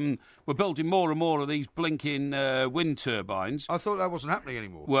we're building more and more of these blinking wind turbines. I thought that wasn't happening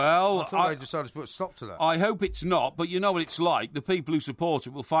anymore. Well, I thought they decided to put a stop to that. I hope it's not, but you know what it's like. The people who support it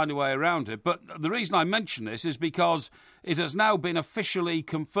will find a way around it. But the reason I mention this is because it has now been officially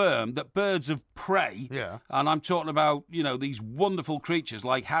confirmed that birds of prey, and I'm talking about, these wonderful creatures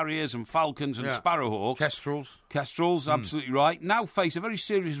like harriers and falcons and sparrowhawks. Kestrels, absolutely right, now face a very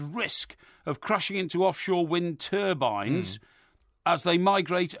serious risk of crashing into offshore wind turbines as they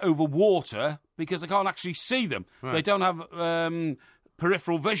migrate over water because they can't actually see them. Right. They don't have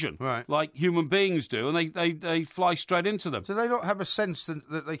peripheral vision like human beings do, and they fly straight into them. Do they not have a sense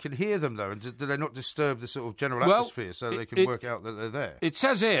that they can hear them, though? And do they not disturb the sort of general atmosphere so they can work out that they're there? It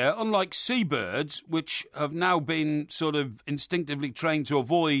says here, unlike seabirds, which have now been sort of instinctively trained to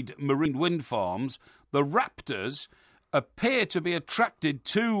avoid marine wind farms, the raptors appear to be attracted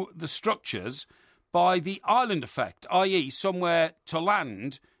to the structures by the island effect, i.e. somewhere to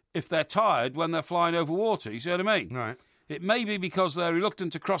land if they're tired when they're flying over water. You see what I mean? Right. It may be because they're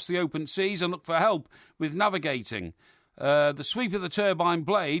reluctant to cross the open seas and look for help with navigating. The sweep of the turbine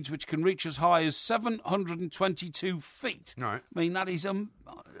blades, which can reach as high as 722 feet, right. I mean, that is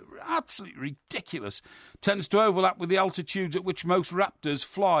absolutely ridiculous, tends to overlap with the altitudes at which most raptors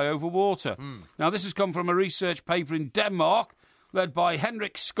fly over water. Now, this has come from a research paper in Denmark, led by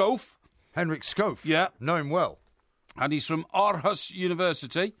Henrik Skov. Henrik Skov? Yeah. Know him well. And he's from Aarhus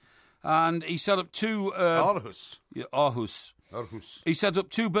University. And he set up two... Aarhus. Yeah, Aarhus. He set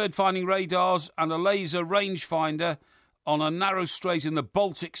up two bird-finding radars and a laser rangefinder on a narrow strait in the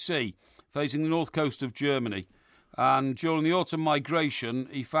Baltic Sea, facing the north coast of Germany. And during the autumn migration,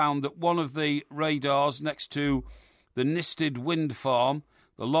 he found that one of the radars next to the Nisted wind farm,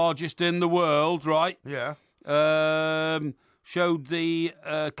 the largest in the world, right? Yeah. Showed the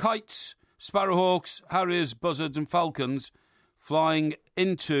kites, sparrowhawks, harriers, buzzards and falcons flying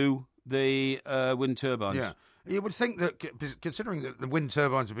into the wind turbines. Yeah. You would think that, considering that the wind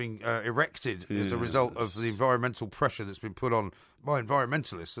turbines are being erected as a result of the environmental pressure that's been put on by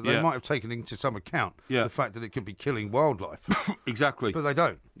environmentalists, that they might have taken into some account the fact that it could be killing wildlife. Exactly. But they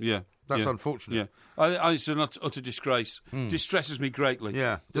don't. Yeah. That's unfortunate. Yeah. It's an utter disgrace. Distresses me greatly.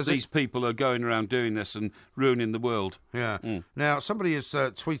 Yeah. That these people are going around doing this and ruining the world. Yeah. Now, somebody has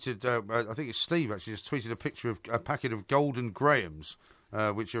tweeted, I think it's Steve actually, has tweeted a picture of a packet of Golden Grahams,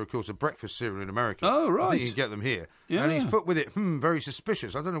 which are, of course, a breakfast cereal in America. Oh, right. I think you can get them here. Yeah. And he's put with it, very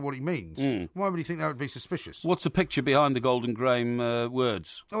suspicious. I don't know what he means. Why would he think that would be suspicious? What's the picture behind the Golden Graham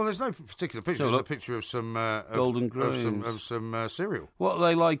words? Oh, there's no particular picture. There's a picture of some... Golden Grahams. Of some cereal. What are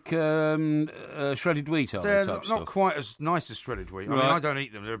they, like shredded wheat? They're not quite as nice as shredded wheat. I mean, I don't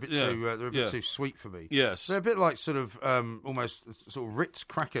eat them. They're a bit too sweet for me. Yes. They're a bit like sort of almost sort of Ritz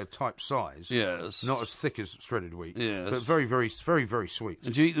cracker type size. Yes. Not as thick as shredded wheat. Yes. But very, very, very, very sweet.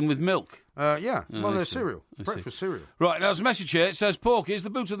 And do you eat them with milk? Yeah. Well, they're cereal. Breakfast cereal. Right, now there's a message here. It says, Porky, is the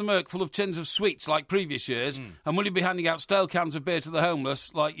boot of the Merc full of tins of sweets like previous years? And will you be handing out stale cans of beer to the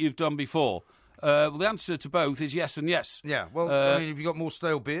homeless like you've done before? Well, the answer to both is yes and yes. Yeah, well, I mean, have you got more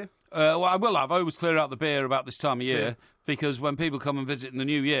stale beer? Well, I will have. I always clear out the beer about this time of year because when people come and visit in the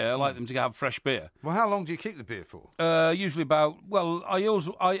new year, I like them to have fresh beer. Well, how long do you keep the beer for? Usually about. Well,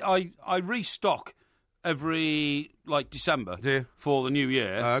 I restock every December for the new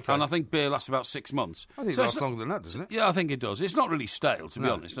year, okay. and I think beer lasts about 6 months. I think it lasts longer than that, doesn't it? Yeah, I think it does. It's not really stale, to be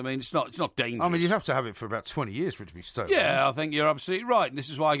honest. I mean, it's not dangerous. I mean, you have to have it for about 20 years for it to be stale. Yeah, I think you're absolutely right, and this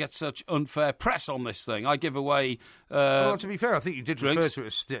is why I get such unfair press on this thing. I give away. Well, to be fair, I think you did drinks. refer to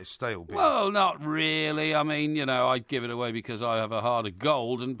it as stale beer. Well, not really. I mean, I give it away because I have a heart of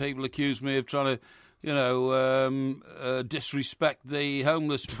gold, and people accuse me of trying to. Disrespect the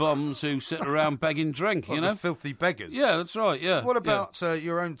homeless bums who sit around begging drink, The filthy beggars. Yeah, that's right, yeah. What about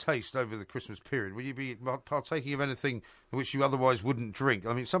your own taste over the Christmas period? Will you be partaking of anything which you otherwise wouldn't drink?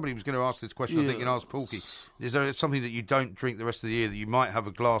 I mean, somebody was going to ask this question, I think, and ask Porky. Is there something that you don't drink the rest of the year that you might have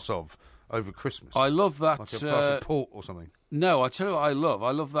a glass of over Christmas? I love that. Like a glass of port or something? No, I tell you what I love.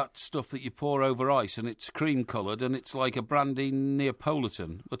 I love that stuff that you pour over ice and it's cream-coloured and it's like a brandy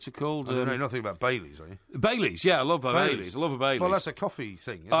Neapolitan. What's it called? You know nothing about Baileys, are you? Baileys, yeah, I love a Baileys. I love a Baileys. Well, that's a coffee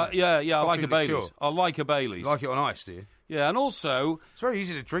thing, isn't it? Yeah, I like a liqueur. Baileys. I like a Baileys. You like it on ice, do you? Yeah, and also... It's very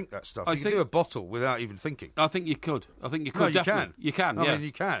easy to drink that stuff. You can do a bottle without even thinking. I think you could. No, you definitely. can. You can, I yeah. mean,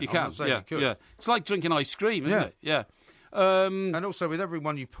 you can. You I'm can, not saying yeah, you could. yeah. It's like drinking ice cream, isn't it? Yeah. And also, with every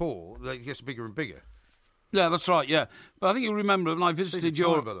one you pour, it gets bigger and bigger. Yeah, that's right, yeah. But I think you'll remember when I visited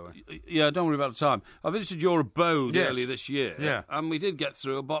your... by the way. Yeah, don't worry about the time. I visited your abode earlier this year. Yeah. And we did get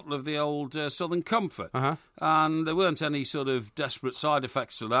through a bottle of the old Southern Comfort. Uh-huh. And there weren't any sort of desperate side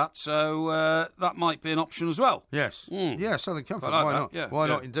effects to that, so that might be an option as well. Yes. Yeah, Southern Comfort. Like Why that. not? Yeah. Why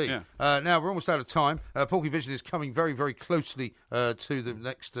Yeah. not, indeed? Yeah. Now, we're almost out of time. Porkyvision is coming very, very closely to the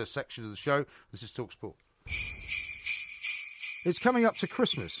next section of the show. This is TalkSport. It's coming up to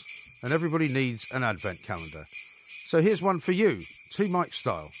Christmas, and everybody needs an advent calendar. So here's one for you, Two Mike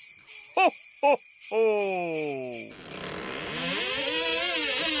style. Ho, ho, ho!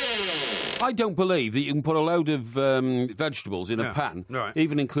 I don't believe that you can put a load of vegetables in a pan,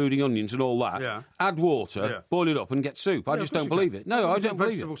 even including onions and all that, add water, boil it up and get soup. I just don't believe it. No, I don't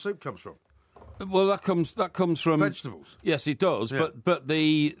believe it. Vegetable soup comes from? Well, that comes from vegetables. Yes, it does. Yeah. But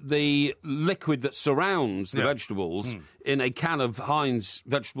the liquid that surrounds the vegetables in a can of Heinz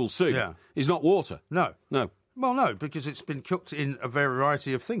vegetable soup is not water. No. Well, no, because it's been cooked in a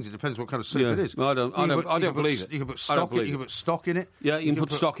variety of things. It depends what kind of soup it is. Well, I don't believe it. You can put stock. You can put stock in it. Yeah, you can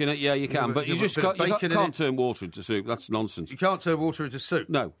put stock in it. Yeah, you can. But you just can't turn water into soup. That's nonsense. You can't turn water into soup.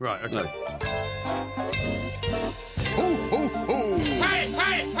 No. Right. Okay. No. Ho ho ho! Hey,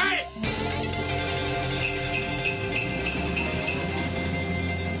 hey, hey!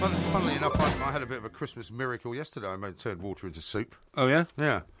 Funnily enough, I had a bit of a Christmas miracle yesterday. I turned water into soup. Oh yeah.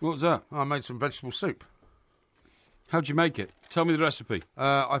 Yeah. What was that? I made some vegetable soup. How'd you make it? Tell me the recipe.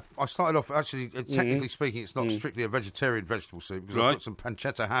 I started off, actually, technically speaking, it's not strictly a vegetarian vegetable soup because I put some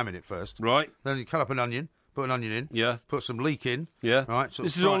pancetta ham in it first. Right. Then you cut up an onion, put an onion in. Yeah. Put some leek in. Yeah. Right.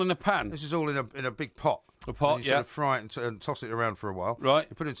 This is all in a pan? This is all in a big pot. A pot, and you sort of fry it and toss it around for a while. Right.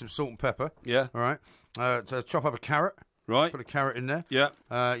 You put in some salt and pepper. Yeah. All right. To chop up a carrot. Right. Put a carrot in there. Yeah.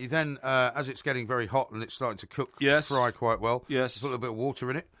 You then, as it's getting very hot and it's starting to cook, fry quite well. Yes. Put a little bit of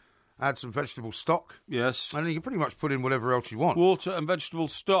water in it. Add some vegetable stock. Yes. And then you can pretty much put in whatever else you want. Water and vegetable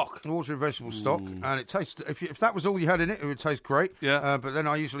stock. Water and vegetable stock. And it tastes, if that was all you had in it, it would taste great. Yeah. But then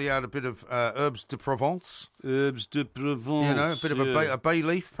I usually add a bit of herbs de Provence. Herbs de Provence. You know, a bit of a bay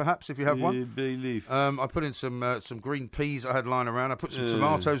leaf, perhaps, if you have one. Bay leaf. I put in some green peas I had lying around. I put some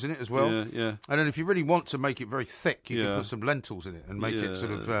tomatoes in it as well. Yeah. And then if you really want to make it very thick, you can put some lentils in it and make it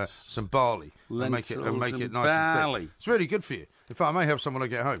sort of some barley. Lentils and make it nice barley. and thick. It's really good for you. In fact, I may have some when I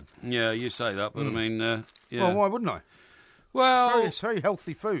get home. Yeah, you say that, but I mean, yeah. Well, why wouldn't I? Well, It's very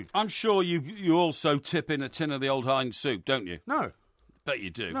healthy food. I'm sure you also tip in a tin of the old Heinz soup, don't you? No. Bet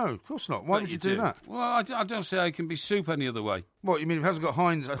you do. No, of course not. Why would you do that? Well, I don't see how it can be soup any other way. What, you mean if it hasn't got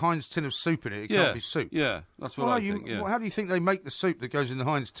a Heinz tin of soup in it, it can't be soup? Yeah, that's what I think, yeah. How do you think they make the soup that goes in the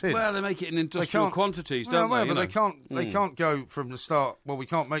Heinz tin? Well, they make it in industrial quantities, don't they? But they can't go from the start, well, we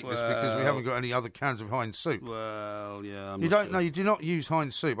can't make this because we haven't got any other cans of Heinz soup. Well, yeah, you do not use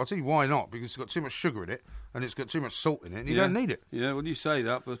Heinz soup. I'll tell you why not, because it's got too much sugar in it, and it's got too much salt in it, and you don't need it. Yeah, well, you say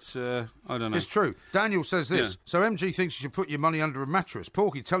that, but I don't know. It's true. Daniel says this. Yeah. So MG thinks you should put your money under a mattress.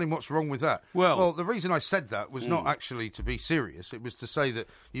 Porky, tell him what's wrong with that. Well, the reason I said that was not actually to be serious. nefarious. It was to say that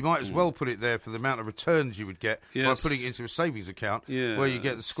you might as well put it there for the amount of returns you would get by putting it into a savings account where you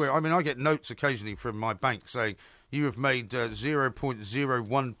get the square. I mean, I get notes occasionally from my bank saying, you have made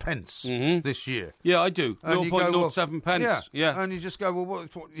 0.01 pence this year. Yeah, I do. 0.07 pence. Yeah. And you just go, well,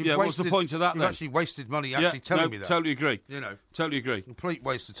 what's the point of that You've then? actually wasted money telling me that. Totally agree. Totally agree. Complete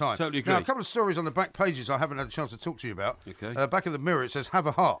waste of time. Totally agree. Now, a couple of stories on the back pages I haven't had a chance to talk to you about. Okay. Back of the Mirror, it says, have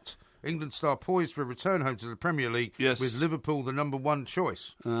a heart. England star poised for a return home to the Premier League with Liverpool the number one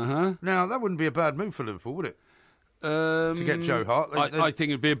choice. Now, that wouldn't be a bad move for Liverpool, would it? To get Joe Hart. I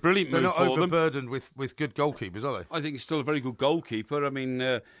think it'd be a brilliant move for them. They're not overburdened with good goalkeepers, are they? I think he's still a very good goalkeeper. I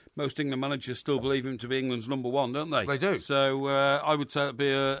mean, most England managers still believe him to be England's number one, don't they? They do. So I would say it'd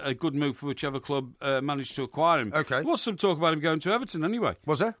be a good move for whichever club managed to acquire him. Okay. There was some talk about him going to Everton anyway.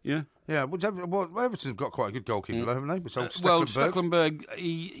 Was there? Yeah. Yeah, Everton have got quite a good goalkeeper, haven't they?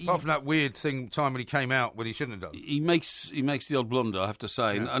 Stecklenburg, apart from that weird time when he came out when he shouldn't have done. He makes the odd blunder, I have to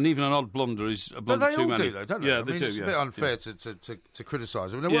say, and even an odd blunder is a blunder too many. But they all do, though, don't they? Yeah, I mean, they do. It's a bit unfair to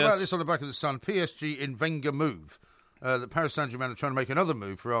criticise them. Now, what about this on the back of the Sun? PSG in Wenger move. The Paris Saint-Germain are trying to make another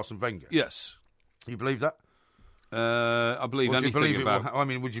move for Arsene Wenger. Yes. You believe that? I believe anything about...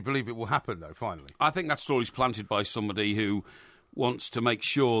 would you believe it will happen, though, finally? I think that story's planted by somebody who wants to make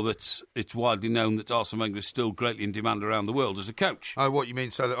sure that it's widely known that Arsene Wenger is still greatly in demand around the world as a coach. Oh, what you mean,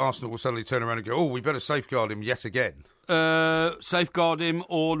 so that Arsenal will suddenly turn around and go, we better safeguard him yet again? Safeguard him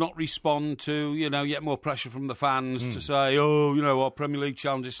or not respond to, yet more pressure from the fans to say, our Premier League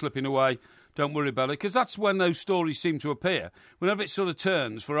challenge is slipping away. Don't worry about it, because that's when those stories seem to appear. Whenever it sort of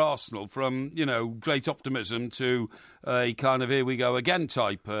turns for Arsenal from, great optimism to a kind of here we go again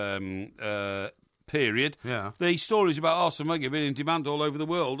type period, the stories about Arsene Wenger being in demand all over the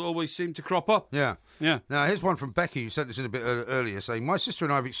world always seem to crop up. Yeah. Now, here's one from Becky, who sent this in a bit earlier, saying, my sister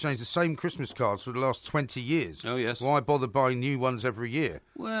and I have exchanged the same Christmas cards for the last 20 years. Oh, yes. Why bother buying new ones every year?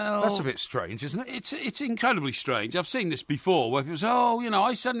 Well... That's a bit strange, isn't it? It's incredibly strange. I've seen this before, where people say,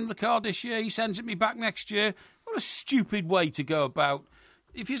 I send him the card this year, he sends it me back next year. What a stupid way to go about...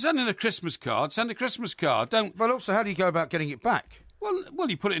 If you're sending a Christmas card, send a Christmas card. Don't... But also, how do you go about getting it back? Well,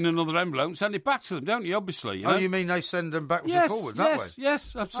 you put it in another envelope and send it back to them, don't you, obviously? You mean they send them backwards and forwards that way?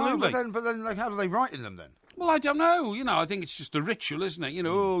 Yes, absolutely. But then how do they write in them then? Well, I don't know. I think it's just a ritual, isn't it?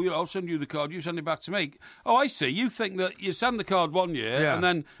 I'll send you the card, you send it back to me. Oh, I see. You think that you send the card one year and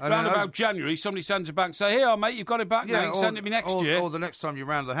then around about January, somebody sends it back and say, here, mate, you've got it back now, send it me next year. Or the next time you're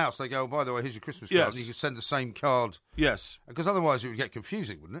around the house, they go, by the way, here's your Christmas card, and you can send the same card. Yes. Because otherwise it would get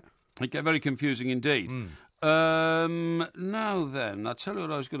confusing, wouldn't it? It'd get very confusing indeed. Now then, I'll tell you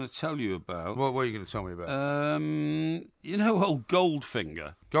what I was going to tell you about. What were you going to tell me about? Old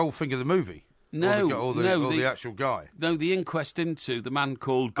Goldfinger. Goldfinger the movie? No, the actual guy? No, the inquest into the man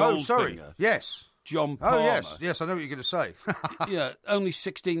called Goldfinger. Oh, sorry. Yes. John Palmer. Oh, yes, I know what you're going to say. Yeah, only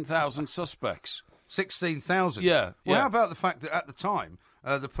 16,000 suspects. 16,000? Yeah. Well, how about the fact that at the time,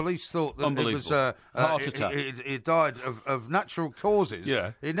 the police thought that it was heart attack. He died of natural causes.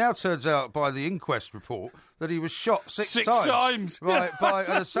 Yeah. It now turns out by the inquest report that he was shot six times by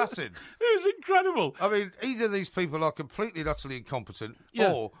an assassin. It was incredible. I mean, either these people are completely and utterly incompetent,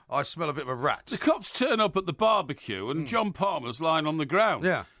 or I smell a bit of a rat. The cops turn up at the barbecue and John Palmer's lying on the ground.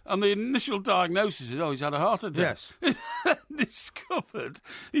 Yeah. And the initial diagnosis is, he's had a heart attack. Yes. Discovered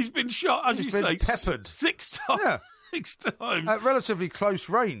he's been shot, as you say, peppered 6 times. Yeah. 6 times. At relatively close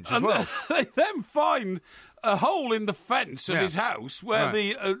range as well. They then find a hole in the fence of his house where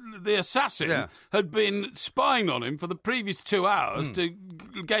the assassin had been spying on him for the previous 2 hours to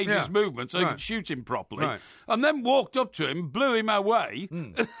gauge his movement so he could shoot him properly. Right. And then walked up to him, blew him away.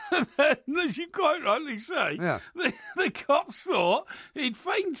 And then, as you quite rightly say, the cops thought he'd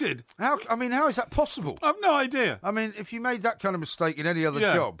fainted. How is that possible? I've no idea. I mean, if you made that kind of mistake in any other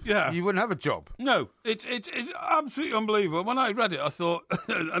job, you wouldn't have a job. No, it's absolutely unbelievable. When I read it, I thought,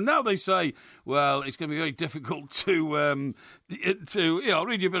 and now they say, well, it's going to be very difficult to I'll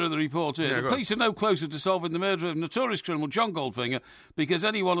read you a bit of the report here. The police are no closer to solving the murder of notorious criminal John Goldfinger because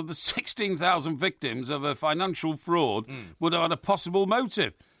any one of the 16,000 victims of a financial fraud would have had a possible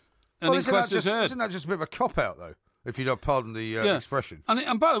motive. Isn't that just a bit of a cop-out, though? If you don't pardon the expression.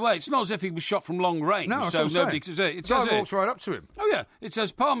 And by the way, it's not as if he was shot from long range. No, so nobody could say it. Guy walks right up to him. Oh, yeah. It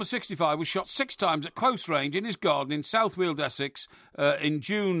says Palmer, 65, was shot 6 times at close range in his garden in South Weald, Essex, in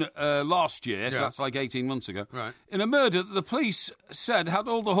June last year. So that's like 18 months ago. Right. In a murder that the police said had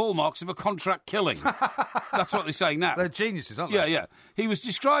all the hallmarks of a contract killing. That's what they're saying now. They're geniuses, aren't they? Yeah. He was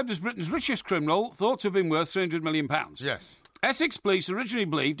described as Britain's richest criminal, thought to have been worth £300 million. Yes. Essex police originally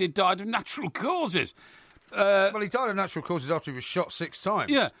believed he'd died of natural causes. Well, he died of natural causes after he was shot 6 times.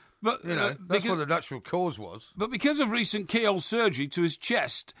 Yeah, But that's what the natural cause was. But because of recent keyhole surgery to his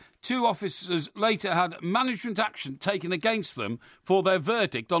chest, 2 officers later had management action taken against them for their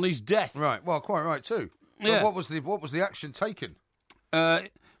verdict on his death. Right. Well, quite right too. Yeah. But what was the action taken?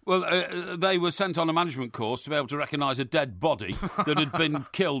 They were sent on a management course to be able to recognise a dead body that had been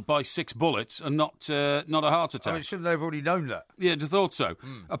killed by 6 bullets and not a heart attack. I mean, shouldn't they have already known that? Yeah, I thought so.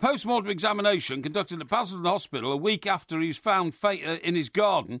 A post-mortem examination conducted at Basildon Hospital a week after he was found in his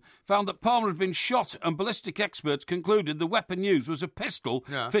garden found that Palmer had been shot, and ballistic experts concluded the weapon used was a pistol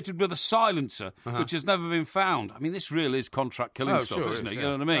fitted with a silencer, which has never been found. I mean, this really is contract killing stuff, isn't it? You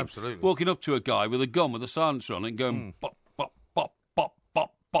know what I mean? Absolutely. Walking up to a guy with a gun with a silencer on it and going, bop, bop, bop, bop,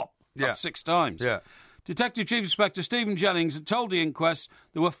 bop, bop, about 6 times. Yeah. Detective Chief Inspector Stephen Jennings had told the inquest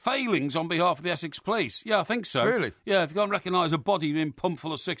there were failings on behalf of the Essex Police. Yeah, I think so. Really? Yeah, if you can't recognise a body being pumped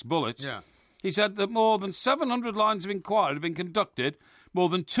full of 6 bullets. Yeah. He said that more than 700 lines of inquiry had been conducted, more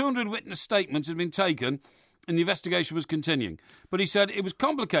than 200 witness statements had been taken, and the investigation was continuing. But he said it was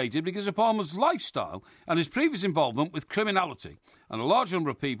complicated because of Palmer's lifestyle and his previous involvement with criminality, and a large number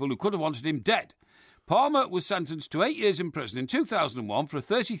of people who could have wanted him dead. Palmer was sentenced to 8 years in prison in 2001 for a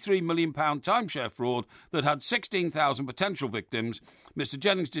 £33 million timeshare fraud that had 16,000 potential victims. Mr.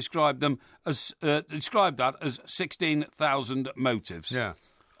 Jennings described that as 16,000 motives. Yeah.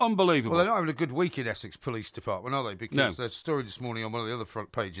 Unbelievable. Well, they're not having a good week in Essex Police Department, are they? Because there's a story this morning on one of the other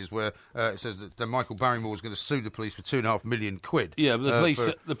front pages where it says that Michael Barrymore is going to sue the police for £2.5 million. Yeah, but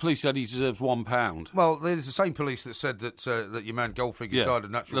the police said he deserves £1. Well, there's the same police that said that your man Goldfinger died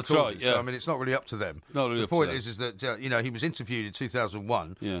of natural causes. Right, yeah. So, I mean, it's not really up to them. The point is that he was interviewed in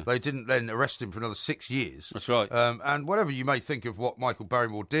 2001. Yeah. They didn't then arrest him for another 6 years. That's right. And whatever you may think of what Michael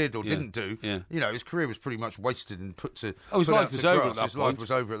Barrymore did or didn't do, his career was pretty much wasted and put to. His life was over at that point. His life was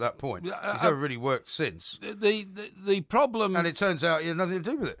over at that point. He's never really worked since. The problem... And it turns out he had nothing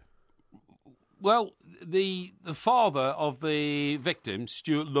to do with it. Well, the father of the victim,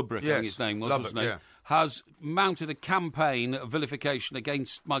 Stuart Lubrick, I think his name was, wasn't it? Yeah. Has mounted a campaign of vilification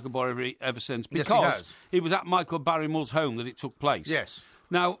against Michael Barrymore ever since because he was at Michael Barrymore's home that it took place. Yes.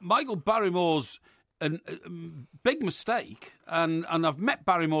 Now, Michael Barrymore's a big mistake, and I've met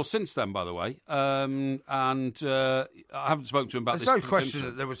Barrymore since then, by the way, and I haven't spoken to him about this. There's no question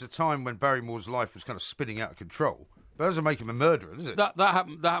that there was a time when Barrymore's life was kind of spinning out of control. But that doesn't make him a murderer, does it? That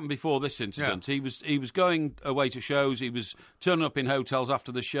happened before this incident. Yeah. He was going away to shows. He was turning up in hotels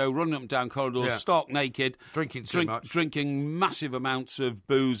after the show, running up and down corridors, stark naked, drinking too much, drinking massive amounts of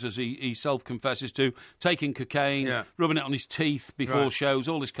booze, as he self-confesses to, taking cocaine, rubbing it on his teeth before shows,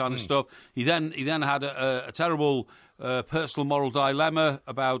 all this kind of stuff. He then had a terrible personal moral dilemma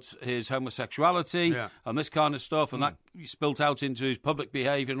about his homosexuality and this kind of stuff, and that spilt out into his public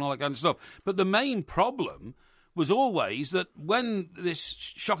behaviour and all that kind of stuff. But the main problem was always that when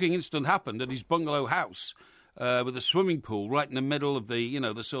this shocking incident happened at his bungalow house with a swimming pool right in the middle of the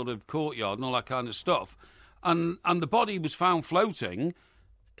the sort of courtyard and all that kind of stuff, and the body was found floating,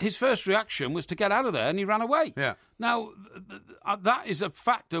 his first reaction was to get out of there, and he ran away. Yeah. Now, that is a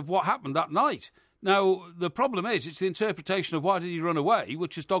fact of what happened that night. Now, the problem is, it's the interpretation of why did he run away,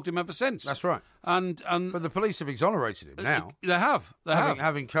 which has dogged him ever since. That's right. But the police have exonerated him now. They have.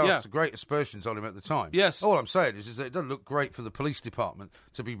 Having cast great aspersions on him at the time. Yes. All I'm saying is that it doesn't look great for the police department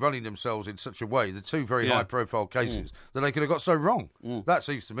to be running themselves in such a way, the two very high-profile cases, that they could have got so wrong. That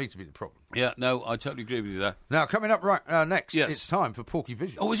seems to me to be the problem. Yeah, no, I totally agree with you there. Now, coming up next, it's time for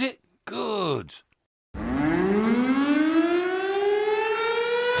Porkyvision. Oh, is it? Good.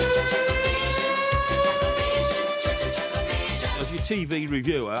 As your TV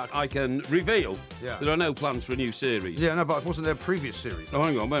reviewer, I can reveal there are no plans for a new series. Yeah, no, but wasn't there a previous series? Oh,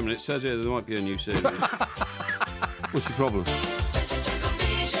 hang on, wait a minute. It says here there might be a new series. What's the problem?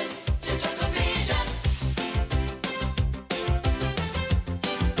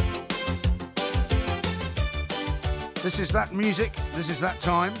 This is that music. This is that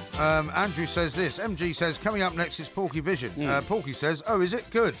time. Andrew says this. MG says, coming up next is Porkyvision. Porky says, oh, is it?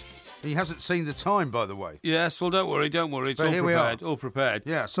 Good. He hasn't seen the time, by the way. Yes, well, don't worry. It's but all here prepared. We are. All prepared.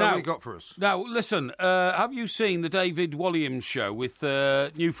 Yeah, so what have you got for us? Now, listen, have you seen the David Walliams show with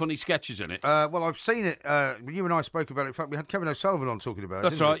new funny sketches in it? Well, I've seen it. You and I spoke about it. In fact, we had Kevin O'Sullivan on talking about it.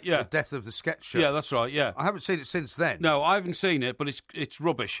 That's right, yeah. The death of the sketch show. Yeah, that's right, yeah. I haven't seen it since then. No, I haven't seen it, but it's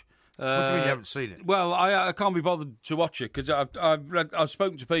rubbish. What do you mean you haven't seen it? Well, I can't be bothered to watch it because I've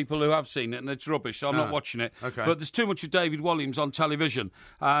spoken to people who have seen it and it's rubbish, so I'm not watching it. Okay. But there's too much of David Walliams on television,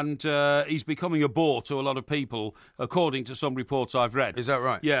 and he's becoming a bore to a lot of people, according to some reports I've read. Is that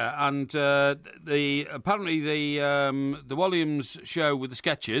right? Yeah, and apparently the Walliams show with the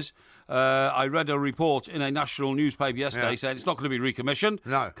sketches I read a report in a national newspaper yesterday saying it's not going to be recommissioned.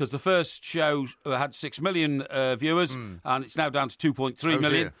 No. Because the first show had 6 million viewers, and it's now down to 2.3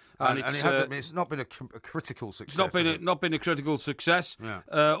 million. Dear. And it's not been a critical success. It's not been a critical success.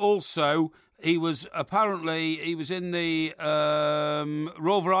 Yeah. Also, he was in the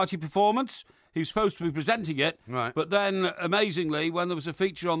Royal Variety Performance. He was supposed to be presenting it, right. But then, amazingly, when there was a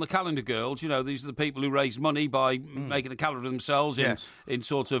feature on the Calendar Girls, these are the people who raise money by making a calendar themselves in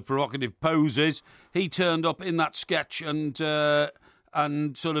sort of provocative poses, he turned up in that sketch and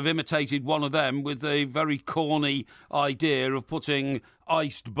sort of imitated one of them with a very corny idea of putting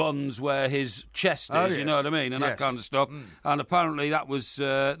iced buns where his chest is, you know what I mean, and that kind of stuff. And apparently that was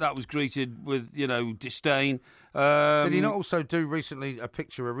greeted with, disdain. Did he not also do recently a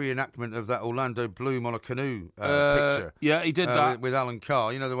reenactment of that Orlando Bloom on a canoe picture? Yeah, he did that with Alan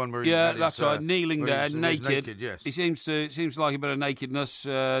Carr. You know the one where that's right, kneeling there, naked. Yes, he seems like a bit of nakedness.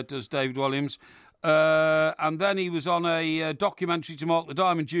 Does David Williams? And then he was on a documentary to mark the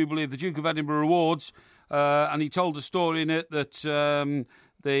Diamond Jubilee of the Duke of Edinburgh Awards, and he told a story in it that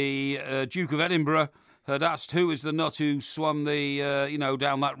the Duke of Edinburgh had asked who is the nut who swam the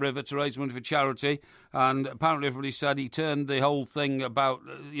down that river to raise money for charity, and apparently everybody said he turned the whole thing about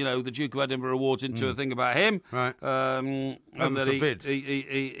the Duke of Edinburgh Awards into a thing about him, right? And that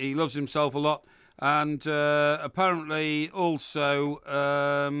he loves himself a lot, and apparently also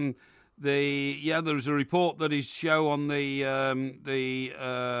there was a report that his show on the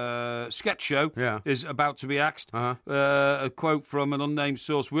sketch show is about to be axed. A quote from an unnamed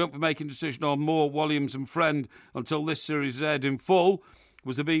source: "We won't be making a decision on Moore, Williams and Friend until this series is aired in full,"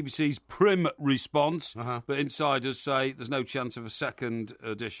 was the BBC's prim response. But insiders say there's no chance of a second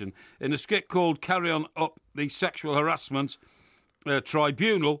edition. In a skit called "Carry On Up the Sexual Harassment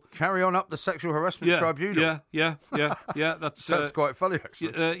Tribunal." Carry on up the sexual harassment tribunal. Yeah. That's sounds quite funny,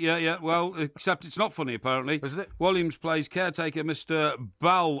 actually. Yeah. Well, except it's not funny, apparently. Isn't it? Williams plays caretaker Mr.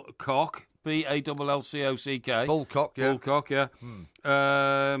 Balcock, Ballcock. Balcock, yeah.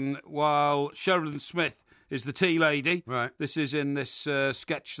 While Sheridan Smith is the tea lady. Right. This is in this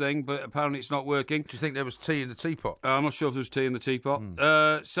sketch thing, but apparently it's not working. Do you think there was tea in the teapot? I'm not sure if there was tea in the teapot.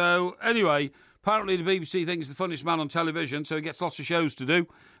 So, anyway, apparently the BBC thinks he's the funniest man on television, so he gets lots of shows to do.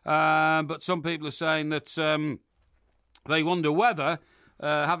 But some people are saying that they wonder whether,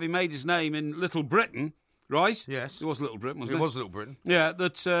 having made his name in Little Britain, right? Yes. It was Little Britain, wasn't it? It was Little Britain. Yeah,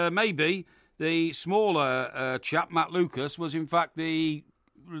 that maybe the smaller chap, Matt Lucas, was in fact the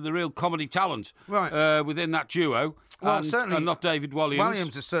real comedy talent within that duo. Well, certainly, and not David Williams.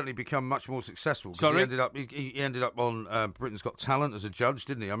 Williams has certainly become much more successful. Sorry? He ended up on Britain's Got Talent as a judge,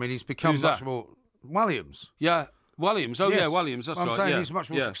 didn't he? I mean, he's become much more... Williams. Yeah, Williams. Oh, yes. Yeah, Williams, that's right. I'm saying he's much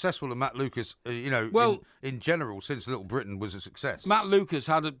more successful than Matt Lucas, in general, since Little Britain was a success. Matt Lucas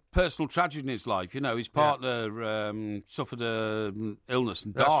had a personal tragedy in his life. His partner suffered an illness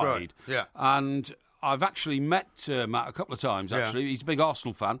and died. That's right, yeah. And I've actually met Matt a couple of times, actually. He's a big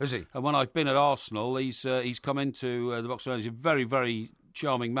Arsenal fan. Is he? And when I've been at Arsenal, he's come into the box. He's a very, very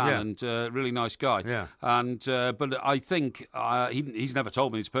charming man and really nice guy. Yeah. And but I think he's never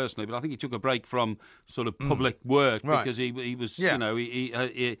told me this personally, but I think he took a break from sort of public work because he was and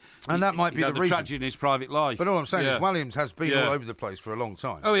that might be the reason. Tragedy in his private life. But all I'm saying is Williams has been all over the place for a long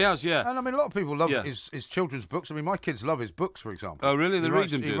time. Oh, he has, yeah. And I mean, a lot of people love his children's books. I mean, my kids love his books, for example. Oh, really? They read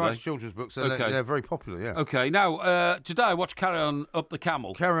them, do they? He writes children's books, and they're very popular. Yeah. Okay. Now, today I watched Carry On Up the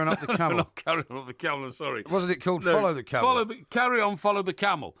Camel. Carry On Up the Camel. Not Carry On Up the Camel. Sorry. Wasn't it called Follow the Camel? Carry On, Follow the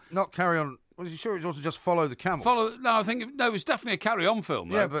Camel. Not Carry On. Was you sure it wasn't just Follow the Camel? It was definitely a carry-on film,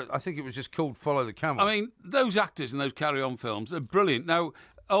 though. Yeah, but I think it was just called Follow the Camel. I mean, those actors in those carry-on films, they're brilliant. Now,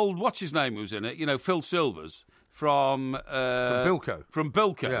 what's-his-name was in it? Phil Silvers from Bilko. From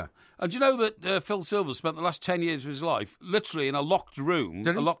Bilko. Yeah. And do you know that Phil Silvers spent the last 10 years of his life literally in a locked room,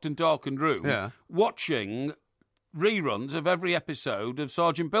 a locked and darkened room, watching reruns of every episode of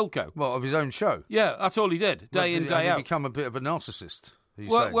Sergeant Bilko. Well, of his own show? Yeah, that's all he did, day in, day out. He become a bit of a narcissist.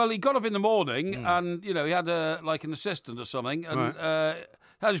 Well, he got up in the morning and, he had an assistant or something and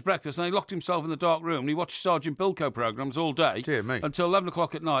had his breakfast and he locked himself in the dark room and he watched Sergeant Bilko programmes all day. Dear me. Until 11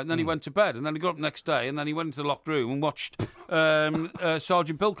 o'clock at night and then he went to bed and then he got up the next day and then he went into the locked room and watched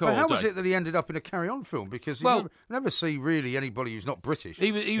Sergeant Bilko all day. How was it that he ended up in a carry-on film? Because you never see really anybody who's not British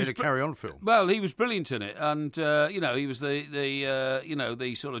in a carry-on film. Well, he was brilliant in it and, he was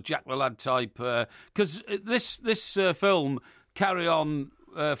the sort of Jack the Lad type. Because this film... Carry On,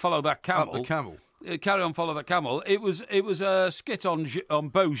 Follow That Camel. Up the Camel. Carry On, Follow That Camel. It was a skit on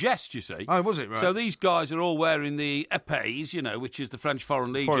Beau Geste, you see. Oh, was it? Right. So these guys are all wearing the épées, which is the French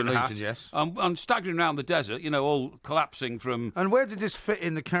Foreign Legion hat. Yes. And staggering around the desert, all collapsing from... And where did this fit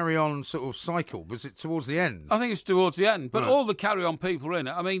in the Carry On sort of cycle? Was it towards the end? I think it's towards the end. But all the Carry On people are in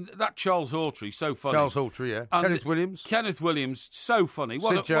it. I mean, that Charles Hawtrey, so funny. Charles Hawtrey, yeah. And Kenneth Williams, so funny.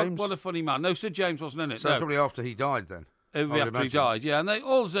 Sid James. What a funny man. No, Sid James wasn't in it. So probably after he died then. It would be after he died, yeah. And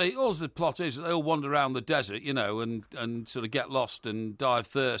all the plot is that they all wander around the desert, and sort of get lost and die of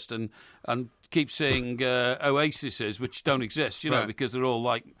thirst and keep seeing oases which don't exist, because they're all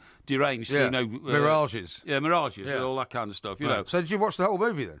like deranged. Yeah. Mirages. Yeah, mirages, and all that kind of stuff, Right. So did you watch the whole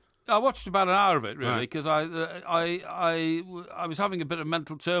movie then? I watched about an hour of it, really, because I was having a bit of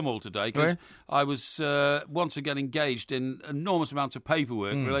mental turmoil today, because I was once again engaged in enormous amounts of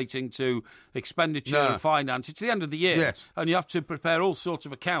paperwork relating to expenditure and finance. It's the end of the year, and you have to prepare all sorts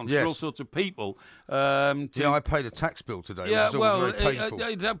of accounts for all sorts of people. I paid a tax bill today. Yeah, it was very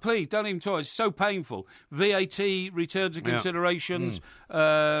painful. Please, don't even talk. It's so painful. VAT, returns and considerations,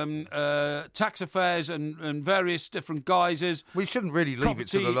 tax affairs and various different guises. We shouldn't really leave it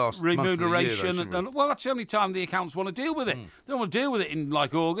to the last remuneration. Month of the year, well, that's the only time the accounts want to deal with it. They don't want to deal with it in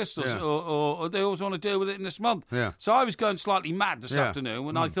like August, or they always want to deal with it in this month. Yeah. So I was going slightly mad this afternoon,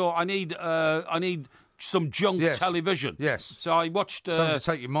 and I thought I need some junk television. Yes. So I watched... something to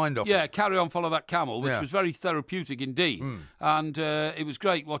take your mind off. Yeah, Carry On, Follow That Camel, which was very therapeutic indeed. And it was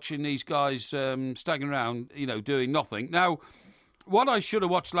great watching these guys staggering around, doing nothing. Now, what I should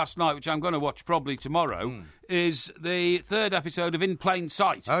have watched last night, which I'm going to watch probably tomorrow, is the third episode of In Plain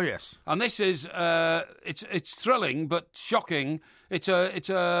Sight. Oh, yes. And this is... it's thrilling, but shocking. It's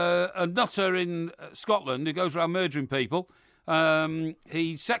a nutter in Scotland who goes around murdering people.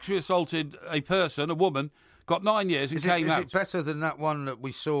 He sexually assaulted a person, a woman, got 9 years and came out. Is it better than that one that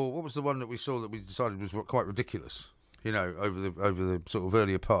we saw? What was the one that we saw that we decided was quite ridiculous? Over the sort of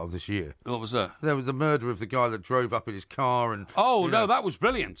earlier part of this year. What was that? There was the murder of the guy that drove up in his car and... Oh, no, that was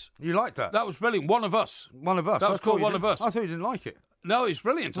brilliant. You liked that? That was brilliant. One of Us. One of Us. That was called One of Us. I thought you didn't like it. No, it's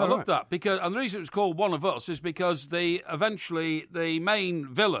brilliant. I love that. And the reason it was called One of Us is because eventually the main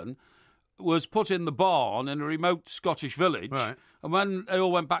villain was put in the barn in a remote Scottish village. Right. And when they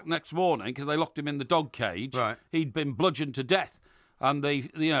all went back next morning, because they locked him in the dog cage, he'd been bludgeoned to death. And the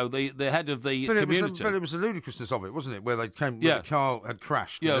head of the community. But it was the ludicrousness of it, wasn't it? Where they came, where the car had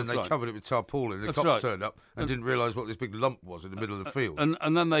crashed, and then they covered it with tarpaulin, and the cops turned up and didn't realise what this big lump was in the middle of the field.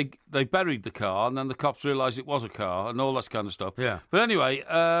 And then they buried the car, and then the cops realised it was a car, and all that kind of stuff. Yeah. But anyway,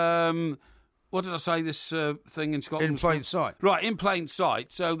 what did I say? This thing in Scotland. In Plain Sight. Right, In Plain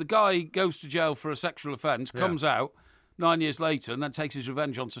Sight. So the guy goes to jail for a sexual offence, comes out 9 years later, and then takes his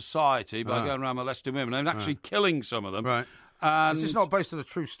revenge on society by going around molesting women and actually killing some of them. Right. And this is not based on a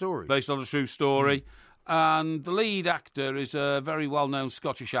true story. Based on a true story. And the lead actor is a very well-known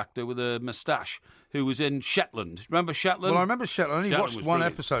Scottish actor with a moustache who was in Shetland. Remember Shetland? Well, I remember Shetland. I only watched one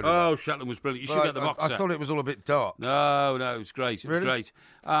episode of it. Shetland was brilliant. You should get the box set. I thought it was all a bit dark. No, it was great. It was great.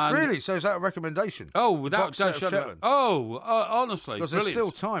 And really? So is that a recommendation? Oh, without Shetland. Oh, honestly, because brilliant. There's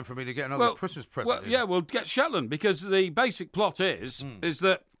still time for me to get another Christmas present. We'll get Shetland, because the basic plot is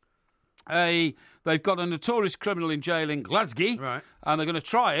that they've got a notorious criminal in jail in Glasgow, right, and they're going to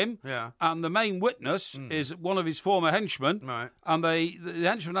try him. Yeah. And the main witness is one of his former henchmen, right, and the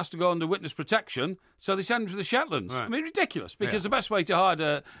henchman has to go under witness protection, so they send him to the Shetlands. Right. I mean, ridiculous, because the best way to hide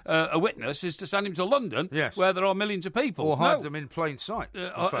a witness is to send him to London, where there are millions of people. Or hide them in plain sight,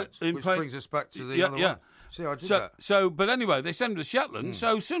 which brings us back to the other one. See, I did that. But anyway, they send him to Shetland.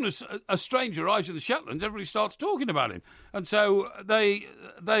 So as soon as a stranger arrives in the Shetlands, everybody starts talking about him, and so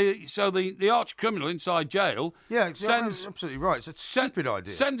the arch criminal inside jail, sends, absolutely right. It's a stupid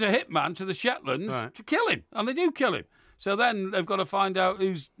idea. Sends a hitman to the Shetlands to kill him, and they do kill him. So then they've got to find out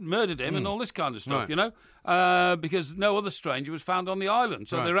who's murdered him and all this kind of stuff, because no other stranger was found on the island.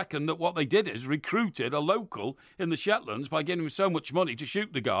 So they reckon that what they did is recruited a local in the Shetlands by giving him so much money to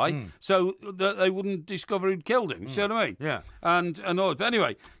shoot the guy so that they wouldn't discover who'd killed him. You see what I mean? Yeah. And all. But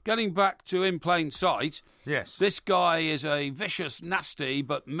anyway, getting back to In Plain Sight, this guy is a vicious, nasty,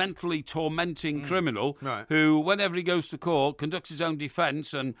 but mentally tormenting criminal who, whenever he goes to court, conducts his own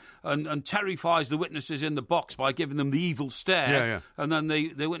defence and terrifies the witnesses in the box by giving them the evil stare. And then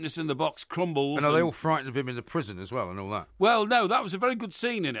the witness in the box crumbles. And are they all frightened of him in the prison as well and all that? Well, no, that was a very good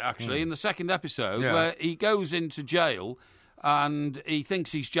scene in it, actually, in the second episode, where he goes into jail and he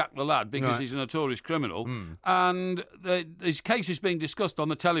thinks he's Jack the Lad because he's a notorious criminal, and his case is being discussed on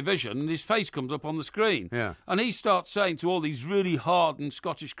the television, and his face comes up on the screen. And he starts saying to all these really hardened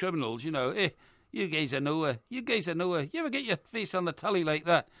Scottish criminals, You guys are nowhere. You ever get your face on the telly like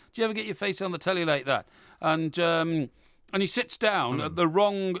that? Do you ever get your face on the telly like that? And he sits down at the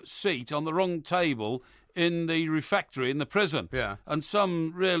wrong seat on the wrong table in the refectory in the prison. Yeah. And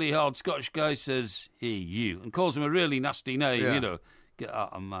some really hard Scottish guy says, "Hey, you," and calls him a really nasty name, Yeah. you know. "Get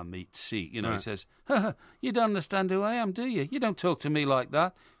out of my meat seat," you know. He says, "You don't understand who I am, do you? You don't talk to me like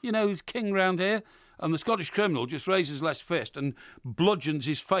that. You know who's king round here?" And the Scottish criminal just raises his left fist and bludgeons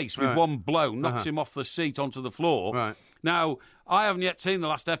his face with one blow, knocks him off the seat onto the floor. Right. Now, I haven't yet seen the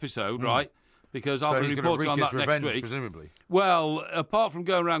last episode, right? Because I'll be reporting on that next week. Presumably. Well, apart from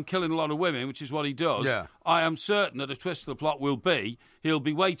going around killing a lot of women, which is what he does, Yeah. I am certain that a twist of the plot will be he'll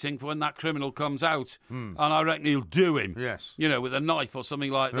be waiting for when that criminal comes out, and I reckon he'll do him. Yes. You know, with a knife or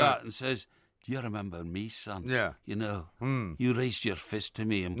something like that, and says, "Do you remember me, son? Yeah. You know, you raised your fist to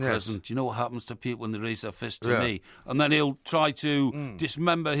me in Yes. prison. Do you know what happens to people when they raise their fist to Yeah. me?" And then he'll try to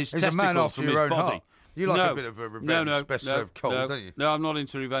dismember his He's a man testicles after from your his own body. heart. You like a bit of a revenge, best served cold, don't you? No, I'm not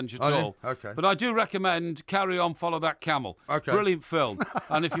into revenge at Oh, no? all. Okay. But I do recommend Carry On, Follow That Camel. Okay. Brilliant film.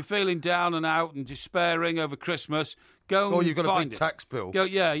 And if you're feeling down and out and despairing over Christmas, go and Or you've got a find big it. tax bill. Go,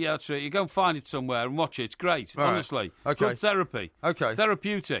 yeah, that's right. You go and find it somewhere and watch it. It's great, All right. honestly. Okay. Good therapy. Okay.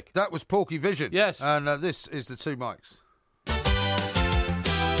 Therapeutic. That was Porkyvision. Yes. And this is the two mics.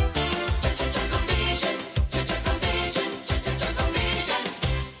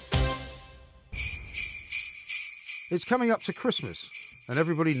 It's coming up to Christmas, and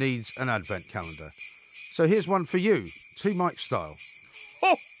everybody needs an advent calendar. So here's one for you, two mic style.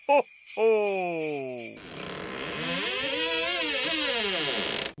 Ho, ho, ho.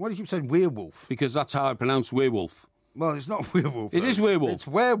 Why do you keep saying werewolf? Because that's how I pronounce werewolf. Well, it's not werewolf. It is werewolf. It's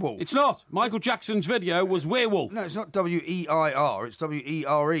werewolf. It's not. Michael Jackson's video was werewolf. No, it's not W-E-I-R. It's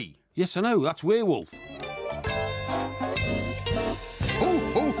W-E-R-E. Yes, I know. That's werewolf. Ho,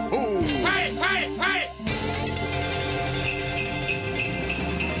 ho, ho! Hey, hey, hey!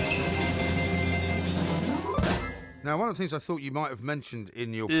 Now, one of the things I thought you might have mentioned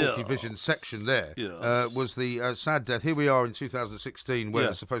in your Yeah. Porkyvision section there Yes. was the sad death. Here we are in 2016, where Yeah.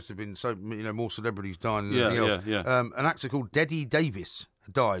 there's supposed to have been more celebrities dying than Yeah, anything else. yeah. An actor called Debbie Davis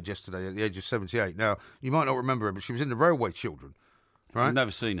died yesterday at the age of 78. Now, you might not remember her, but she was in The Railway Children. Right? I've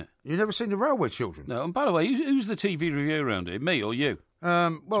never seen it. You've never seen The Railway Children? No. And by the way, who's the TV reviewer around here? Me or you?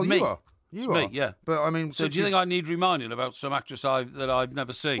 Well, It's me. you are. You It's are. me, yeah. But I mean, So do you think I need reminding about some actress that I've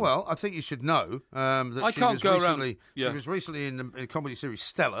never seen? Well, I think you should know that I she can't was go around- recently. yeah. She was recently in the comedy series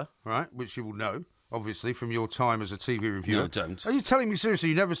Stella, right? Which you will know, obviously, from your time as a TV reviewer. No, I don't. Are you telling me seriously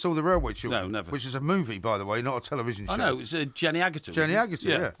you never saw The Railway Children? No, never. Which is a movie, by the way, not a television show. I know, it's Jenny Agutter. Jenny wasn't it? Agutter,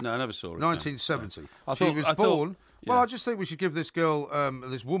 yeah. No, I never saw it. no. 1970. I She thought- was I thought- born. Well, yeah. I just think we should give this girl,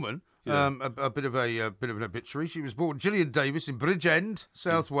 this woman, a bit of an obituary. She was born Gillian Davis in Bridgend,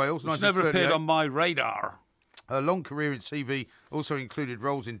 South Wales, It's never 1938. appeared on my radar. Her long career in TV also included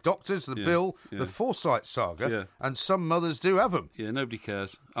roles in Doctors, The Bill, The Forsyte Saga, and Some Mothers Do Have 'Em. Yeah, nobody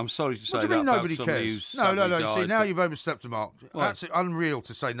cares. I'm sorry to say What do that you mean about nobody somebody cares? who's No. sadly See, died, now but you've overstepped the mark. What? That's unreal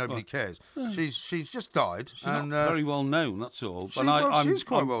to say nobody cares. She's just died. She's not very well known, that's all. And she is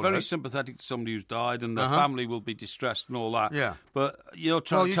quite I'm well very known. sympathetic to somebody who's died, and their family will be distressed and all that. Yeah. But you're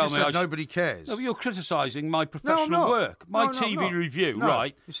trying Well, to you tell just me said nobody cares. No, but you're criticising my I'm professional not. work. No, My I'm TV not. review, No.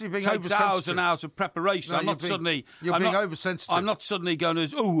 right, You see, you're being takes hours and oversensitive. hours of preparation. No, I'm you're not being- suddenly... you're I'm being not- oversensitive. I'm not suddenly going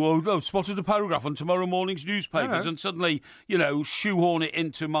to, I've spotted a paragraph on tomorrow morning's newspapers No. and suddenly, shoehorn it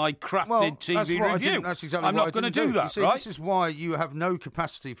into my crafted Well, TV that's what I review. didn't- that's exactly I'm what not I going to didn't do that, You see, right? This is why you have no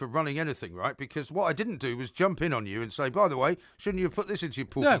capacity for running anything, right? Because what I didn't do was jump in on you and say, by the way, shouldn't you have put this into your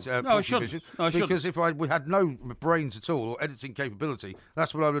No, I Porkyvision? shouldn't. No, I shouldn't. Because if we had no brains at all or editing capability,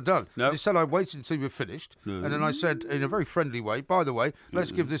 that's what I would have done. No. Instead, I waited until you were finished, and then I said, in a very friendly way, by the way,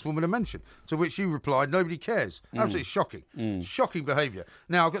 let's give this woman a mention. To which you replied, nobody cares. Absolutely shocking. Shocking behaviour.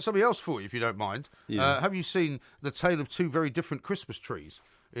 Now, I've got something else for you, if you don't mind. Have you seen The Tale of Two Very Different Christmas Trees?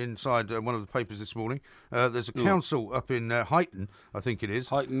 Inside one of the papers this morning. There's a council up in Huyton, I think it is.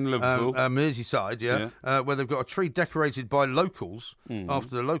 Huyton, Liverpool. Merseyside, where they've got a tree decorated by locals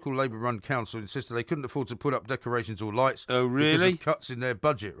after the local Labour-run council insisted they couldn't afford to put up decorations or lights Oh, because really? of cuts in their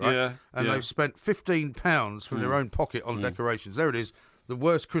budget, right? Yeah, And yeah. they've spent £15 from their own pocket on decorations. There it is, the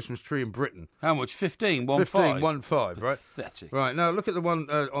worst Christmas tree in Britain. How much? 15? 15, right? Pathetic. Right, now look at the one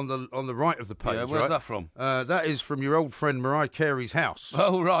on the right of the page. Yeah, where's right? that from? That is from your old friend Mariah Carey's house.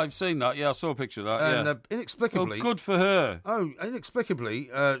 Oh, right, I've seen that. Yeah, I saw a picture of that, And yeah. inexplicably... Oh, good for her. Oh, inexplicably,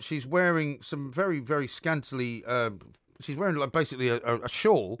 she's wearing some very, very scantily... she's wearing like basically a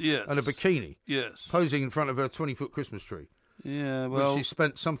shawl Yes. and a bikini, Yes. posing in front of her 20-foot Christmas tree, Yeah, which well... she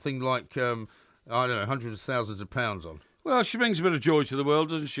spent something like, I don't know, hundreds of thousands of pounds on. Well, she brings a bit of joy to the world,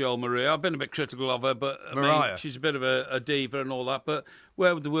 doesn't she, old Maria? I've been a bit critical of her, but I mean, she's a bit of a diva and all that. But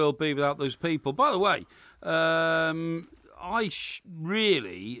where would the world be without those people? By the way, I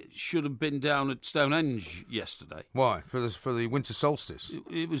really should have been down at Stonehenge yesterday. Why? For the winter solstice?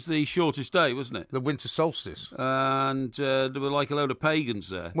 It was the shortest day, wasn't it? The winter solstice. And there were like a load of pagans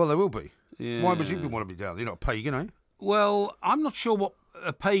there. Well, there will be. Yeah. Why would you want to be down? You're not a pagan, eh? Well, I'm not sure what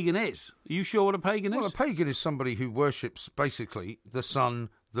a pagan is. Are you sure what a pagan is? Well, a pagan is somebody who worships, basically, the sun,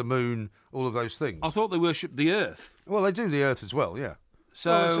 the moon, all of those things. I thought they worshipped the earth. Well, they do the earth as well, yeah. So,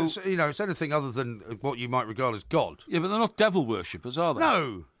 well, it's anything other than what you might regard as God. Yeah, but they're not devil worshippers, are they?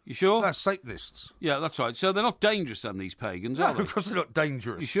 No. You sure? That's Satanists. Yeah, that's right. So they're not dangerous, then, these pagans, are they? No, because they're not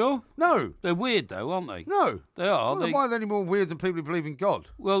dangerous. You sure? No. They're weird, though, aren't they? No. They are. Well, why are they any more weird than people who believe in God?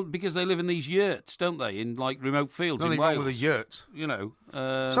 Well, because they live in these yurts, don't they, in, like, remote fields Nothing in Wales. wrong with a yurt. You know.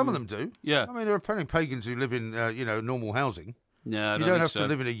 Some of them do. Yeah. I mean, there are plenty of pagans who live in, normal housing. No, you don't have to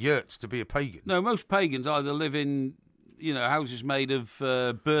live in a yurt to be a pagan. No, most pagans either live in, houses made of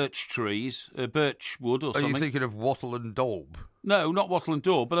birch trees, birch wood or something. Are you thinking of wattle and daub? No, not wattle and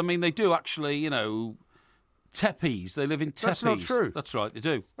daub, but I mean, they do actually, tepees. They live in tepees. That's not true. That's right, they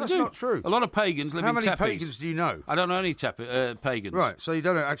do. That's not true. A lot of pagans live in tepees. How many pagans do you know? I don't know any pagans. Right, so you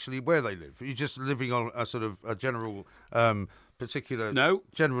don't know actually where they live. You're just living on a sort of a general, particular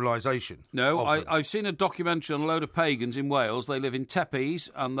generalisation. No, I've seen a documentary on a load of pagans in Wales. They live in tepees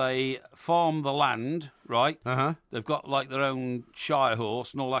and they farm the land, right? Uh-huh. They've got like their own shire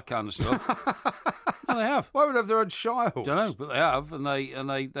horse and all that kind of stuff. Well, they have. Why would they have their own shire horse? Don't know, but they have, and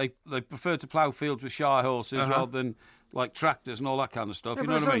they prefer to plough fields with shire horses rather than like tractors and all that kind of stuff. Yeah, you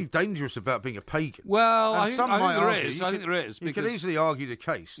but know there's what I mean? something dangerous about being a pagan. Well, I think there is. You can easily argue the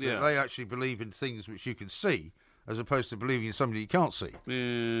case that they actually believe in things which you can see, as opposed to believing in something you can't see.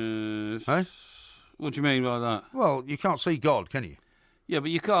 Yes. Eh? What do you mean by that? Well, you can't see God, can you? Yeah,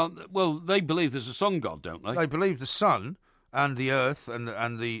 but you can't. Well, they believe there's a sun god, don't they? They believe the sun and the earth and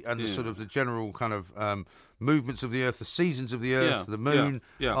the sort of the general kind of movements of the earth, the seasons of the earth, the moon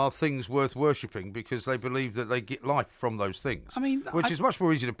are things worth worshipping because they believe that they get life from those things. I mean, which is much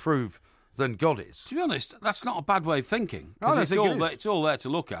more easy to prove than God is. To be honest, that's not a bad way of thinking. I don't think it's all there to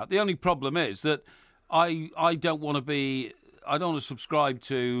look at. The only problem is that I don't want to subscribe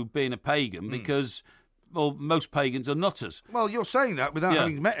to being a pagan because, well, most pagans are nutters. Well, you're saying that without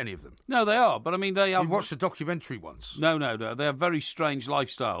having met any of them. No, they are, but I mean, they have... You watched the documentary once. No, they have very strange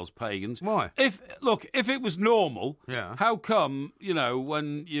lifestyles, pagans. Why? If it was normal, Yeah. how come,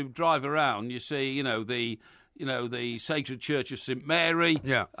 when you drive around, you see, the Sacred Church of St Mary,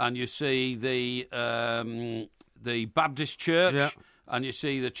 and you see the Baptist Church, and you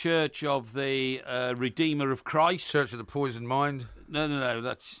see the Church of the Redeemer of Christ. Church of the Poisoned Mind. No,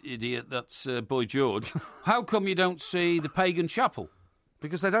 that's idiot. That's Boy George. How come you don't see the pagan chapel?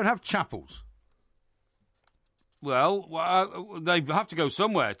 Because they don't have chapels. Well, they have to go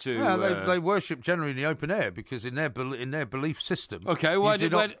somewhere to... Yeah, they worship generally in the open air because in their belief system... Okay, why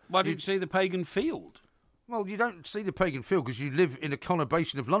didn't you see the pagan field? Well, you don't see the pagan field because you live in a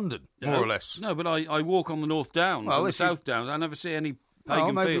conurbation of London, more or less. No, but I walk on the North Downs and the South Downs. I never see any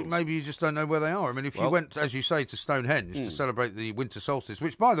pagan fields. Maybe you just don't know where they are. I mean, if you went, as you say, to Stonehenge to celebrate the winter solstice,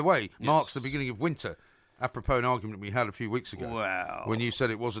 which, by the way, marks the beginning of winter, apropos an argument we had a few weeks ago, when you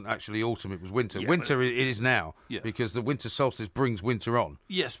said it wasn't actually autumn, it was winter. Winter it is now, because the winter solstice brings winter on.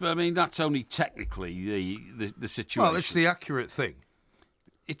 Yes, but I mean, that's only technically the situation. Well, it's the accurate thing.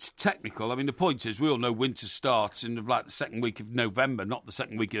 It's technical. I mean, the point is, we all know winter starts in the second week of November, not the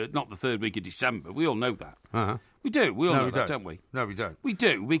third week of December. We all know that. Uh-huh. We do. We all know that, don't we? No, we don't. We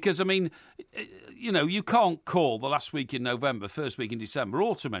do, because, I mean, you can't call the last week in November, first week in December,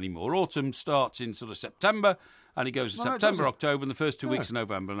 autumn anymore. Autumn starts in sort of September, and it goes to September, October, and the first 2 weeks of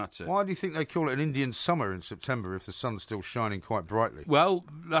November, and that's it. Why do you think they call it an Indian summer in September if the sun's still shining quite brightly? Well,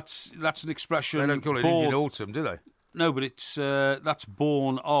 that's an expression... They don't call it Indian autumn, do they? No, but that's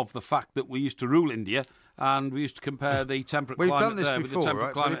born of the fact that we used to rule India and we used to compare the temperate climate there with the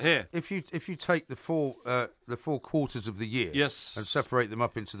temperate climate here. If you take the four quarters of the year and separate them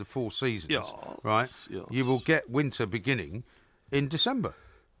up into the 4 seasons, you will get winter beginning in December.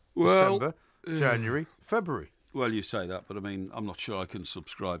 December, January, February. Well, you say that, but I mean, I'm not sure I can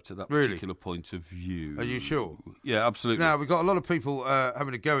subscribe to that particular point of view. Are you sure? Yeah, absolutely. Now, we've got a lot of people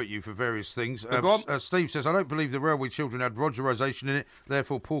having a go at you for various things. Steve says, I don't believe the Railway Children had Rogerisation in it,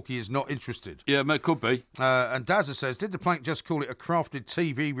 therefore Porky is not interested. Yeah, it could be. And Dazza says, did the plank just call it a crafted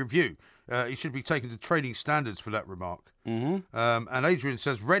TV review? He should be taken to training standards for that remark. Mm-hmm. And Adrian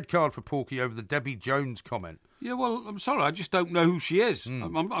says, red card for Porky over the Debbie Jones comment. Yeah, well, I'm sorry, I just don't know who she is.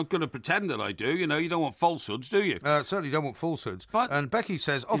 I'm going to pretend that I do. You know, you don't want falsehoods, do you? Certainly don't want falsehoods. And Becky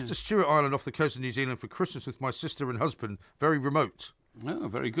says, off to Stewart Island off the coast of New Zealand for Christmas with my sister and husband. Very remote. Oh,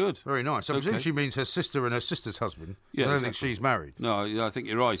 very good. Very nice. I presume she means her sister and her sister's husband. Yeah, I don't think she's married. No, I think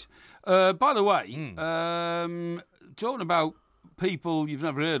you're right. By the way, talking about people you've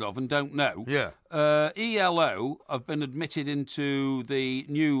never heard of and don't know, ELO have been admitted into the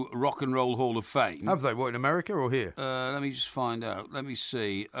new Rock and Roll Hall of Fame. Have they? What, in America or here? Let me just find out. Let me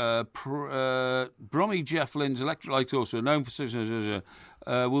see. Brommy Jeff Lynne's Electric Light Orchestra, known for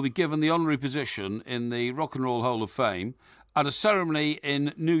will be given the honorary position in the Rock and Roll Hall of Fame at a ceremony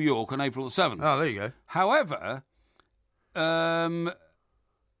in New York on April the 7th. Oh, there you go. However,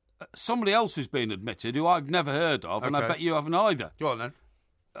 somebody else has been admitted who I've never heard of, and I bet you haven't either. Go on, then.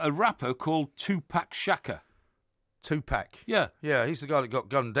 A rapper called Tupac Shakur. Tupac? Yeah. Yeah, he's the guy that got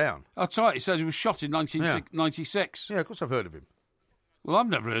gunned down. That's right. He said he was shot in 1996. Yeah, of course I've heard of him. Well, I've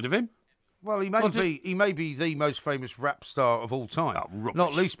never heard of him. Well, he may be the most famous rap star of all time. Oh,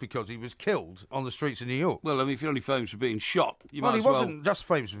 not least because he was killed on the streets of New York. Well, I mean, if you're only famous for being shot, you might he as well... wasn't just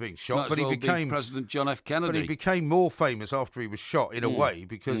famous for being shot, but he became President John F. Kennedy. But he became more famous after he was shot in a way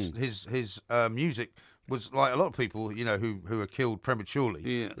because his music was like a lot of people, you know, who are killed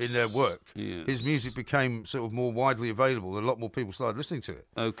prematurely in their work. Yes. His music became sort of more widely available, and a lot more people started listening to it.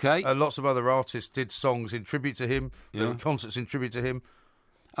 Okay. Lots of other artists did songs in tribute to him. There were concerts in tribute to him.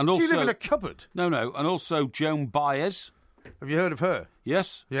 And also, do you live in a cupboard? No. And also Joan Baez. Have you heard of her?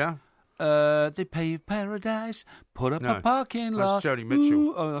 Yes. Yeah? They paved paradise, put up a parking lot. That's Joni Mitchell.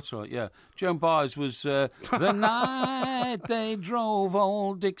 Ooh. Oh, that's right, yeah. Joan Baez was the night they drove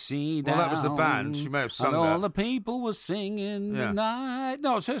old Dixie down. Well, that was the band. She may have sung and that. all the people were singing the night.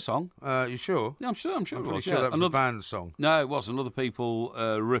 No, it's her song. You sure? Yeah, I'm sure I'm it pretty was. sure that was a band song. No, it wasn't. Other people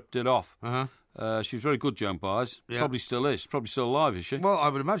ripped it off. Uh-huh. She was very good, Joan Baez. Yeah. Probably still is. Probably still alive, is she? Well, I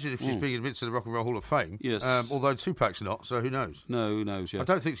would imagine if she's being admitted to the Rock and Roll Hall of Fame. Yes. Although Tupac's not, so who knows? No, who knows, yeah. I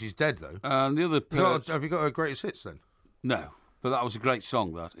don't think she's dead, though. And the other... have you got her greatest hits, then? No. But that was a great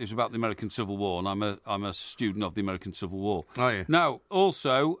song, that. It was about the American Civil War, and I'm a student of the American Civil War. Are you? Now,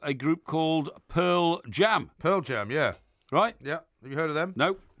 also a group called Pearl Jam. Pearl Jam, yeah. Right? Yeah. Have you heard of them?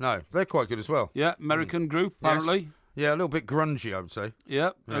 No. No. They're quite good as well. Yeah, American group, apparently. Yes. Yeah, a little bit grungy, I would say.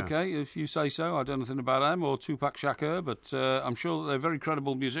 Yeah, okay, if you say so. I don't know anything about them or Tupac Shakur, but I'm sure that they're very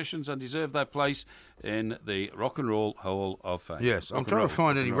credible musicians and deserve their place in the Rock and Roll Hall of Fame. Yes, I'm trying to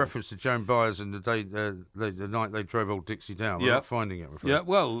find any reference to Joan Baez and the night they drove old Dixie down. I'm not finding it, I'm afraid. Yeah,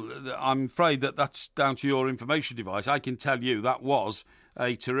 well, I'm afraid that's down to your information device. I can tell you that was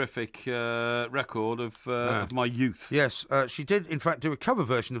a terrific record of my youth. Yes, she did, in fact, do a cover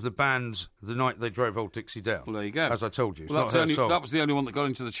version of the band's The Night They Drove Old Dixie Down. Well, there you go. As I told you. It's well, not her song. That was the only one that got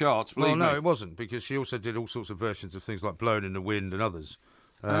into the charts, believe me. No, it wasn't, because she also did all sorts of versions of things like Blowing in the Wind and others.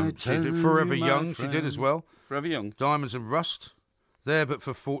 She did Forever Young, she did as well. Forever Young. Diamonds and Rust. There But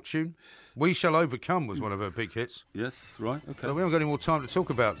for Fortune. We Shall Overcome was one of her big hits. Yes, right, okay. But we haven't got any more time to talk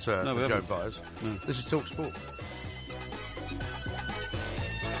about Joan Baez. No. This is Talk Sport.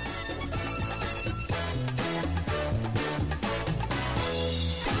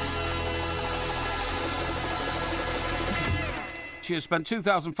 She has spent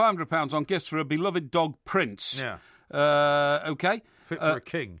 £2,500 on gifts for her beloved dog, Prince. Yeah. Okay. Fit for a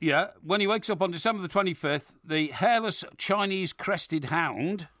king. Yeah. When he wakes up on December the 25th, the hairless Chinese crested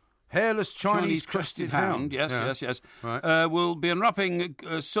hound... Hairless Chinese crested hound. Yes. Right. Will be unwrapping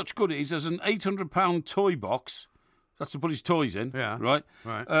such goodies as an £800 toy box. That's to put his toys in. Yeah. Right.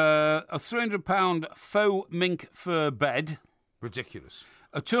 A £300 faux mink fur bed. Ridiculous.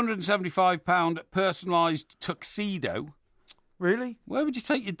 A £275 personalised tuxedo. Really? Where would you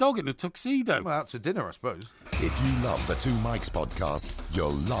take your dog in a tuxedo? Well, out to dinner, I suppose. If you love the Two Mics podcast,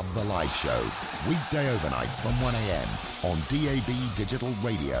 you'll love the live show. Weekday overnights from 1am on DAB Digital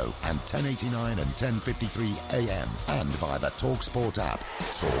Radio and 1089 and 1053 AM and via the TalkSport app.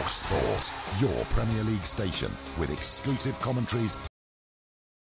 TalkSport, your Premier League station with exclusive commentaries,